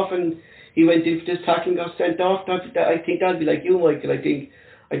sent off and he went in for this tackle and got sent off. I think that'd be like you, Michael. I think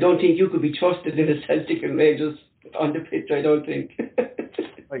I don't think you could be trusted in a Celtic and Rangers on the pitch. I don't think.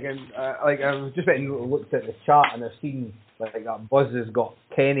 I was just went and looked at the chat and I've seen that Bawz has got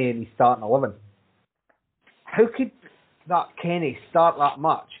Kenny in his starting 11. How could that Kenny start that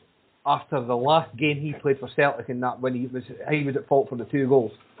match after the last game he played for Celtic and that when he was at fault for the 2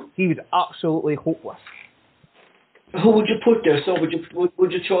 goals? He was absolutely hopeless. Who would you put there? So would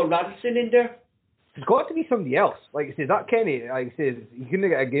you throw Radisson in there? There's got to be somebody else. Like I said, that Kenny, like I said, he couldn't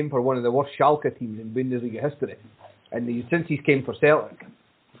get a game for one of the worst Schalke teams in Bundesliga history. And since he's came for Celtic,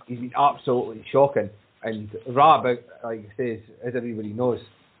 he's been absolutely shocking. And Rab, like I say, as everybody knows,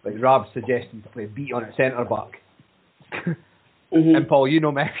 like Rab's suggesting to play Beaton at centre back. And Paul, you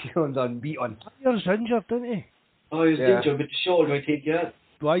know my feelings on Beaton. He was injured, didn't he? Oh, he was injured with the shoulder, I think, yeah.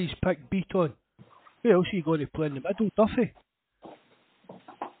 Why he's picked Beaton? Who else are you going to play in the middle? Duffy?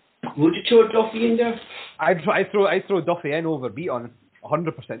 Would you throw Duffy in there? I'd throw Duffy in over Beaton,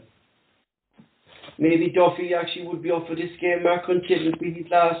 100%. Maybe Duffy actually would be up for this game, Mark, until it would be his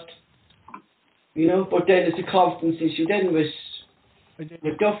last. You know, but then it's a confidence issue then with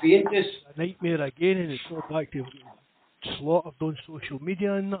Duffy in this. A nightmare again, and it's all back to slaughtered on social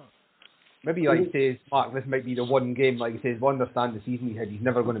media and that. Maybe, like he says, Mark, this might be the one game, like he says, we understand the season he's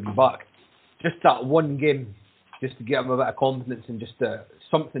never going to be back. Just that one game, just to get him a bit of confidence and just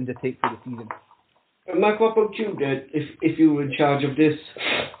something to take for the season. Mark, what about you then? If you were in charge of this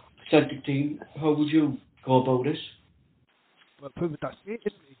Celtic team, how would you go about it? Well, put that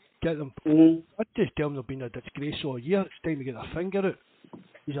get them. I'd just tell them they've been a disgrace all year. It's time to get their finger out.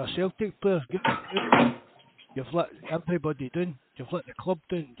 He's a Celtic player. You've let everybody down. You've let the club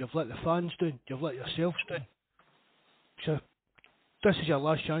down. You've let the fans down. You've let yourselves down. So this is your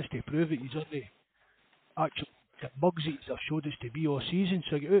last chance to prove it. You're not the actual bugs that you've showed us to be all season.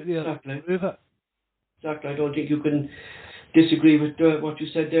 So get out there and prove it. Exactly. I don't think you can disagree with what you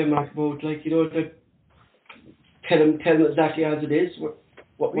said there, Mark, about, like, you know, tell them exactly as it is.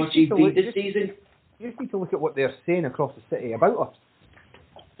 What you've been this season. You just need to look at what they're saying across the city about us.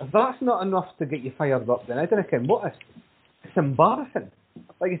 If that's not enough to get you fired up, then I don't know what is. It's embarrassing.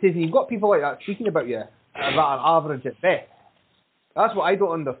 Like I said, you've got people like that speaking about you that are average at best. That's what I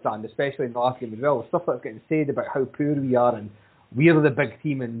don't understand, especially in the last game as well. The stuff that's getting said about how poor we are and we're the big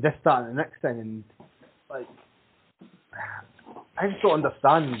team and this, that, and the next thing. And like, I just don't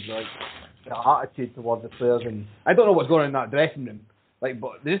understand like the attitude towards the players. And I don't know what's going on in that dressing room. Like,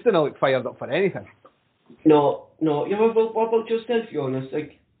 but they just don't look fired up for anything. No. Yeah, what about yourself, Jonas?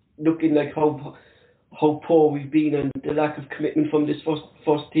 Like, looking like how poor we've been and the lack of commitment from this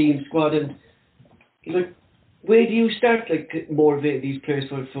first team squad, and like, where do you start like motivate these players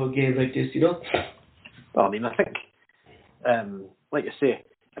for a game like this? You know. Well, I mean, I think, like you say,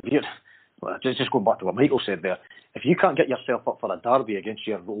 just going back to what Michael said there, if you can't get yourself up for a derby against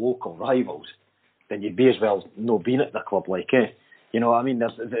your local rivals, then you'd be as well not being at the club, like, you know what I mean?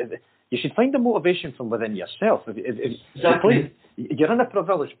 You should find the motivation from within yourself. Exactly. You're in a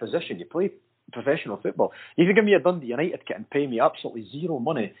privileged position. You play professional football. If you give me a Dundee United kit and pay me absolutely zero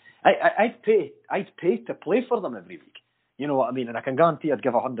money, I'd pay to play for them every week. You know what I mean? And I can guarantee I'd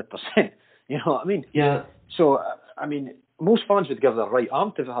give 100%. You know what I mean? Yeah. So, I mean, most fans would give their right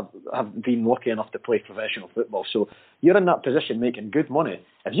arm to have been lucky enough to play professional football. So you're in that position making good money.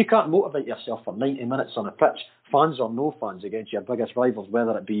 If you can't motivate yourself for 90 minutes on a pitch, fans or no fans, against your biggest rivals,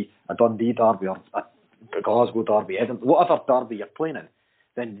 whether it be a Dundee derby or a Glasgow derby, Edinburgh, whatever derby you're playing in,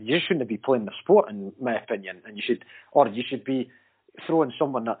 then you shouldn't be playing the sport, in my opinion. And you should be throwing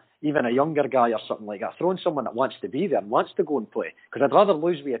someone that, even a younger guy or something like that, throwing someone that wants to be there and wants to go and play. Because I'd rather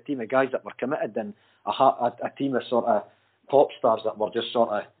lose with a team of guys that were committed than a team of sort of pop stars that were just sort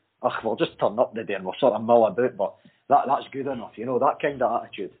of, we'll just turn up the day and we'll sort of mull about, but that's good enough, you know, that kind of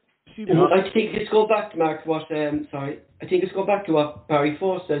attitude. I think it's go back to Mark. I think it's go back to what Barry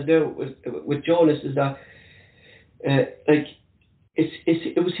Force says there with Jonas, is that like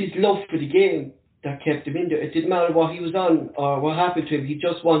it was his love for the game that kept him in there. It didn't matter what he was on or what happened to him. He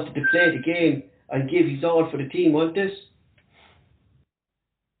just wanted to play the game and give his all for the team. Wasn't this?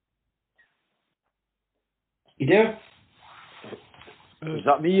 You there? Is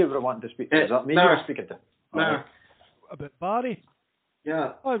that me you were wanting to speak? Is that me you were speaking to? Mark. About Barry?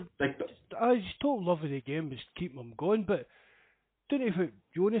 Yeah. I just total love of the game was keeping him going, but don't know what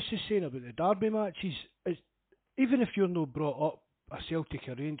Jonas is saying about the derby matches. Even if you're not brought up a Celtic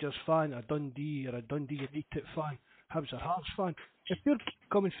or Rangers fan, a Dundee or a Dundee United fan, Hibs or Hearts fan, if you're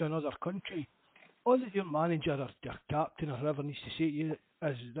coming from another country, all that your manager or your captain or whoever needs to say to you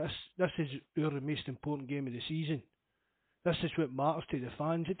is this is our most important game of the season. This is what matters to the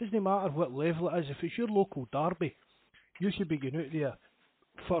fans. It doesn't matter what level it is. If it's your local derby, you should be going out there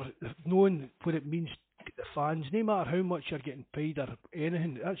for knowing what it means to the fans, no matter how much you're getting paid or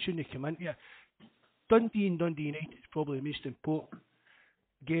anything, that shouldn't come into it. Dundee and Dundee United is probably the most important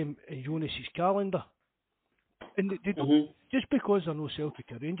game in Jonas's calendar. And they don't, just because they're no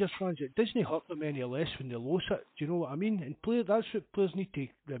Celtic or Rangers fans, it doesn't hurt them any less when they lose it. Do you know what I mean? And that's what players need to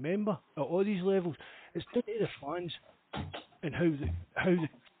remember at all these levels. It's down to the fans and how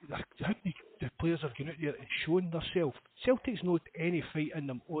the players are going out there and showing themselves. Celtic's not any fight in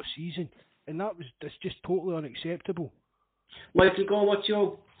them all season, and that's just totally unacceptable. Michael, go on, what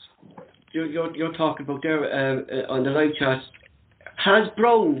you're talking about there on the live chat. Has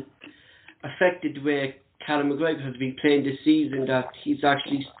Brown affected the way Callum McGregor has been playing this season, that he's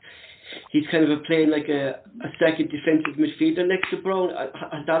kind of playing like a second defensive midfielder next to Brown?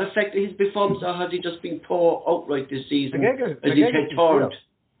 Has that affected his performance, or has he just been poor outright this season as his head turned?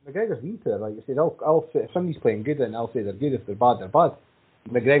 McGregor's been poor, like I said. I'll say if somebody's playing good, then I'll say they're good. If they're bad, they're bad.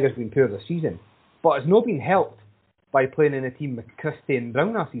 McGregor's been poor this season, but it's not been helped by playing in a team with Christie and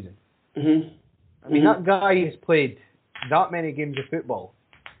Brown last season. I mean, that guy has played that many games of football,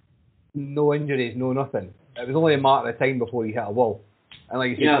 no injuries, no nothing. It was only a matter of time before he hit a wall. And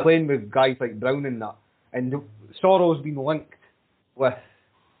like you said, playing with guys like Brown and that, and Sorrow's been linked with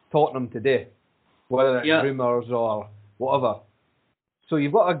Tottenham today, whether it's rumours or whatever. So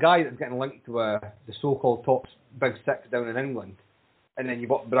you've got a guy that's getting linked to the so-called top big six down in England, and then you've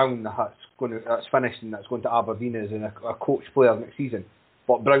got Brown that's finished and that's going to Aberdeen as a coach player next season.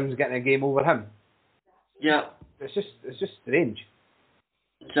 But Brown's getting a game over him. Yeah. It's just strange.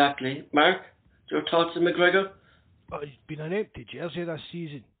 Exactly. Mark, your thoughts on McGregor? He's been an empty jersey this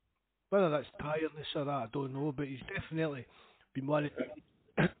season. Whether that's tiredness or that, I don't know, but he's definitely been one of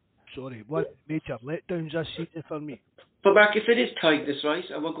the major letdowns this season for me. But Mark, if it is tiredness, right,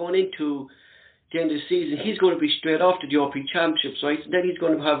 and we're going into the end of the season, he's going to be straight off to the European Championships, right? And then he's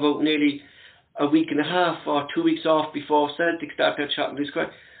going to have about nearly a week and a half or 2 weeks off before Celtic start their Champions League.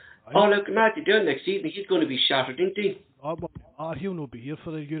 Oh, look, Matty Dunn next season, he's going to be shattered, isn't he? He'll not be here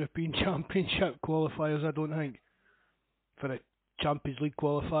for the European Championship qualifiers, I don't think. For the Champions League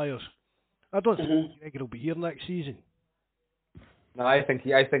qualifiers. I don't think McGregor will be here next season. No, I think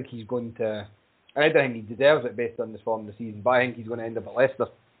he's going to... I don't think he deserves it based on this form of the season, but I think he's going to end up at Leicester.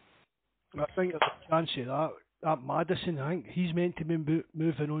 I think there's a chance of that Maddison, I think he's meant to be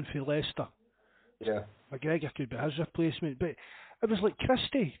moving on for Leicester. Yeah. McGregor could be his replacement, but it was like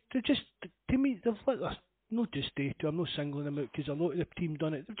Christie. To me, they've let their... Not just day two, I'm not singling them out because a lot of the team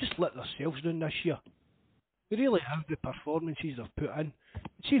done it. They've just let themselves down this year. They really have the performances they've put in.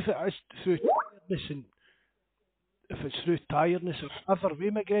 See if it is through tiredness and if it's through tiredness or other way,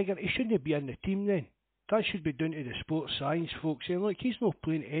 McGregor, he shouldn't be in the team then. That should be down to the sports science folks saying, look, he's not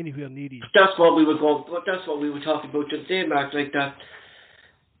playing anywhere near his... That's what we were talking about today, Mark, like that.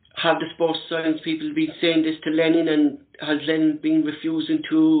 Have the sports science people been saying this to Lennon, and has Lennon been refusing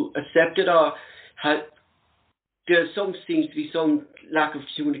to accept it, or there seems to be some lack of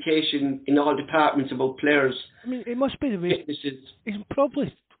communication in all departments about players? I mean, it must be the way... Fitnesses. He's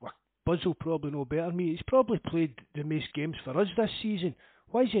probably... Buzz will probably know better than me. He's probably played the most games for us this season.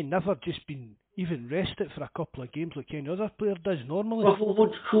 Why has he never just been even rested for a couple of games like any other player does normally?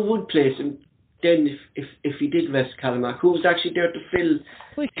 Well, who would place him then if he did rest Callum? Who was actually there to fill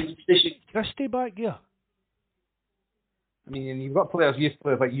his position? Christie back here. I mean, and you've got players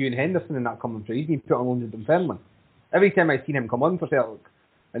like Ewan Henderson and that coming through. He's been put on loan to Dunfermline. Every time I've seen him come on for Celtic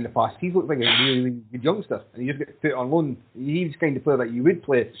in the past, he's looked like a really, really good youngster, and he just gets put on loan. He's the kind of player that you would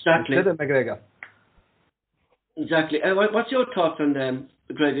play instead of McGregor. Exactly. What's your thoughts on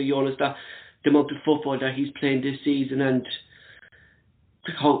McGregor, Jonas, that the amount of football that he's playing this season and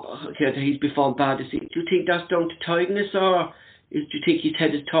how he's performed bad this season? Do you think that's down to tiredness, or do you think he's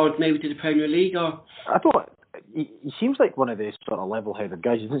headed towards maybe to the Premier League? Or I thought he seems like one of those sort of level-headed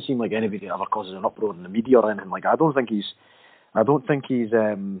guys. He doesn't seem like anybody that ever causes an uproar in the media or anything like that. I don't think he's as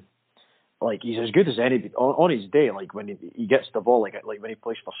good as anybody on his day. Like when he gets the ball, like when he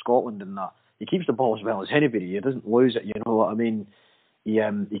plays for Scotland and that, he keeps the ball as well as anybody. He doesn't lose it. You know what I mean?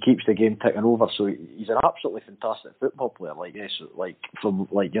 He keeps the game ticking over. So he's an absolutely fantastic football player.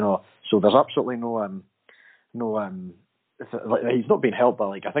 So there's absolutely he's not been helped by,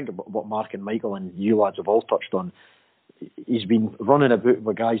 like, I think what Mark and Michael and you lads have all touched on. He's been running about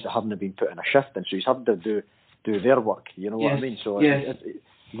with guys that haven't been putting a shift in, so he's having to do their work. You know what I mean? So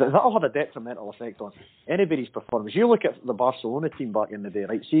that'll have a detrimental effect on anybody's performance. You look at the Barcelona team back in the day,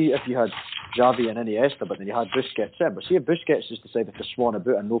 right? See if you had Xavi and Iniesta, but then you had Busquets in. But see if Busquets just decided to swan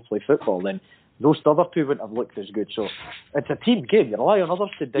about and no play football, then those other two wouldn't have looked as good. So it's a team game. You rely on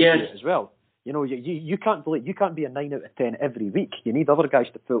others to dig you as well. You know, you can't be a 9 out of 10 every week. You need other guys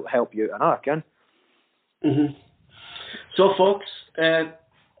to help you out and I can. Mm-hmm. So, folks,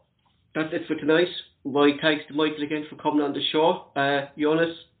 that's it for tonight. My thanks to Michael again for coming on the show.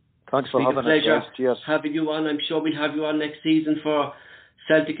 Jonas, thanks for having us, guys. Cheers. Having you on. I'm sure we'll have you on next season for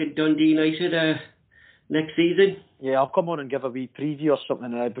Celtic and Dundee United next season. Yeah, I'll come on and give a wee preview or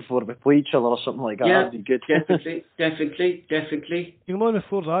something before we play each other or something like that. Yeah, that'd be good. definitely. You come on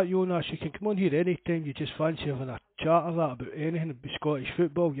before that, Jonas. You can come on here anytime you just fancy having a chat or that about anything about Scottish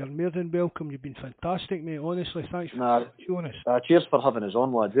football. You're more than welcome. You've been fantastic, mate. Honestly, thanks for Jonas. Cheers for having us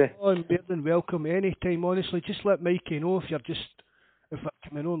on, lads. Oh, more than welcome anytime. Honestly, just let Mikey know if I'm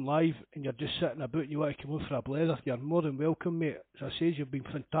coming on live and you're just sitting about and you want to come on for a blether. You're more than welcome, mate. As I say, you've been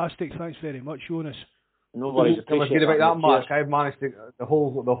fantastic. Thanks very much, Jonas. No worries. What's good about that, Mark? I've managed to the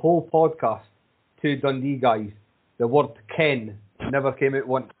whole podcast. 2 Dundee guys. The word Ken never came out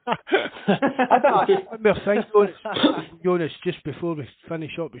once. One more thing, Jonas, just before we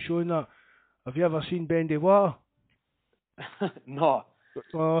finish up the show and that, have you ever seen Bendy Water? No.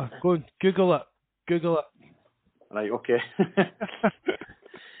 Go on, Google it. Right, okay.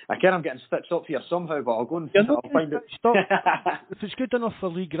 I care I'm getting stitched up here somehow, but I'll go and I'll find it. Stop. If it's good enough for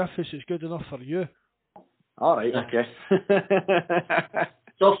Lee Griffiths, it's good enough for you. All right, okay.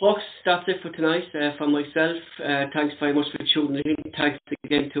 So, folks, that's it for tonight. From myself, thanks very much for tuning in. Thanks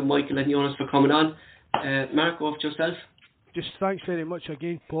again to Michael and Jonas for coming on. Mark, off yourself. Just thanks very much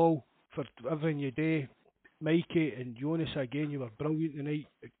again, Paul, for everything you do. Mikey and Jonas, again, you were brilliant tonight.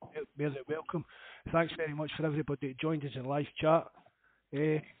 Very welcome. Thanks very much for everybody that joined us in live chat.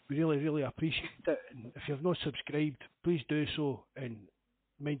 We really, really appreciate it. And if you've not subscribed, please do so. And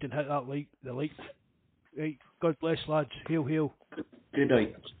mind and hit that the like. Right. God bless, lads. Hail, hail. Good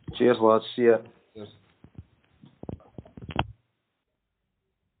night. Cheers, lads. See ya. Cheers.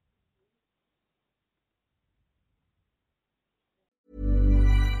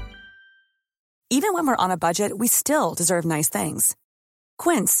 Even when we're on a budget, we still deserve nice things.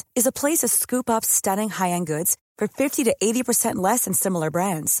 Quince is a place to scoop up stunning high-end goods for 50 to 80% less than similar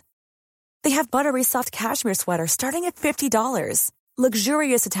brands. They have buttery soft cashmere sweaters starting at $50,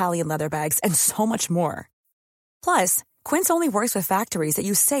 luxurious Italian leather bags, and so much more. Plus, Quince only works with factories that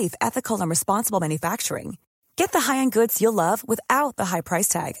use safe, ethical, and responsible manufacturing. Get the high-end goods you'll love without the high price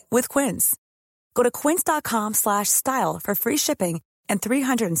tag with Quince. Go to quince.com/style for free shipping and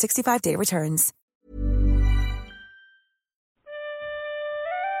 365-day returns.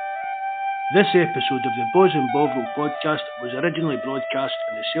 This episode of the Bawz and Bovril podcast was originally broadcast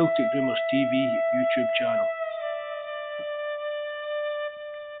on the Celtic Rumours TV YouTube channel.